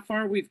about how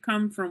far we've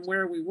come from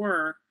where we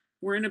were.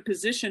 We're in a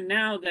position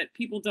now that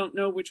people don't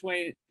know which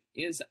way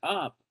is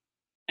up.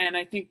 And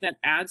I think that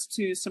adds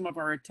to some of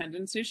our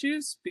attendance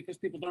issues because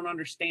people don't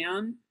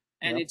understand,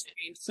 and it's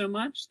changed so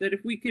much that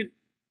if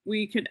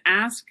we could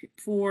ask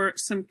for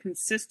some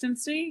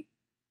consistency,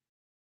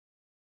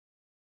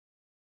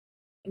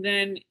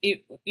 then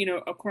it,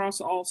 across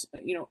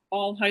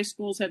all high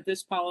schools have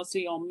this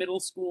policy, all middle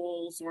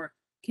schools or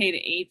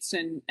K-8s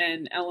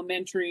and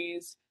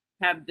elementaries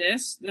have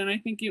this, then I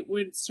think it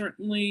would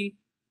certainly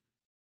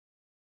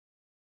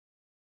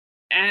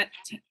add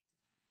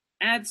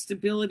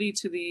stability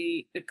to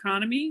the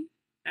economy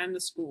and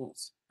the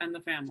schools and the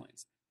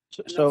families.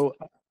 So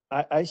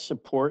I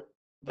support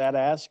that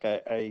ask.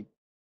 I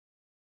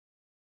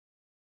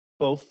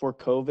both for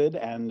COVID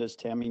and, as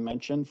Tammy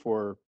mentioned,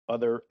 for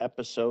other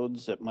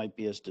episodes that might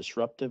be as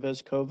disruptive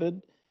as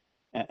COVID.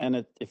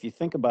 And if you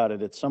think about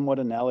it, it's somewhat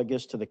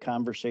analogous to the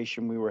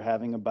conversation we were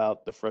having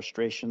about the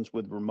frustrations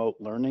with remote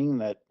learning,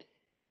 that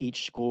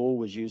each school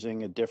was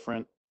using a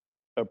different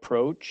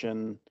approach.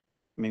 And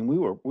I mean, we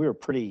were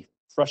pretty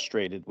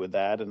frustrated with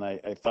that. And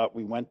I thought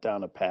we went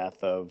down a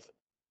path of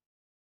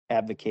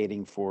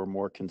advocating for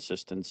more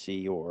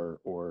consistency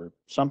or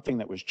something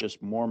that was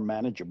just more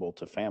manageable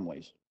to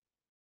families.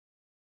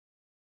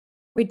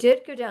 We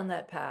did go down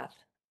that path.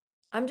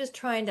 I'm just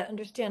trying to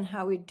understand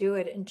how we do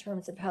it in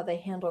terms of how they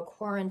handle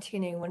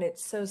quarantining when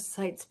it's so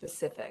site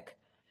specific.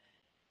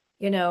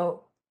 I've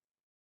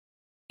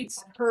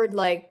heard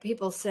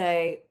people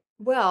say,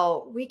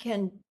 well, we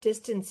can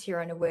distance here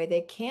in a way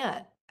they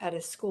can't at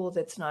a school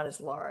that's not as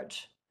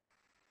large.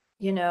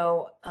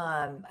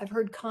 I've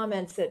heard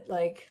comments that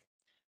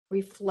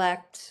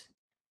reflect,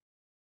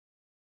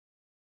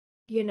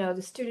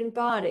 the student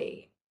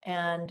body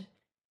and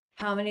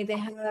how many they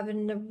have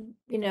in the,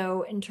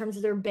 in terms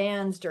of their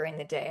bands during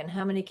the day and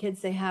how many kids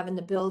they have in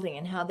the building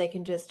and how they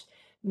can just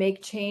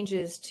make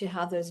changes to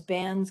how those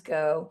bands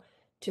go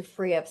to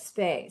free up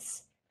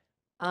space.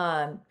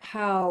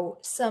 How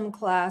some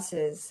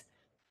classes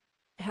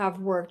have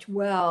worked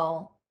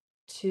well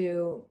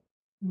to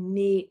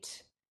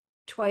meet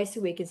twice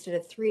a week instead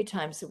of 3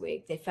 times a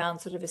week. They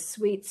found sort of a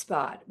sweet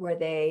spot where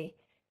they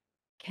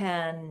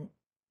can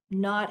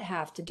not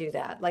have to do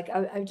that.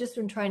 I've just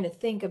been trying to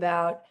think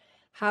about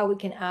how we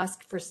can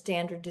ask for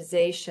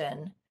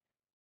standardization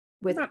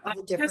with all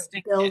the different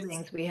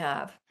buildings we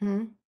have.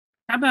 How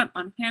about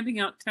on handing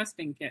out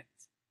testing kits?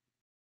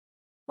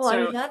 Well,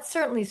 I mean, that's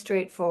certainly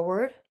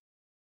straightforward.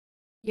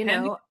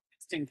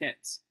 Testing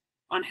kits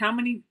on how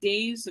many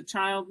days a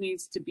child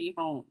needs to be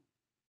home,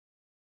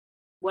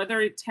 whether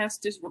a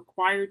test is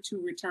required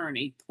to return,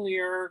 a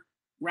clear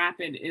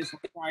rapid is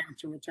required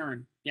to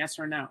return, yes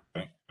or no?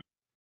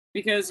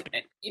 Because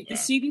if the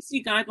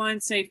CDC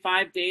guidelines say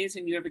 5 days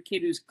and you have a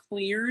kid who's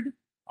cleared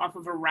off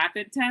of a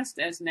rapid test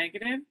as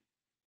negative,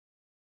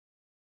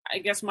 I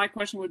guess my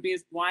question would be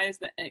why is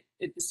that,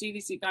 if the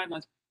CDC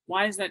guidelines,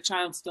 why is that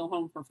child still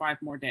home for 5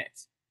 more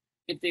days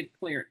if they've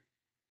cleared?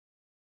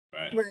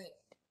 Right.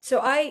 So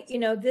I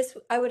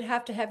would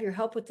have to have your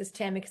help with this,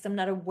 Tammy, because I'm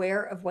not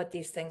aware of what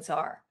these things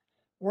are.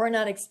 We're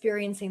not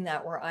experiencing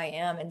that where I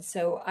am. And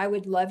so I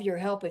would love your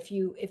help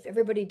if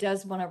everybody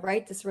does want to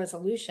write this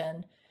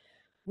resolution.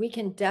 We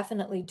can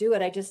definitely do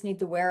it. I just need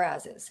the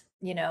whereases,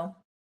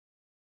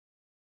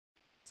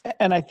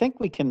 And I think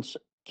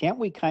can't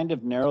we kind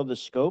of narrow the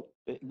scope?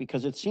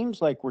 Because it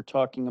seems like we're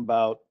talking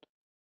about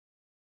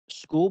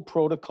school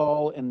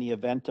protocol in the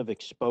event of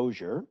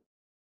exposure.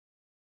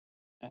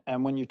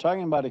 And when you're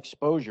talking about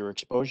exposure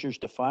is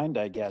defined,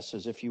 I guess,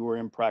 as if you were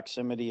in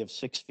proximity of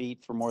 6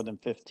 feet for more than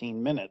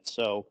 15 minutes.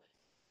 So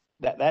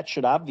that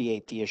should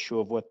obviate the issue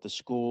of what the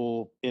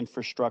school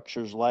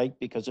infrastructure is like,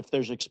 because if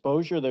there's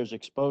exposure, there's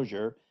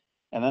exposure.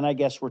 And then I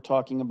guess we're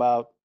talking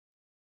about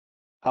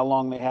how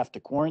long they have to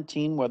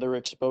quarantine, whether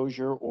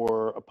exposure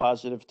or a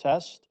positive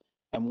test,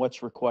 and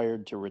what's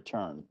required to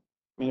return.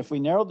 I mean, if we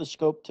narrow the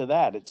scope to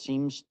that, it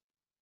seems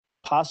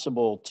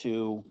possible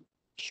to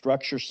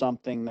structure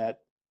something that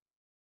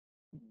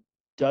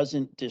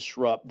doesn't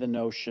disrupt the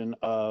notion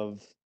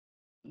of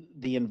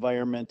the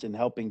environment and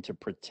helping to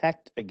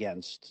protect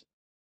against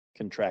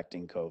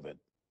contracting COVID,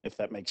 if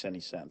that makes any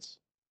sense.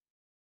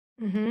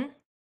 Mm-hmm.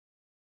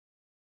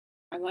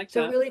 I like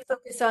So that. really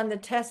focus on the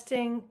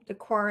testing, the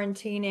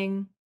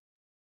quarantining.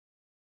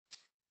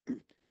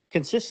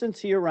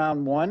 Consistency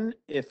around one,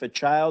 if a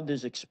child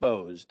is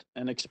exposed,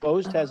 and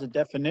exposed has a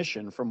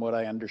definition from what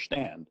I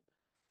understand.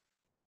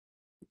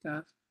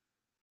 Okay.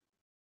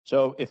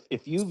 So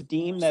if you've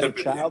deemed that a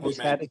Simply child has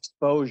had implement.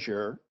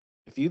 exposure,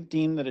 if you've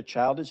deemed that a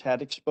child has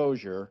had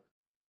exposure,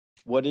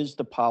 what is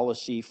the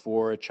policy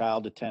for a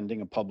child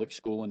attending a public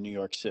school in New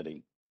York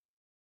City?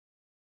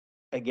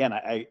 Again,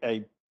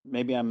 I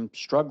maybe I'm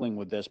struggling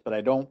with this, but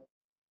I don't,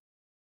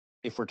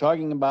 if we're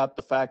talking about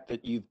the fact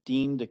that you've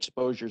deemed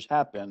exposures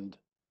happened,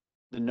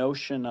 the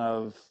notion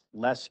of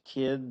less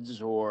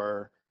kids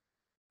or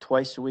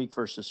twice a week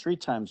versus 3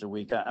 times a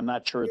week, I'm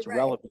not sure it's You're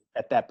right. relevant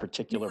at that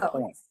particular No,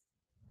 point.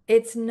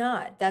 it's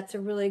not. That's a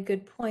really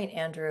good point,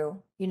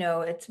 Andrew. You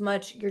know,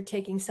 you're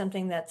taking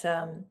something that's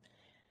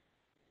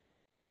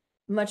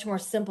much more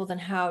simple than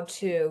how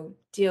to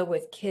deal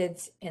with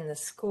kids in the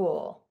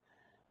school.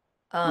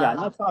 Yeah, I'm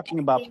not talking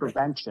about think-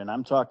 prevention.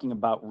 I'm talking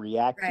about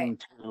reacting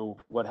Right. to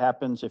what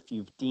happens if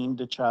you've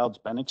deemed a child's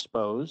been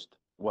exposed.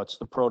 What's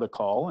the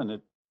protocol?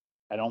 And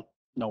I don't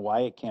know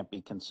why it can't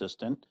be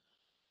consistent.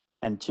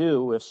 And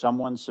 2, if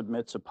someone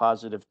submits a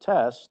positive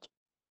test,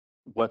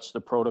 what's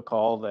the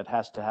protocol that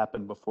has to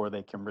happen before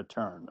they can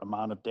return?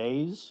 Amount of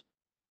days?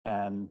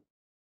 And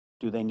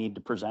do they need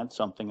to present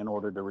something in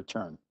order to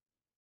return?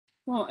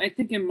 Well, I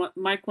think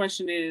my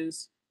question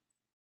is,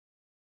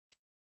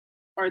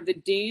 are the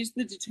days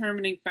the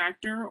determining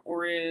factor,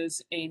 or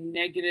is a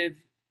negative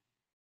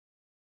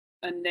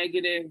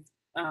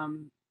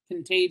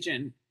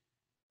contagion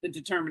the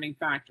determining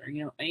factor?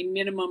 You know, a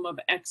minimum of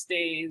X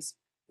days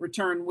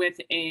return with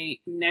a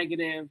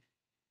negative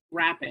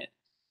rapid,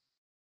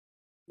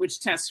 which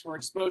tests for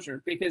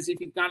exposure. Because if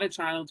you've got a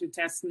child who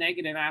tests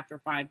negative after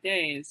 5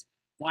 days,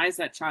 why is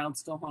that child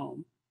still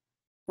home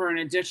for an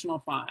additional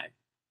 5?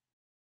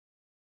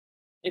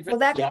 Well,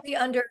 that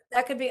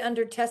could be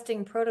under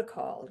testing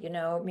protocol, you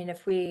know. I mean,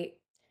 if we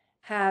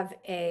have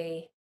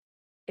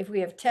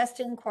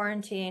testing,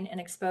 quarantine, and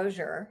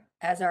exposure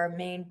as our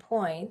main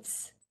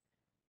points,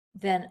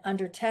 then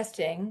under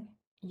testing,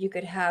 you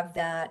could have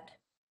that,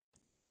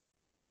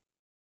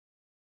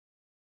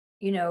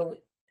 you know,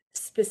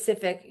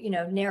 specific, you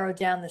know, narrow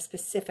down the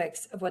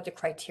specifics of what the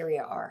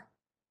criteria are.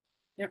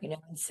 Yep. You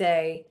know, and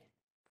say,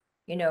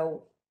 you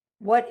know,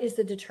 what is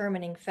the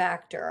determining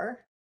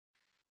factor?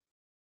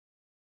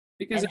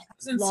 Because And it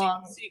wasn't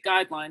CDC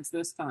guidelines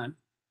this time.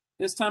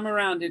 This time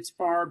around, it's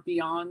far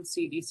beyond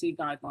CDC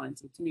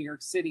guidelines. It's New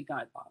York City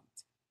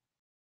guidelines.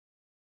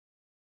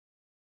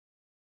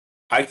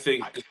 I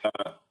think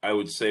I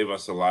would save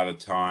us a lot of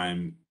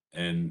time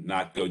and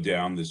not go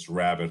down this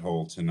rabbit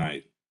hole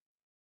tonight.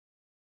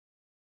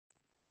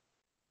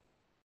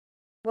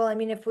 Well, I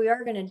mean, if we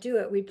are going to do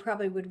it, we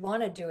probably would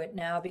want to do it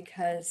now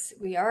because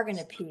we are going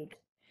to peak.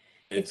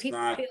 If It's people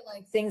not. feel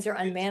like things are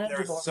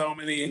unmanageable, There's so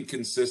many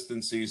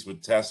inconsistencies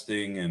with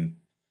testing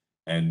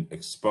and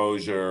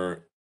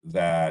exposure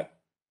that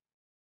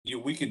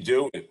we could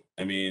do it.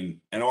 I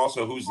mean, and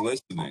also who's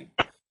listening?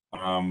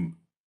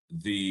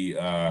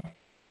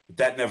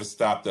 That never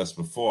stopped us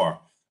before.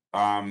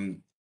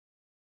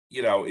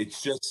 You know,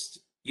 it's just,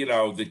 you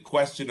know, the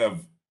question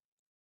of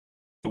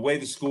the way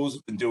the schools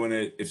have been doing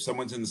it. If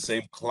someone's in the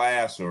same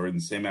class or in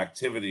the same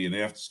activity and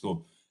after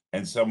school,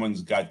 and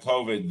someone's got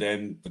COVID,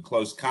 then the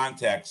close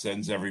contact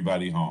sends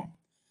everybody home.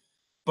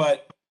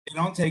 But they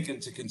don't take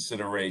into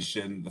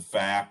consideration the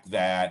fact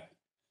that,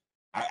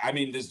 I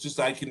mean,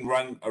 I can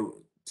run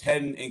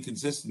 10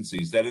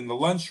 inconsistencies that in the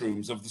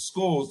lunchrooms of the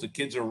schools, the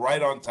kids are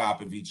right on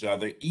top of each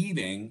other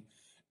eating,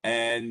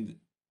 and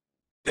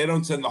they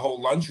don't send the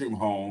whole lunchroom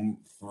home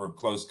for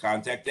close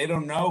contact. They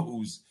don't know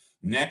who's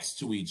next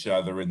to each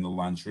other in the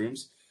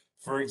lunchrooms.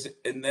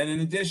 And then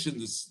in addition,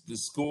 the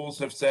schools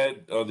have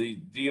said, or the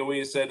DOE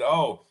has said,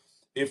 oh,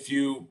 if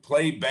you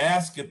play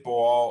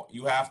basketball,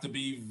 you have to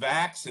be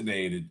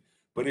vaccinated.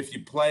 But if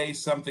you play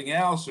something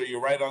else or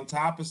you're right on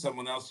top of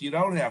someone else, you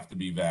don't have to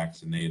be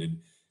vaccinated,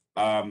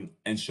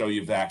 and show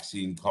your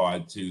vaccine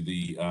card to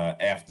the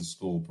after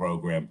school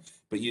program.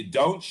 But you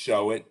don't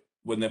show it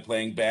when they're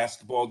playing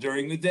basketball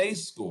during the day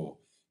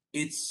school.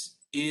 It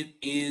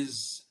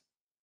is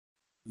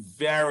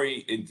very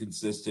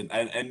inconsistent,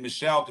 and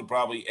Michelle could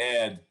probably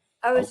add.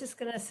 I was just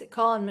going to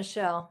call on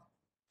Michelle.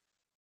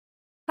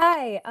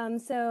 Hi.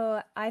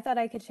 So I thought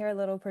I could share a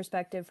little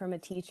perspective from a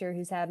teacher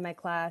who's had my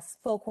class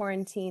full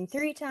quarantine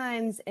 3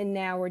 times, and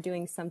now we're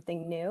doing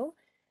something new.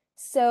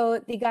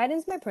 So the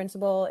guidance my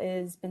principal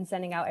has been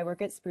sending out, I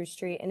work at Spruce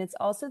Street, and it's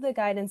also the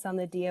guidance on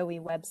the DOE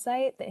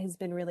website that has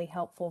been really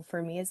helpful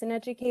for me as an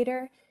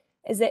educator,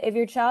 is that if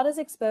your child is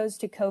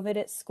exposed to COVID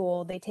at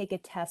school, they take a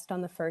test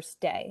on the first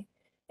day.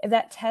 If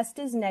that test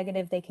is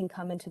negative, they can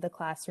come into the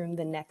classroom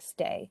the next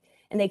day,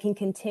 and they can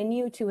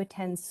continue to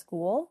attend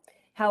school.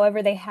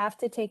 However, they have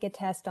to take a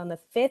test on the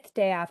 5th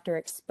day after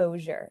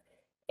exposure.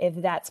 If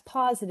that's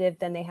positive,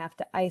 then they have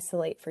to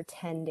isolate for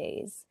 10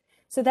 days.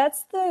 So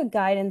that's the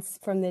guidance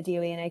from the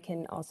DOE, and I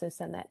can also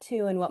send that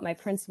too, and what my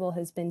principal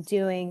has been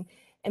doing.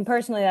 And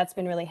personally, that's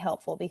been really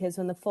helpful because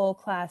when the full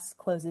class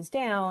closes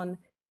down,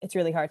 it's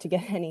really hard to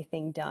get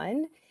anything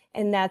done.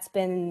 And that's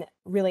been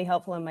really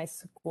helpful in my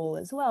school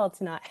as well,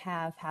 to not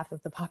have half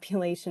of the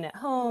population at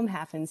home,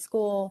 half in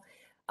school.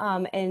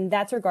 And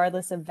that's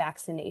regardless of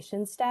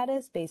vaccination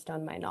status based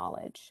on my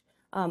knowledge.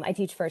 I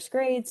teach first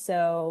grade,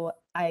 so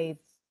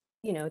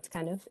it's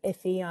kind of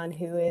iffy on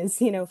who is,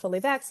 fully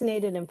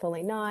vaccinated and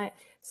fully not.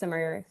 Some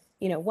are,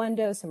 1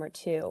 dose, some are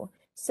 2.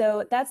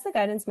 So that's the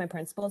guidance my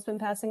principal has been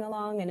passing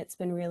along, and it's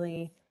been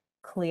really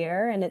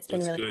clear and it's been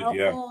That's really good,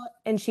 yeah. helpful.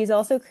 And she's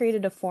also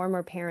created a form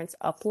where parents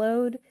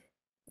upload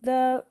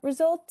the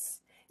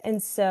results.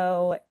 And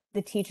so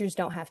the teachers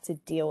don't have to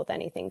deal with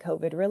anything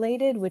COVID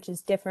related, which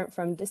is different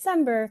from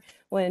December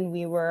when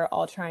we were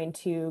all trying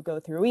to go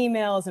through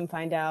emails and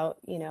find out,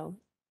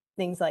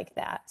 things like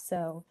that.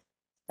 So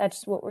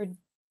that's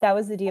that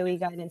was the DOE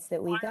guidance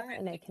that we got,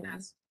 and I can.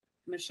 Ask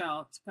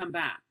Michelle to come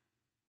back,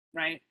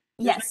 right?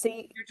 Yes, so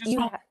You're just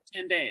home for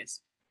 10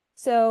 days.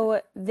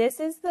 So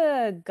this is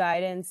the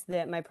guidance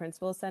that my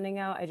principal is sending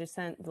out. I just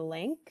sent the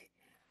link,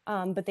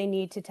 but they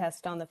need to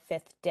test on the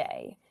 5th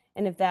day.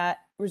 And if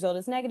that result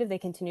is negative, they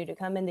continue to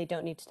come in. They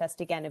don't need to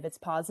test again. If it's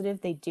positive,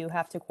 they do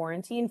have to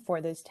quarantine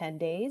for those 10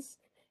 days.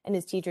 And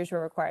his teachers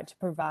were required to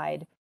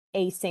provide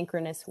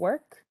asynchronous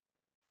work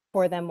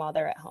for them while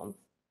they're at home.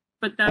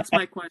 But that's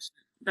my question.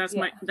 That's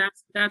Yeah.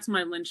 that's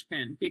my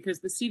linchpin, because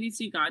the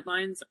CDC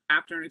guidelines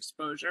after an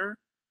exposure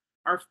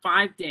are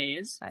 5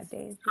 days. 5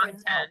 days. Not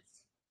 10.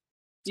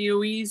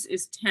 DOE's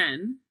is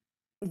 10.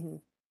 Mm-hmm.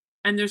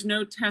 And there's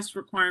no test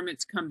requirement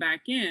to come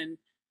back in.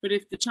 But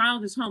if the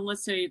child is home,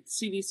 let's say it's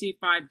CDC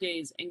 5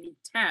 days, and you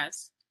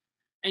test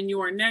and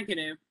you are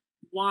negative,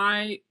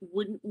 why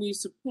wouldn't we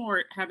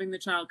support having the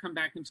child come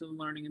back into the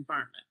learning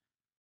environment?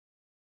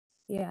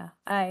 Yeah,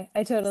 I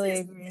totally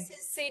agree. This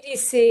is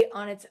CDC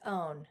on its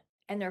own,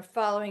 and they're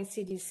following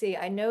CDC.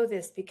 I know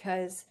this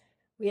because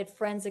we had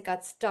friends that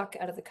got stuck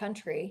out of the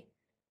country,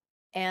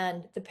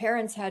 and the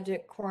parents had to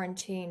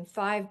quarantine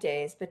 5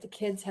 days, but the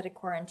kids had to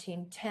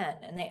quarantine 10,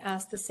 and they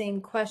asked the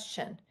same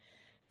question,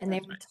 and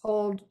they were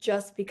told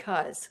just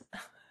because.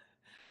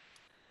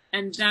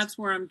 And that's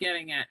where I'm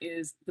getting at,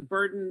 is the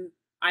burden.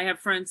 I have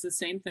friends, the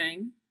same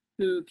thing,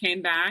 who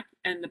came back,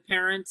 and the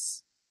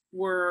parents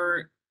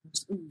were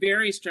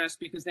very stressed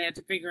because they had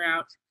to figure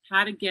out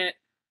how to get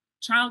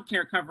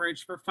childcare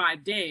coverage for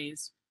 5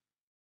 days,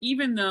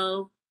 even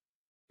though,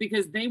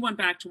 because they went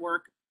back to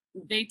work,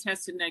 they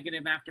tested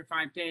negative after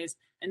 5 days,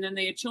 and then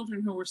they had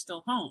children who were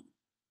still home.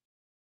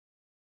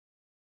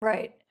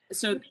 Right.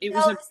 So it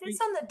Michelle, was is this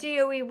on the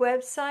DOE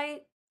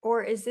website,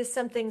 or is this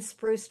something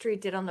Spruce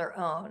Street did on their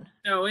own?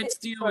 No, it's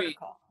DOE.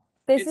 Protocol.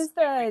 This is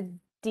the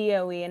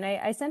DOE, and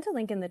I sent a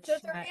link in the So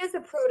chat. there is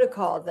a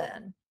protocol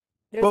then.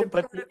 There's Well, a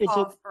but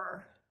protocol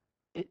for.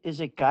 is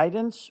it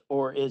guidance,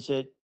 or is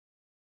it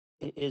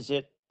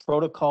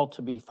protocol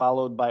to be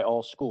followed by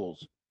all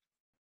schools?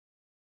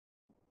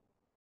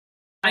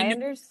 I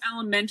know it's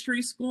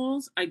elementary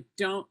schools. I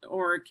don't,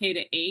 or K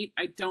to 8.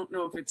 I don't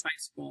know if it's high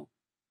school.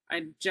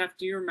 Jeff,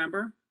 do you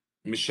remember?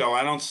 Michelle,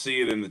 I don't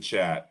see it in the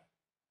chat.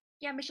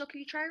 Yeah, Michelle, could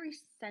you try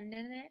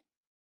resending it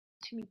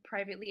to me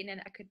privately, and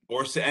then I could.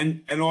 Or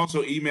and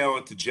also email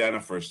it to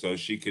Jennifer so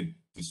she could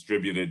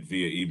distribute it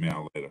via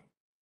email later.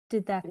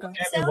 Did that go?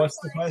 Tammy, what's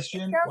the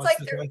question? Sounds What's like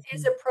the there question?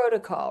 is a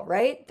protocol,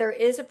 right? There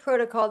is a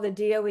protocol the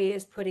DOE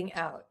is putting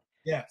out.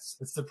 Yes,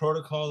 it's the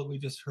protocol that we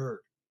just heard.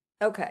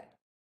 Okay.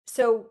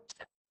 So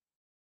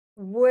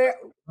we're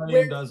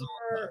does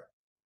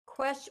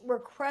we're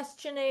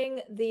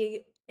questioning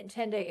the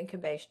 10-day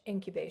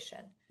incubation.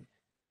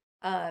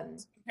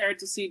 Compared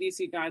to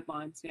CDC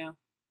guidelines, yeah.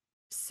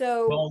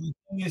 So Well, the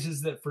thing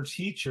is that for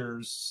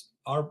teachers,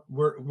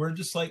 we're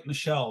just like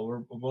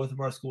Michelle. Both of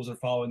our schools are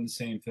following the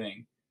same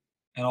thing.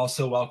 And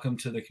also, welcome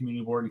to the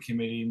community board and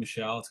committee,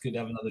 Michelle. It's good to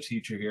have another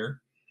teacher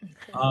here.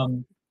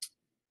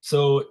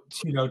 So,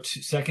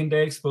 second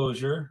day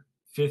exposure,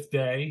 5th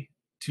day,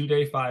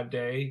 2-day,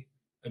 5-day.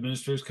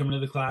 Administrators come into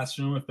the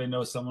classroom if they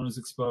know someone is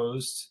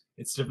exposed.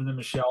 It's different than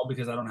Michelle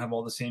because I don't have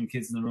all the same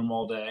kids in the room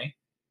all day.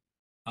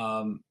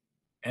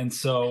 And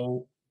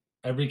so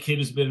every kid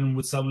who's been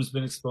with someone who's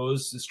been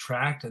exposed is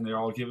tracked, and they're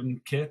all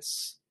given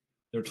kits.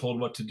 They're told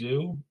what to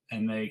do,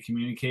 and they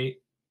communicate.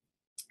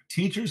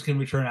 Teachers can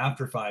return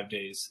after 5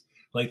 days,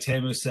 like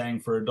Tammy was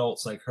saying, for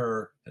adults like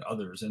her and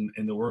others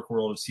in the work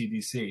world of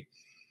CDC.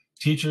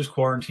 Teachers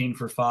quarantine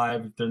for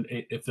 5.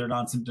 If they're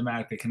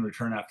non-symptomatic, they can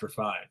return after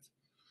 5.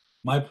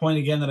 My point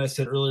again that I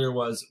said earlier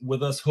was,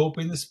 with us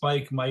hoping the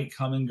spike might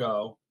come and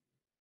go,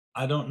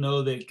 I don't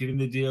know that getting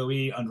the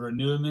DOE under a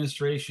new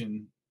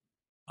administration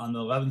on the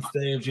 11th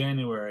day of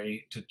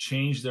January to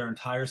change their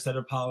entire set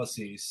of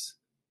policies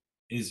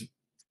is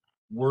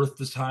worth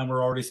the time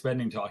we're already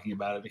spending talking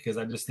about it, because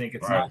I just think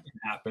it's not going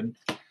to happen,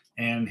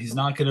 and he's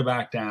not going to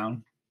back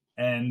down.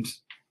 And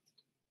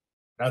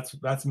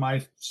that's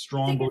my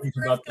strong belief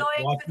about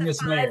watching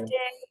this mayor.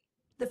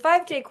 the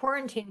 5-day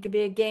quarantine could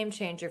be a game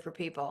changer for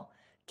people.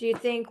 Do you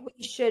think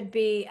we should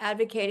be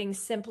advocating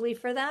simply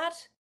for that?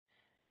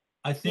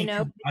 I think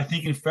know- I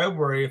think in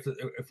February,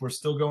 if we're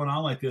still going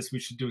on like this, we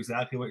should do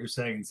exactly what you're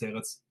saying and say,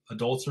 let's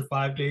adults are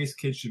 5 days,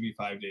 kids should be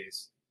 5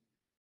 days.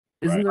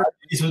 Isn't there?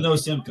 These with no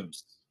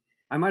symptoms.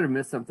 I might have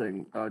missed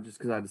something just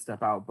because I had to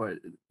step out. But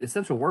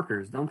essential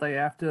workers, don't they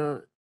have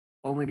to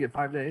only get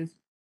 5 days?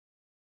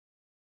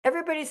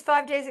 Everybody's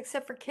 5 days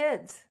except for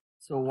kids.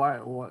 So why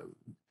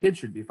kids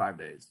should be 5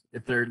 days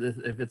if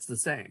it's the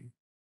same?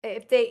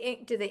 If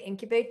they do they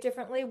incubate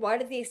differently? Why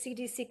did the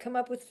CDC come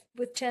up with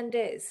 10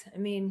 days? I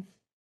mean,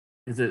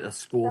 Is it a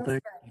school some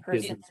thing? smart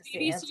person Kids- has the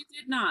CDC answer.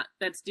 did not.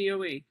 That's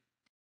DOE.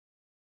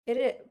 It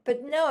is,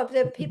 but no, if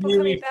the people DOE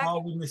coming back,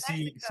 following the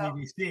Mexico.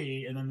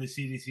 CDC, and then the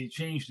CDC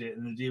changed it,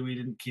 and the DOE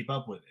didn't keep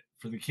up with it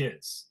for the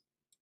kids.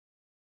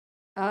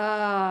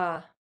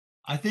 ah,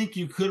 I think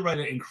you could write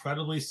an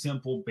incredibly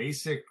simple,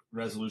 basic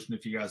resolution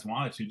if you guys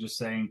wanted to, just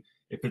saying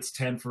if it's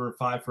 10 for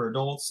 5 for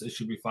adults, it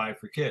should be 5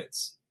 for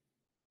kids.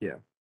 Yeah.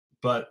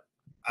 But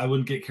I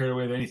wouldn't get carried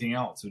away with anything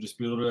else. It would just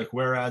be literally like,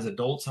 whereas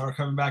adults are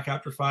coming back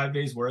after 5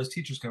 days, whereas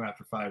teachers come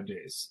after 5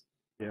 days.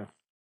 Yeah.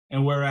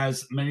 And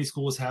whereas many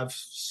schools have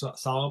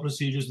solid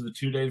procedures with a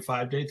 2-day to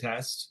 5-day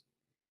test,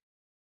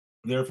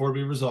 therefore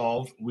be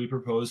resolved, we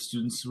propose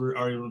students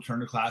are able to return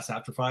to class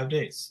after 5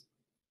 days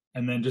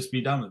and then just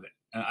be done with it.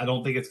 And I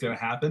don't think it's going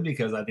to happen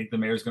because I think the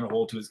mayor's going to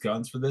hold to his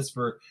guns for this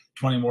for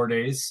 20 more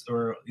days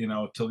or,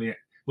 till the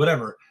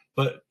whatever.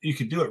 But you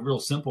could do it real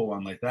simple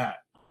one like that.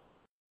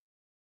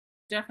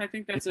 Jeff, I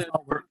think that's That's a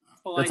all we're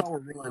polite. that's all we're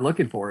really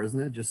looking for, isn't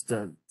it? Just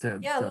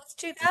yeah, let's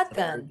do that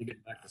then. to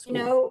get back to You school.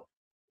 know,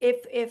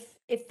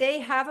 if they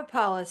have a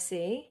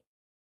policy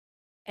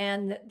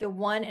and the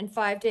 1 and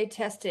 5-day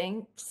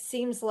testing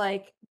seems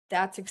like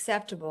that's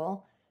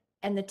acceptable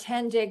and the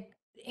 10-day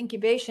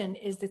incubation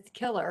is the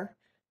killer,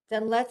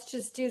 then let's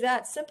just do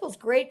that. Simple's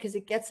great because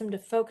it gets them to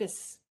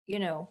focus,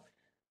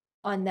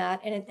 on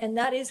that. And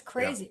that is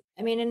crazy.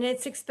 I mean, and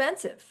it's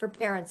expensive for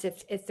parents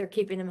if they're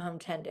keeping them home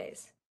 10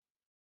 days.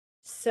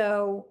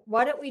 So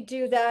why don't we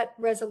do that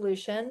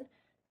resolution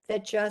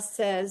that just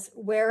says,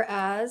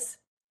 whereas,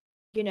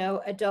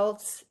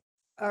 adults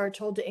are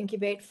told to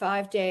incubate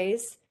 5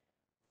 days,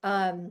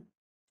 and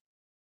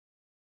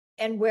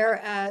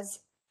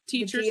whereas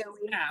Teachers the and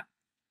DOE staff.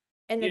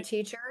 and the Yeah.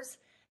 teachers,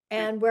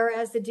 and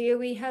whereas the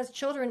DOE has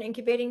children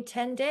incubating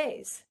 10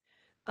 days,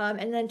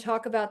 and then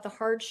talk about the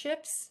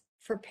hardships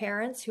for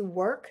parents who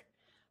work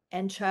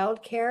and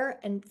childcare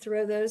and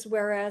throw those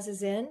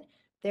whereases in.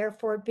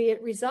 Therefore, be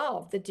it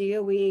resolved, the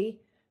DOE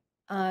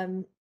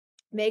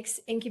makes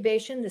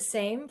incubation the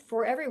same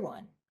for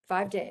everyone,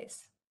 5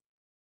 days.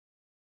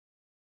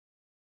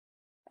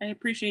 I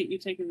appreciate you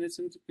taking this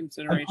into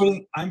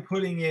consideration. I'm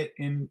putting it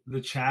in the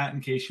chat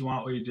in case you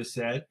want what you just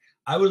said.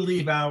 I would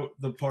leave out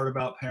the part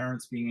about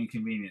parents being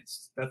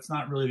inconvenienced. That's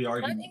not really the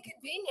Not argument.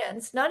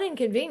 inconvenienced, not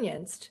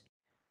inconvenienced.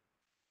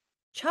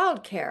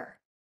 Childcare.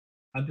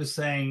 I'm just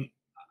saying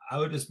I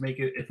would just make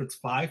it, if it's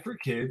 5 for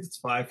kids, it's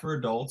 5 for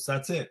adults.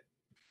 That's it.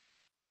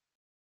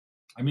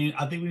 I mean,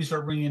 I think when you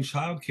start bringing in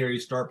childcare, you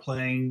start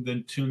playing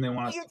the tune they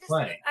want us to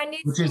play. I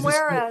need Which some is the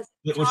whereas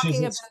which talking is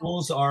that about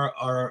schools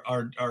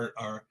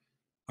are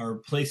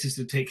places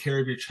to take care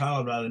of your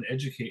child rather than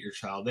educate your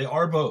child. They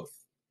are both.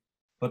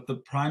 But the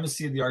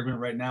primacy of the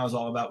argument right now is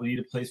all about we need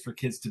a place for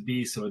kids to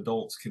be so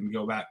adults can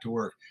go back to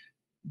work.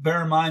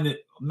 Bear in mind that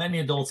many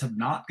adults have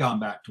not gone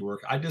back to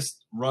work. I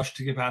just rushed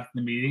to get back to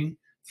the meeting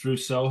through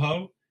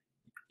Soho.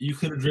 You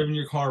could have driven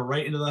your car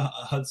right into the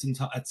Hudson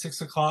at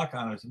 6 o'clock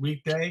on a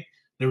weekday.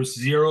 There was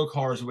 0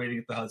 cars waiting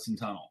at the Hudson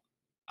Tunnel.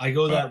 I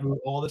go that route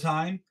all the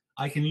time.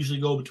 I can usually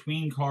go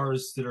between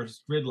cars that are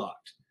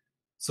gridlocked.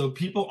 So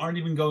people aren't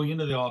even going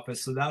into the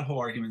office. So that whole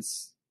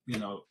argument's, I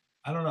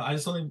don't know. I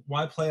just don't think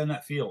why play on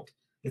that field.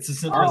 It's as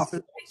simple Our as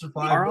office,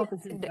 survive. our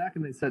office came back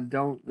and they said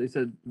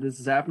this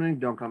is happening,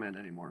 don't come in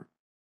anymore.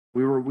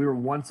 We were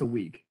once a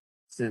week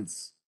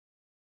since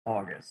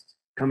August.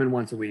 Come in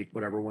once a week,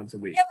 whatever, once a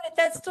week. Yeah, but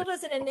that still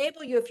doesn't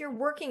enable you. If you're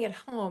working at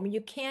home,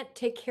 you can't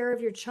take care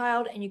of your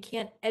child and you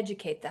can't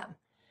educate them.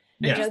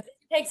 Yeah. This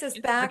takes us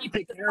back. I can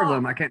take care of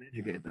them, I can't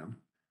educate them.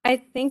 I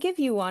think if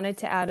you wanted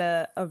to add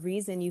a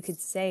reason, you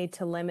could say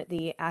to limit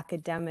the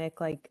academic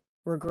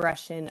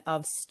regression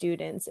of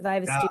students. If I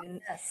have a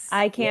student, Yes.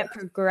 I can't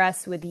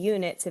progress with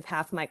units if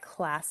half my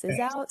class is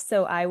out.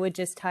 So I would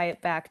just tie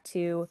it back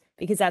to,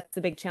 because that's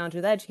the big challenge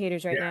with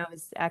educators right now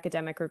is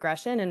academic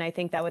regression. And I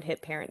think that would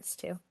hit parents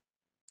too.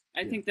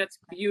 I think that's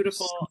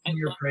beautiful. I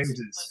Your love praises.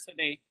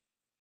 simplicity.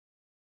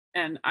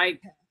 And I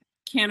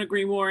can't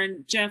agree more.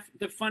 And Jeff,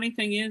 the funny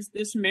thing is,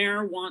 this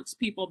mayor wants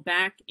people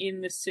back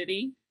in the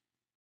city.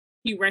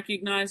 He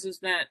recognizes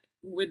that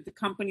with the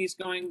companies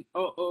going,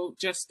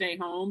 just stay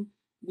home,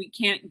 we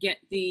can't get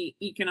the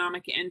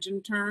economic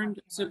engine turned.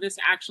 So this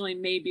actually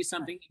may be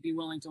something he'd be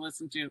willing to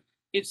listen to.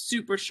 It's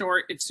super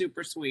short. It's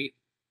super sweet.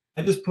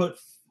 I just put,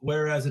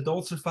 whereas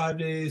adults are 5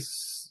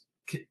 days,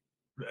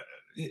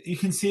 you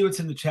can see what's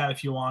in the chat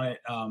if you want it.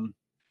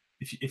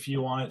 if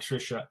you want it,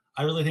 Trisha.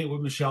 I really think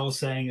what Michelle is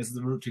saying is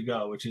the route to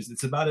go, which is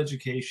it's about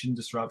education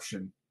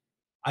disruption.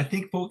 I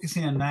think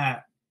focusing on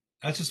that,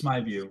 that's just my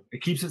view.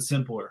 It keeps it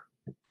simpler.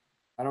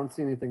 I don't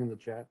see anything in the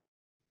chat.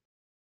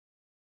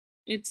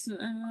 It's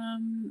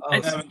I'm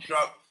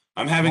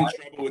having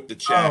trouble with the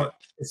chat. Oh,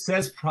 it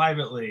says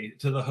privately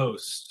to the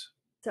host.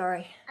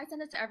 Sorry. I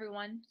sent it to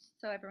everyone,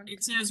 so everyone.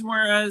 It says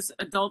whereas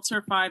adults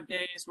are 5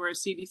 days,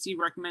 whereas CDC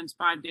recommends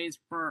 5 days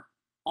for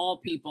all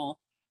people.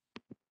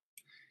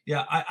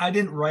 Yeah, I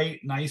didn't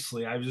write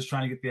nicely. I was just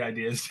trying to get the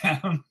ideas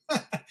down.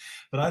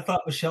 But I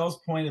thought Michelle's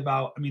point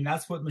about, I mean,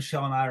 that's what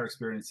Michelle and I are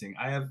experiencing.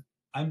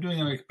 I'm doing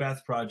a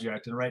Macbeth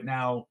project, and right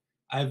now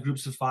I have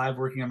groups of 5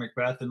 working on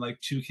Macbeth, and like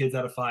 2 kids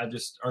out of 5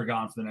 just are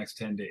gone for the next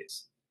 10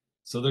 days.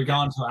 So they're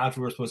gone until after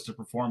we're supposed to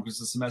perform because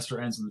the semester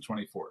ends on the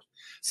 24th.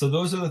 So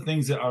those are the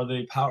things that are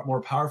the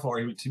more powerful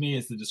argument to me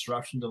is the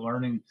disruption to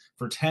learning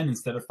for 10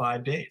 instead of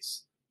 5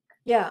 days.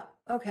 Yeah.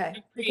 Okay.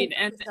 We can Agreed.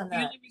 And focus on the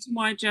that. only reason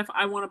why, Jeff,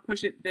 I want to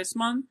push it this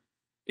month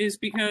is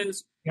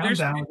because Yeah, I'm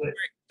down with it.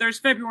 there's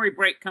February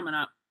break coming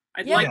up.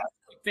 I'd Yeah. like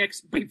to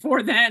fix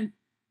before then.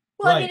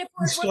 Well, I Right. mean, if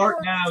You start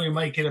now, you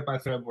might get it by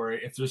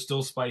February if they're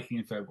still spiking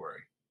in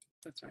February.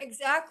 That's right.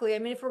 exactly. I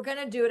mean, if we're going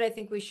to do it, I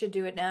think we should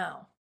do it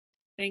now.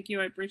 Thank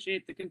you. I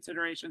appreciate the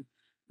consideration.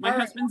 My All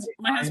right. husband's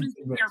I'm been here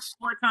convinced.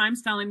 4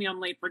 times telling me I'm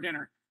late for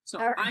dinner. So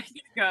All I'm right.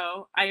 gonna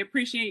go. I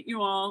appreciate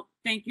you all.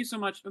 Thank you so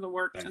much for the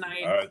work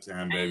tonight. All right,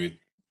 Tam, baby. Be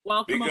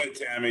Welcome. good,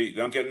 Tammy.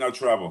 Don't get in no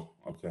trouble.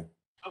 Okay.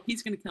 Oh,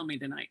 he's gonna kill me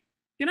tonight.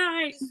 Good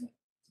night.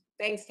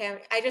 Thanks, Tam.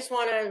 I just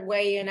want to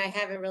weigh in. I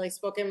haven't really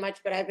spoken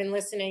much, but I've been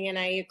listening and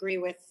I agree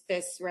with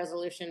this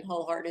resolution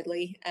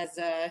wholeheartedly as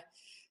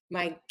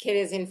my kid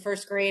is in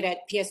first grade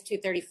at PS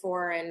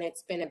 234 and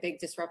it's been a big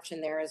disruption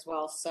there as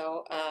well.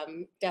 So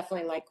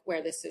definitely like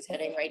where this is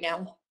heading right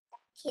now.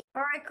 All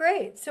right,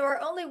 great. So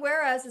our only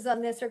whereases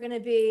on this are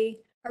going to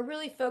are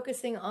really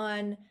focusing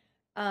on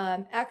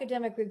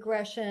academic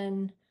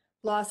regression,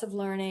 loss of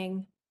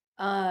learning,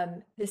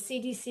 the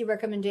CDC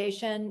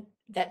recommendation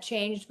that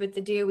changed, but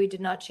the DOE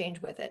did not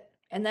change with it.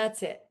 And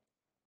that's it.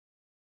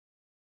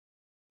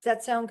 Does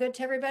that sound good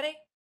to everybody?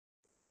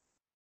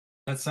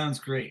 That sounds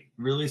great.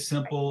 Really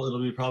simple.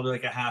 It'll be probably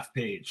like a half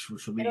page,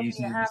 which will be It'll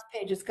easy. be a half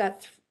page. It's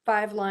got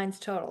 5 lines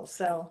total.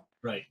 So,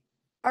 Right.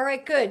 all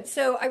right, good.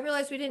 So I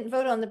realized we didn't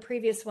vote on the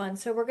previous one.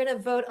 So we're going to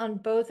vote on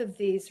both of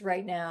these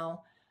right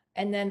now.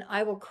 And then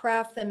I will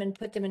craft them and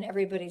put them in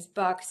everybody's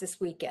box this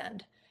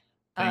weekend.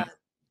 Thank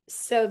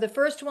So the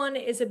first one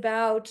is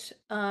about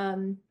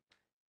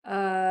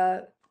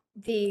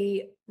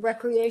the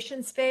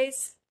recreation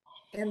space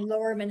in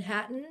Lower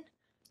Manhattan.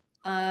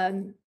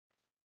 And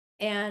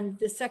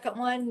the second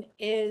one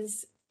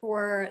is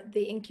for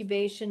the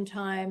incubation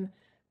time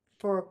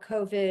for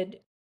COVID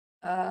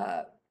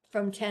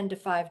from 10 to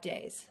 5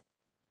 days.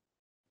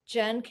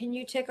 Jen, can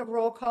you take a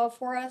roll call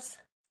for us?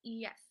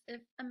 Yes,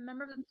 if a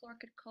member of the floor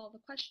could call the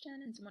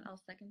question and someone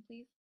else second,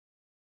 please.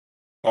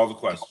 Call the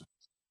question.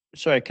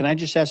 Sorry, can I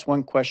just ask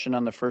one question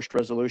on the first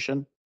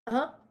resolution?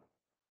 Uh-huh.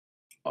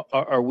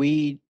 Are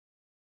we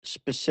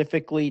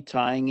specifically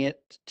tying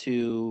it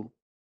to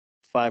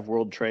 5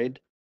 World Trade?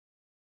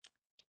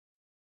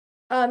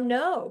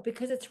 No,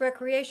 because it's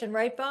recreation,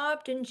 right,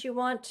 Bob? Didn't you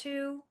want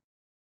to?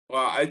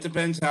 Well, it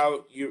depends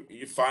how you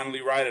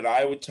finally write it.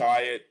 I would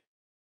tie it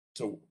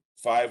to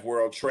 5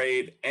 World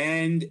Trade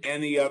and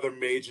any other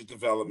major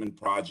development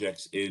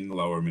projects in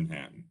Lower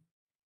Manhattan.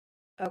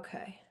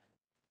 Okay.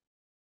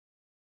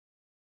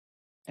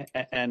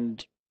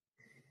 And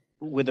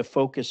with a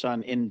focus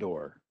on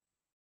indoor.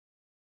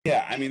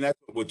 Yeah, I mean, that's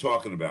what we're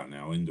talking about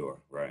now, indoor,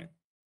 right?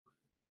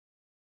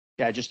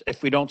 Yeah, just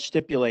if we don't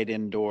stipulate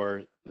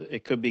indoor,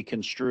 it could be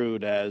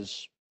construed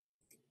as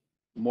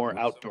more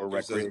outdoor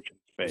gives us- recreation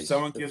If space.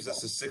 someone gives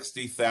us a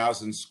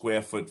 60,000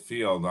 square foot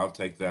field, I'll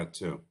take that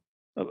too.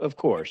 Of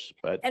course,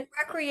 but And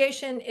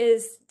recreation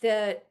is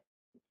the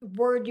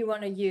word you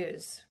want to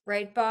use,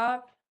 right,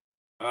 Bob?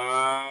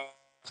 I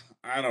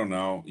don't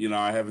know.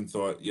 I haven't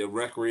thought. Yeah,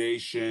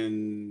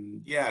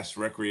 recreation. Yes,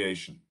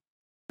 recreation.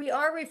 We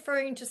are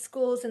referring to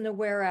schools in the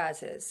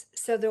whereases,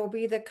 so there will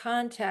be the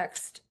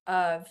context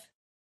of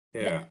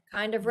Yeah. that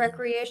kind of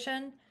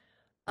recreation.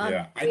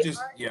 Yeah.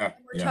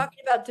 We're talking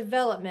about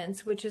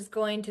developments, which is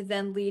going to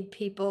then lead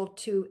people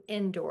to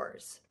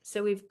indoors.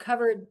 So we've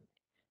covered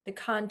the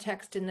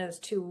context in those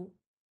two.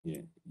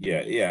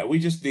 Yeah. We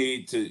just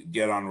need to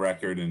get on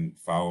record and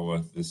follow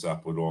this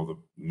up with all the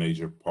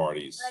major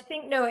parties. I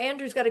think, no,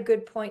 Andrew's got a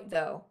good point,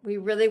 though. We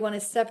really want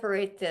to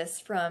separate this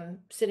from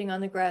sitting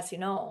on the grassy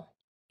knoll,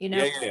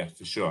 Yeah,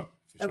 for sure.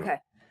 Okay.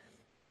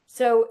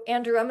 So,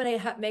 Andrew, I'm going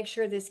to make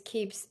sure this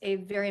keeps a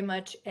very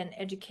much an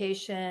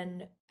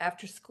education,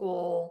 after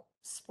school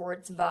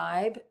sports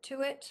vibe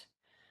to it.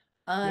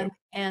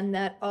 And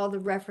that all the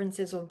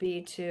references will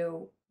be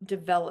to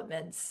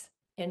developments,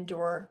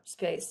 indoor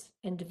space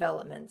in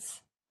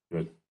developments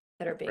Good.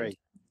 that are being. great.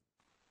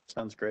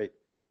 Sounds great.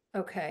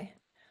 Okay.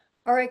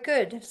 All right,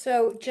 good.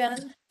 So,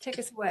 Jen, take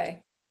us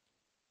away.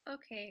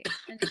 Okay,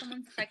 and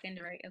someone second,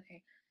 right?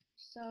 Okay.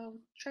 So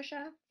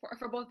Trisha,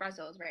 for both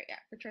Brazils, right? Yeah,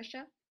 for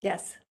Trisha.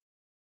 Yes.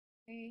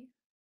 Okay.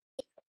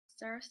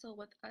 Sarah's still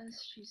with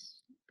us. She's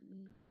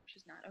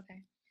not.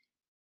 Okay.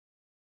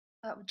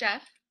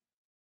 Jeff?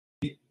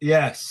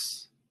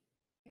 Yes.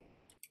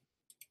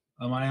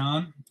 Am I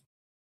on?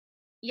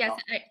 Yes,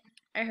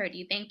 I heard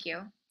you. Thank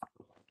you.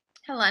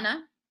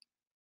 Helena?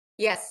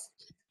 Yes.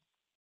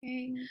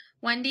 Okay.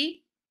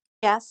 Wendy?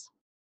 Yes.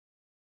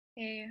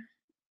 Okay.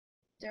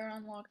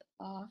 Darren logged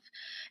off.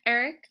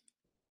 Eric?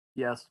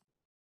 Yes.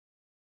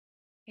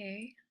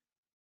 Okay.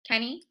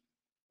 Kenny?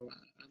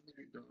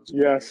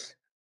 Yes.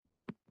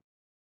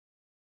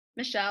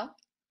 Michelle?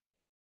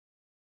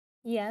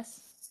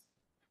 Yes.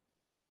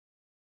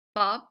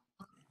 Bob?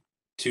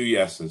 2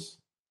 yeses.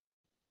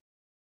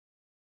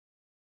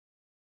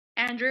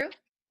 Andrew?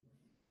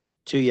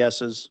 2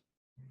 yeses.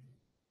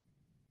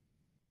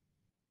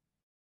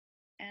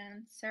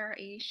 And Sarah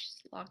H.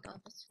 logged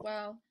off as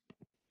well.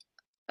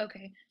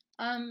 Okay.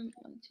 1,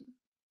 2,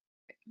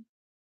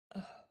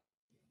 3.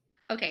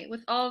 Okay,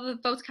 with all the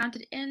votes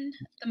counted in,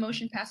 the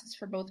motion passes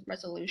for both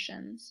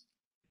resolutions.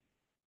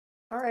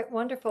 All right,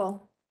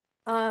 wonderful.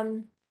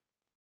 And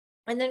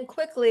then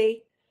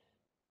quickly,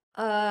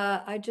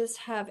 I just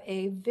have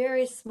a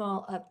very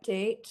small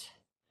update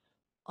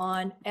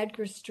on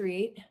Edgar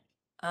Street.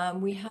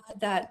 We had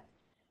that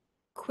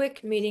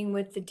quick meeting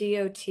with the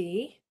DOT.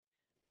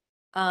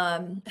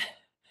 The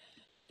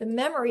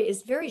memory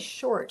is very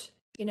short.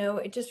 You know,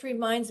 it just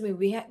reminds me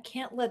we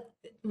can't let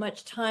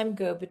much time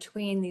go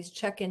between these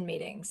check-in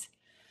meetings.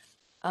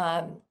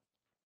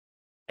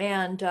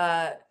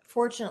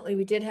 Fortunately,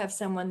 we did have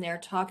someone there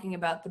talking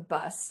about the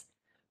bus.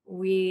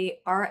 We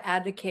are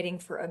advocating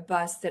for a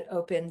bus that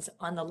opens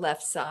on the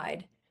left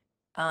side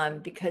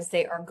because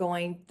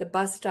the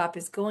bus stop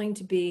is going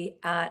to be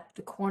at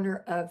the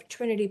corner of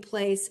Trinity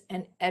Place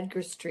and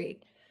Edgar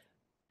Street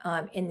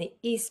in the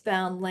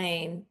eastbound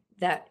lane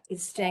that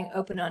is staying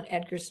open on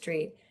Edgar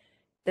Street.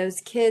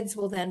 Those kids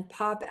will then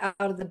pop out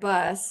of the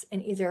bus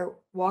and either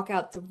walk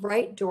out the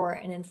right door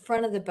and in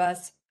front of the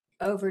bus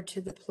over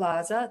to the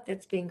plaza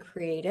that's being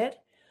created,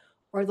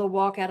 or they'll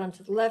walk out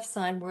onto the left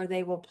side where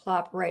they will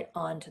plop right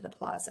onto the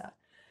plaza.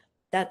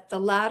 That the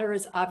latter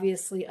is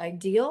obviously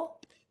ideal.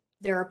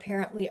 There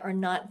apparently are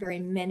not very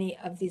many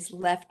of these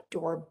left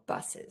door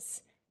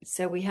buses.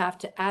 So we have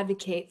to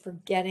advocate for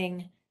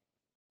getting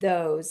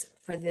those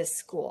for this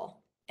school.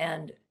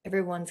 And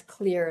everyone's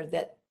clear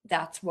that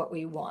that's what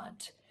we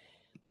want.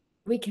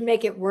 We can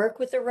make it work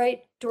with the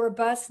right door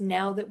bus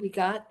now that we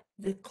got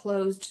the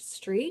closed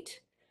street,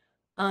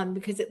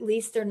 because at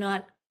least they're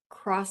not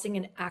crossing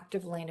an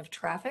active lane of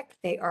traffic.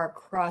 They are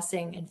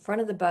crossing in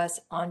front of the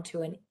bus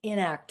onto an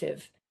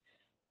inactive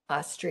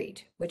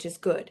street, which is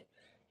good.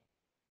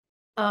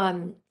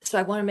 So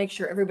I want to make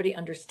sure everybody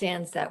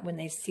understands that when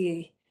they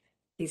see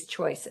these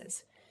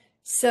choices.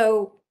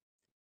 So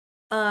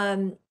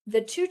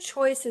the 2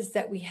 choices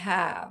that we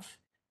have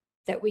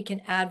that we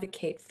can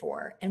advocate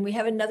for, and we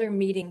have another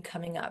meeting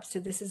coming up.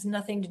 So this is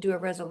nothing to do a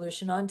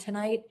resolution on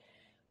tonight.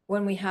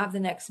 When we have the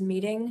next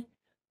meeting,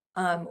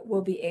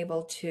 we'll be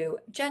able to.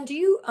 Jen,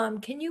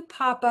 can you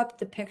pop up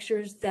the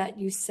pictures that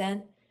you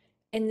sent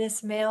in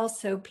this mail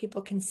so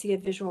people can see a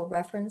visual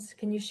reference?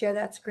 Can you share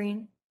that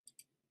screen?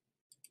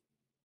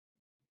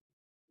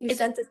 You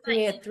sent this to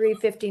me at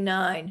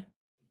 3:59.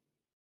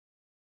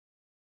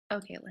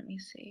 Okay, let me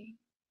see.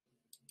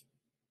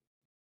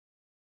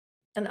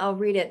 And I'll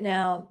read it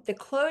now. The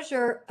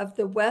closure of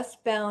the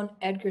westbound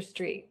Edgar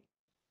Street.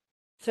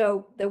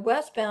 So the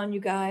westbound, you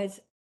guys,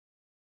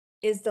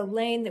 is the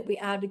lane that we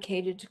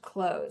advocated to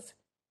close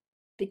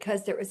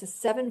because there is a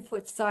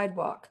 7-foot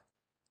sidewalk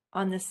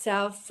on the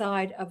south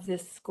side of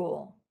this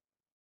school.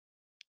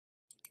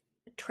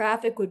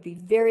 Traffic would be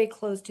very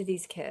close to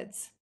these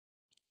kids.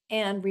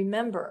 And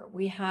remember,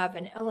 we have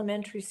an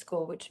elementary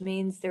school, which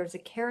means there's a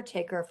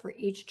caretaker for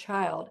each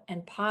child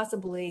and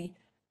possibly,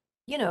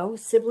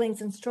 siblings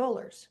and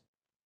strollers.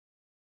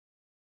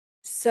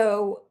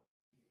 So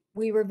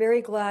we were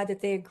very glad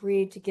that they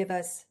agreed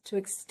to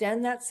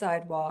extend that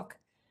sidewalk,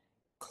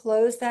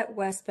 close that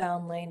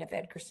westbound lane of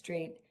Edgar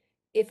Street,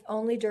 if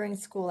only during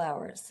school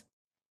hours,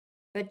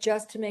 but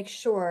just to make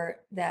sure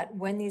that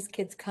when these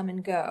kids come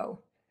and go,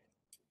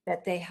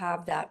 that they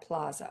have that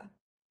plaza.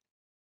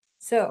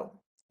 So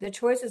the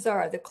choices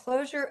are: the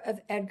closure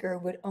of Edgar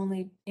would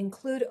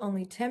include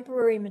only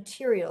temporary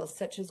materials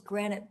such as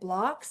granite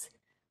blocks,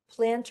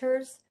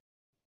 planters,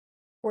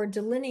 or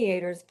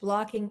delineators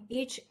blocking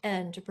each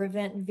end to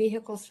prevent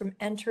vehicles from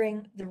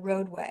entering the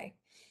roadway,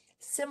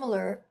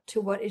 similar to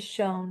what is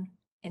shown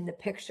in the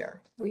picture.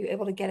 Were you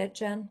able to get it,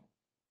 Jen?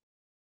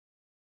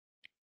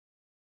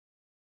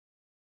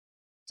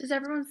 Does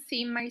everyone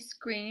see my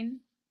screen?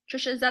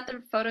 Trisha, is that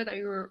the photo that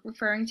you were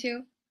referring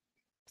to?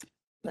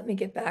 Let me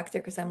get back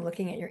there because I'm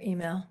looking at your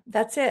email.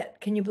 That's it.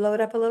 Can you blow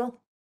it up a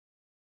little?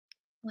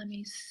 Let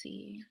me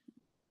see.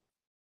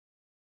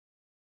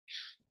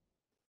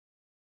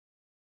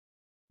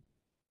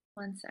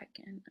 One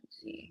second.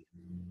 Let's see.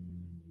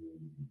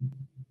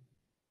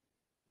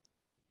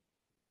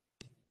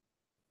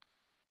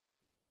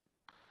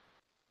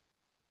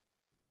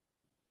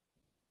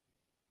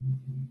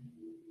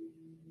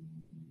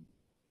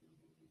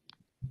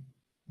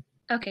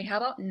 Okay, how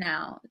about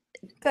now?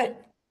 Good.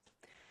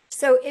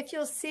 So if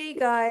you'll see,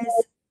 guys,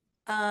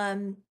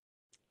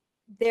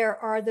 there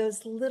are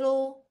those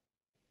little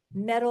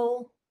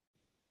metal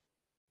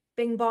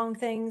bing bong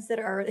things that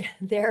are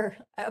there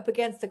up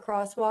against the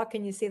crosswalk.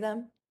 Can you see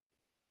them?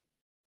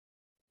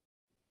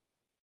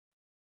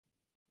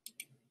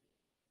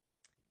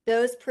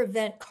 Those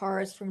prevent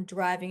cars from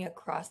driving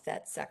across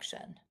that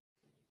section.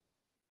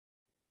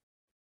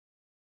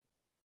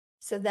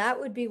 So that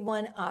would be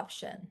one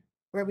option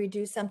where we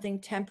do something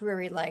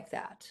temporary like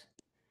that.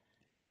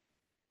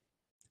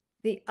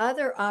 The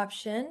other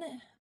option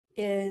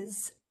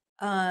is,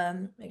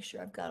 make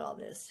sure I've got all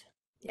this.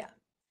 Yeah.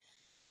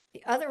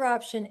 The other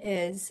option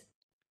is,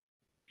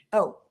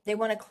 oh, they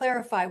want to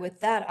clarify with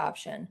that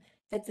option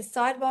that the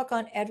sidewalk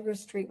on Edgar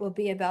Street will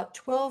be about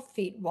 12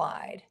 feet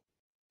wide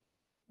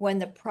when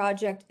the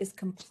project is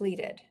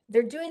completed.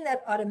 They're doing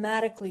that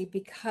automatically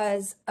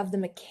because of the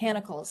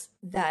mechanicals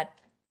that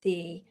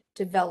the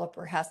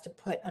developer has to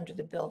put under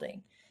the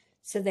building.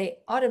 So they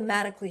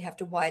automatically have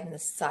to widen the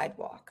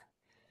sidewalk.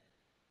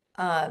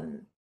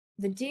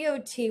 The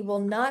DOT will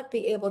not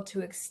be able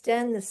to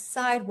extend the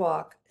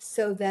sidewalk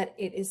so that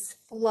it is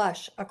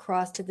flush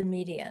across to the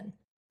median.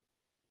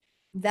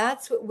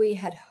 That's what we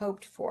had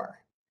hoped for,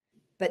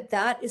 but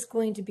that is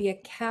going to be a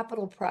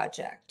capital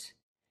project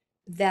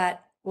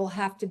that will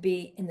have to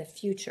be in the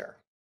future.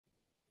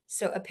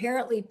 So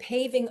apparently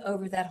paving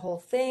over that whole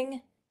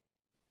thing,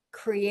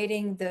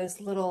 creating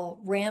those little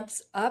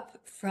ramps up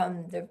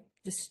from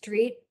the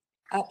street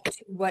up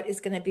to what is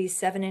going to be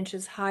 7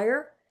 inches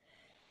higher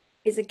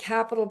is a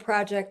capital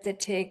project that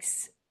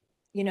takes,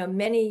 you know,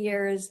 many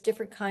years,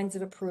 different kinds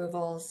of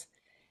approvals,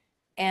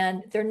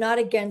 and they're not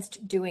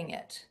against doing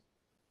it,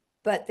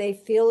 but they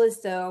feel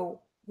as though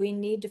we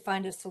need to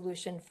find a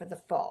solution for the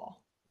fall.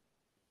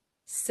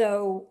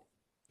 So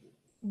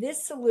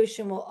this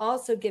solution will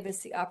also give us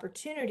the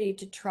opportunity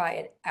to try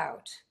it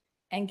out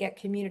and get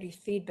community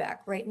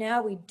feedback. Right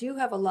now, we do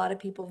have a lot of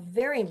people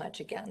very much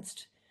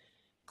against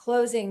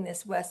closing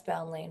this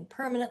westbound lane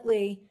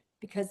permanently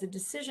because the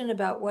decision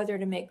about whether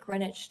to make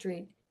Greenwich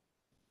Street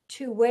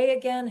two-way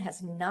again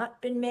has not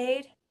been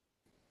made.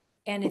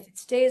 And if it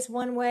stays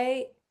one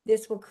way,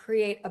 this will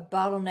create a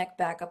bottleneck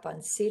back up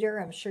on Cedar.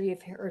 I'm sure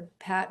you've heard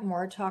Pat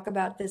Moore talk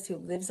about this, who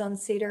lives on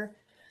Cedar,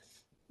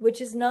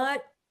 which is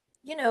not,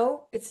 you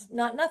know, it's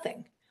not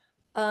nothing.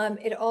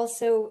 It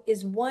also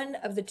is one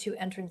of the 2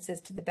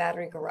 entrances to the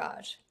Battery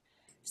Garage.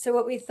 So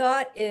what we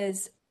thought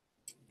is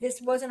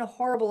this wasn't a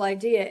horrible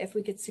idea if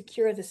we could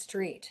secure the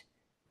street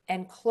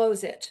and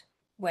close it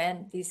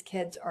when these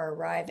kids are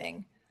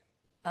arriving,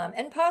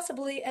 and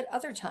possibly at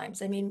other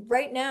times. I mean,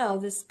 right now,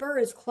 the spur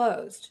is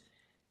closed.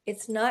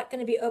 It's not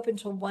going to be open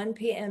till 1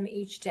 p.m.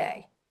 each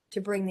day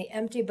to bring the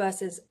empty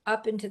buses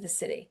up into the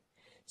city.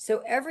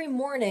 So every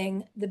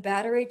morning, the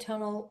Battery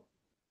Tunnel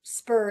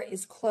spur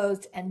is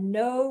closed and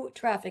no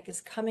traffic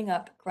is coming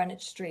up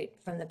Greenwich Street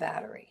from the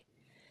Battery.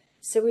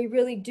 So we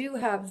really do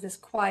have this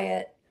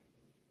quiet,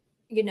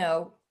 you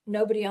know,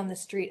 nobody on the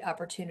street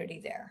opportunity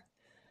there.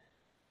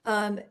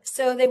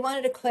 So they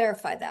wanted to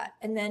clarify that.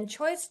 And then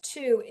choice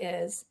 2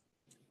 is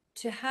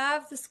to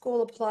have the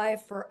school apply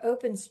for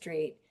open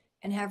street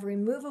and have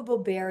removable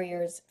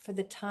barriers for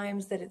the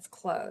times that it's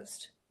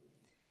closed.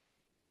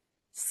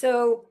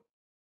 So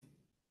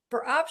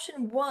for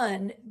option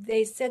 1,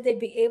 they said they'd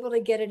be able to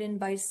get it in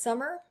by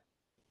summer.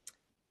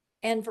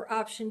 And for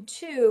option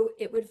 2,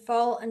 it would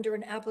fall under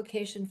an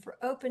application for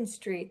open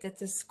street that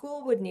the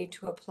school would need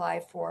to apply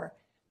for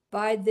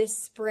by this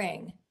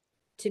spring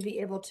to be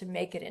able to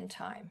make it in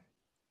time.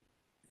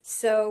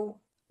 So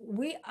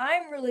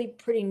I'm really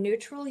pretty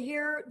neutral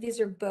here.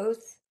 These are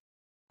both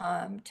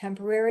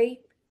temporary,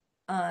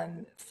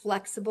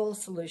 flexible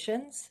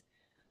solutions.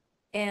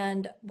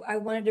 And I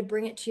wanted to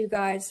bring it to you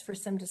guys for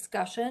some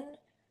discussion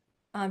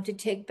to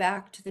take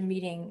back to the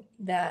meeting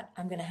that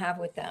I'm going to have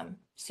with them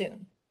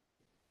soon.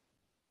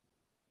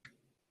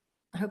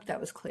 I hope that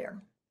was clear.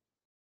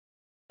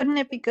 Wouldn't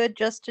it be good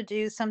just to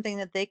do something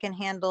that they can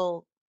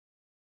handle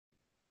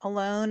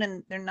alone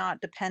and they're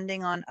not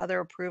depending on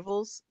other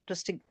approvals,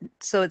 just to,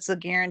 so it's a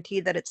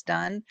guarantee that it's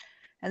done?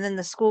 And then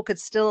the school could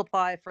still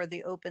apply for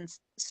the open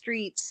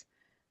streets,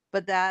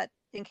 but that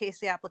in case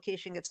the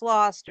application gets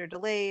lost or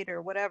delayed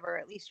or whatever,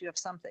 at least you have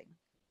something.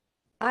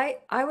 I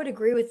would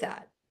agree with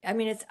that. I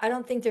mean, I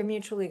don't think they're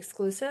mutually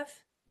exclusive.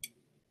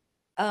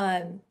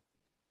 Yeah,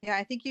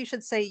 I think you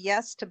should say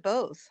yes to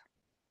both.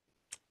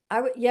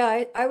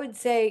 I would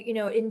say, you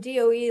know, in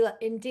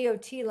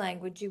DOT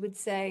language, you would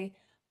say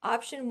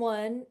option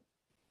 1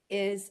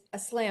 is a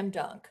slam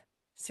dunk.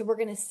 So we're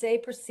going to say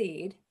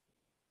proceed.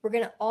 We're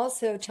going to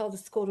also tell the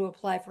school to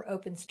apply for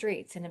open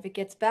streets. And if it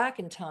gets back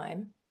in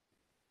time,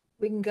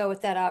 we can go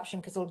with that option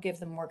because it'll give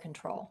them more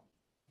control.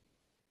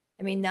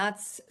 I mean,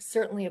 that's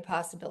certainly a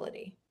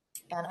possibility.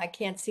 And I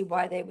can't see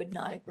why they would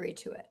not agree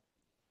to it.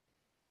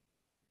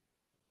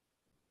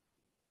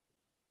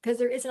 Because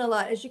there isn't a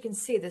lot, as you can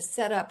see, the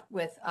setup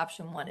with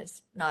option 1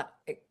 is not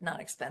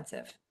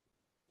expensive.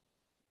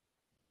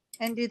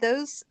 And do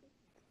those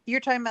You're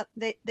talking about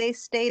they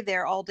stay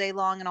there all day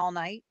long and all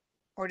night,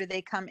 or do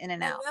they come in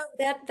and out?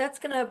 That's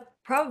gonna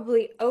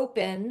probably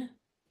open,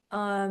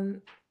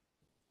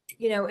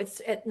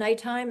 it's at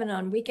nighttime and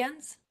on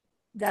weekends.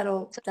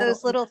 So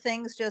those little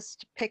things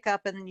just pick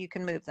up and then you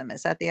can move them.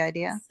 Is that the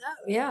idea?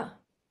 Yeah.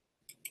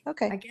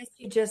 Okay. I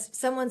guess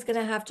someone's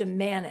gonna have to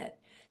man it.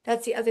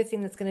 That's the other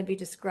thing that's gonna be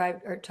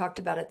described or talked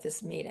about at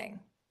this meeting,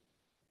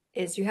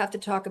 is you have to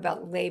talk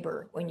about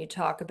labor when you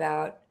talk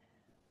about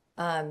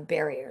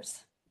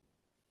barriers.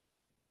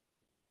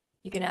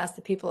 You can ask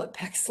the people at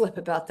Peck Slip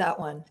about that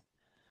one.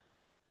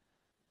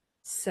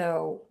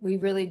 So we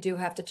really do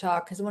have to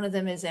talk, because one of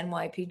them is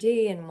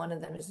NYPD and one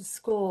of them is a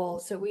school.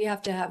 So we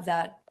have to have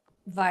that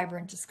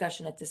vibrant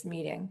discussion at this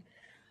meeting.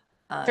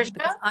 Because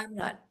Tricia? I'm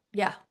not,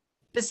 yeah.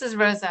 This is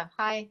Rosa.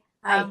 Hi.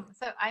 Hi.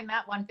 So I'm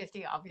at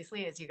 150,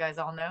 obviously, as you guys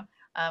all know.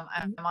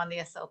 I'm on the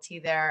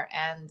SLT there,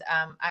 and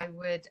I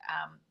would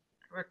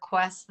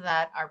request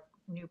that our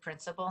new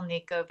principal,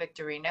 Nico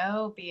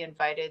Victorino, be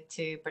invited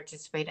to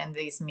participate in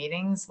these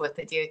meetings with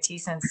the DOT,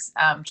 since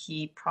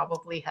he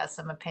probably has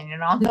some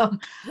opinion on them.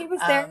 He was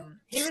there.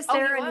 He was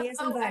there and he is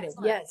Oh, invited.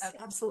 excellent. Yes, Okay.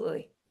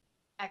 absolutely.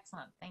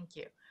 Excellent. Thank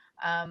you.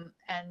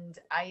 And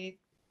I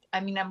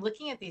mean, I'm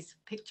looking at these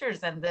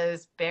pictures and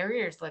those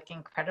barriers look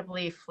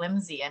incredibly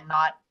flimsy and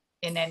not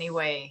in any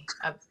way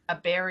a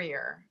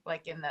barrier,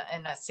 like in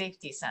a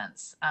safety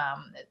sense,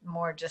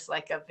 more just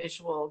like a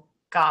visual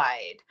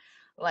guide,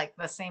 like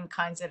the same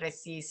kinds that I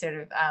see sort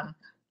of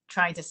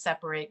trying to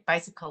separate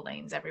bicycle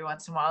lanes every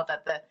once in a while,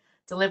 that the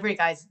delivery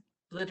guys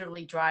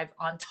literally drive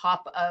on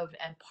top of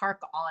and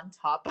park on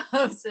top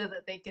of, so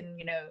that they can,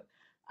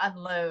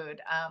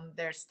 unload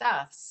their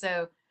stuff.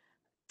 So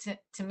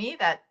to me,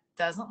 that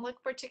doesn't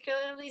look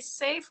particularly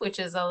safe, which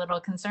is a little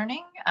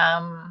concerning.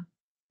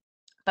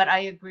 But I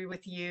agree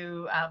with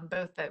you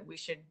both that we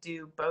should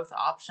do both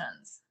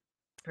options.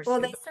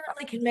 Well, they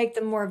certainly can make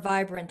them more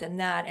vibrant than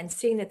that. And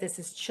seeing that this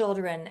is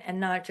children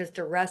and not just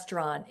a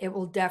restaurant, it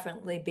will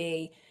definitely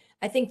be,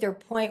 I think their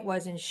point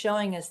was in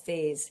showing us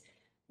these,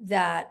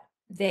 that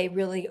they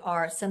really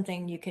are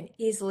something you can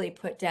easily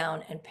put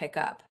down and pick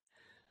up.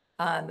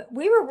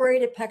 We were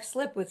worried at Peck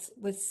Slip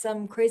with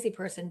some crazy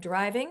person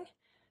driving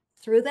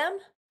through them.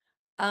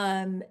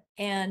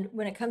 And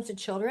when it comes to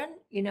children,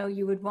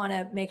 you would want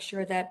to make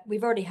sure that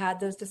we've already had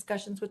those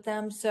discussions with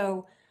them.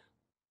 So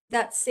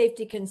that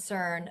safety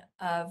concern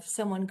of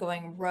someone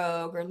going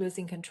rogue or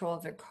losing control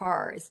of their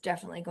car is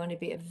definitely going to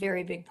be a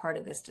very big part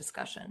of this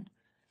discussion.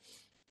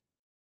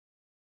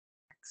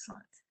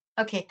 Excellent.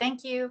 Okay,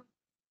 thank you.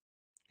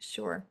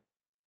 Sure.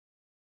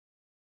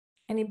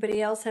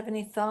 Anybody else have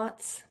any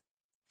thoughts?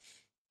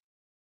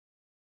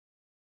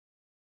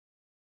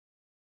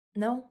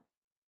 No?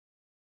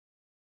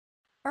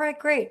 All right,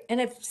 great.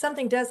 And if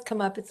something does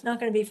come up, it's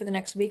not going to be for the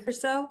next week or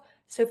so.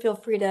 So feel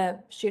free to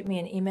shoot me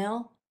an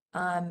email.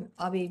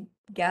 I'll be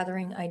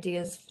gathering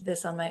ideas for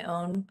this on my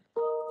own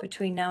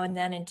between now and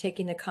then, and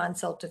taking the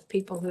consult of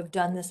people who have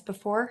done this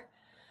before,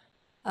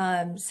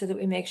 so that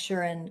we make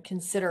sure and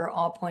consider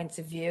all points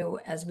of view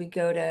as we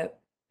go to,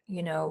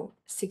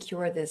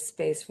 secure this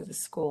space for the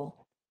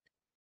school.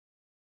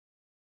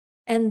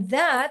 And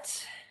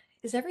that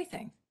is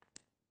everything.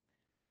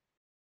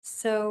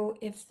 So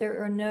if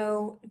there are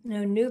no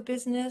new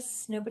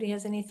business, nobody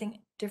has anything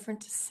different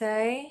to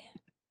say,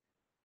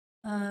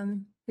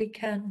 we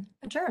can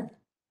adjourn.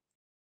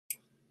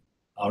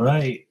 All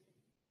right.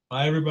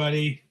 Bye,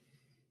 everybody.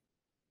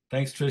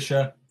 Thanks,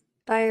 Tricia.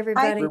 Bye,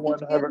 everybody. Everyone,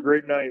 have a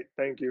great night.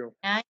 Thank you.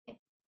 Night.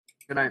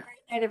 Good night.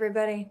 Good night,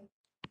 everybody.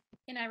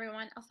 And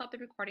everyone, I'll stop the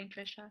recording,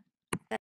 Trisha.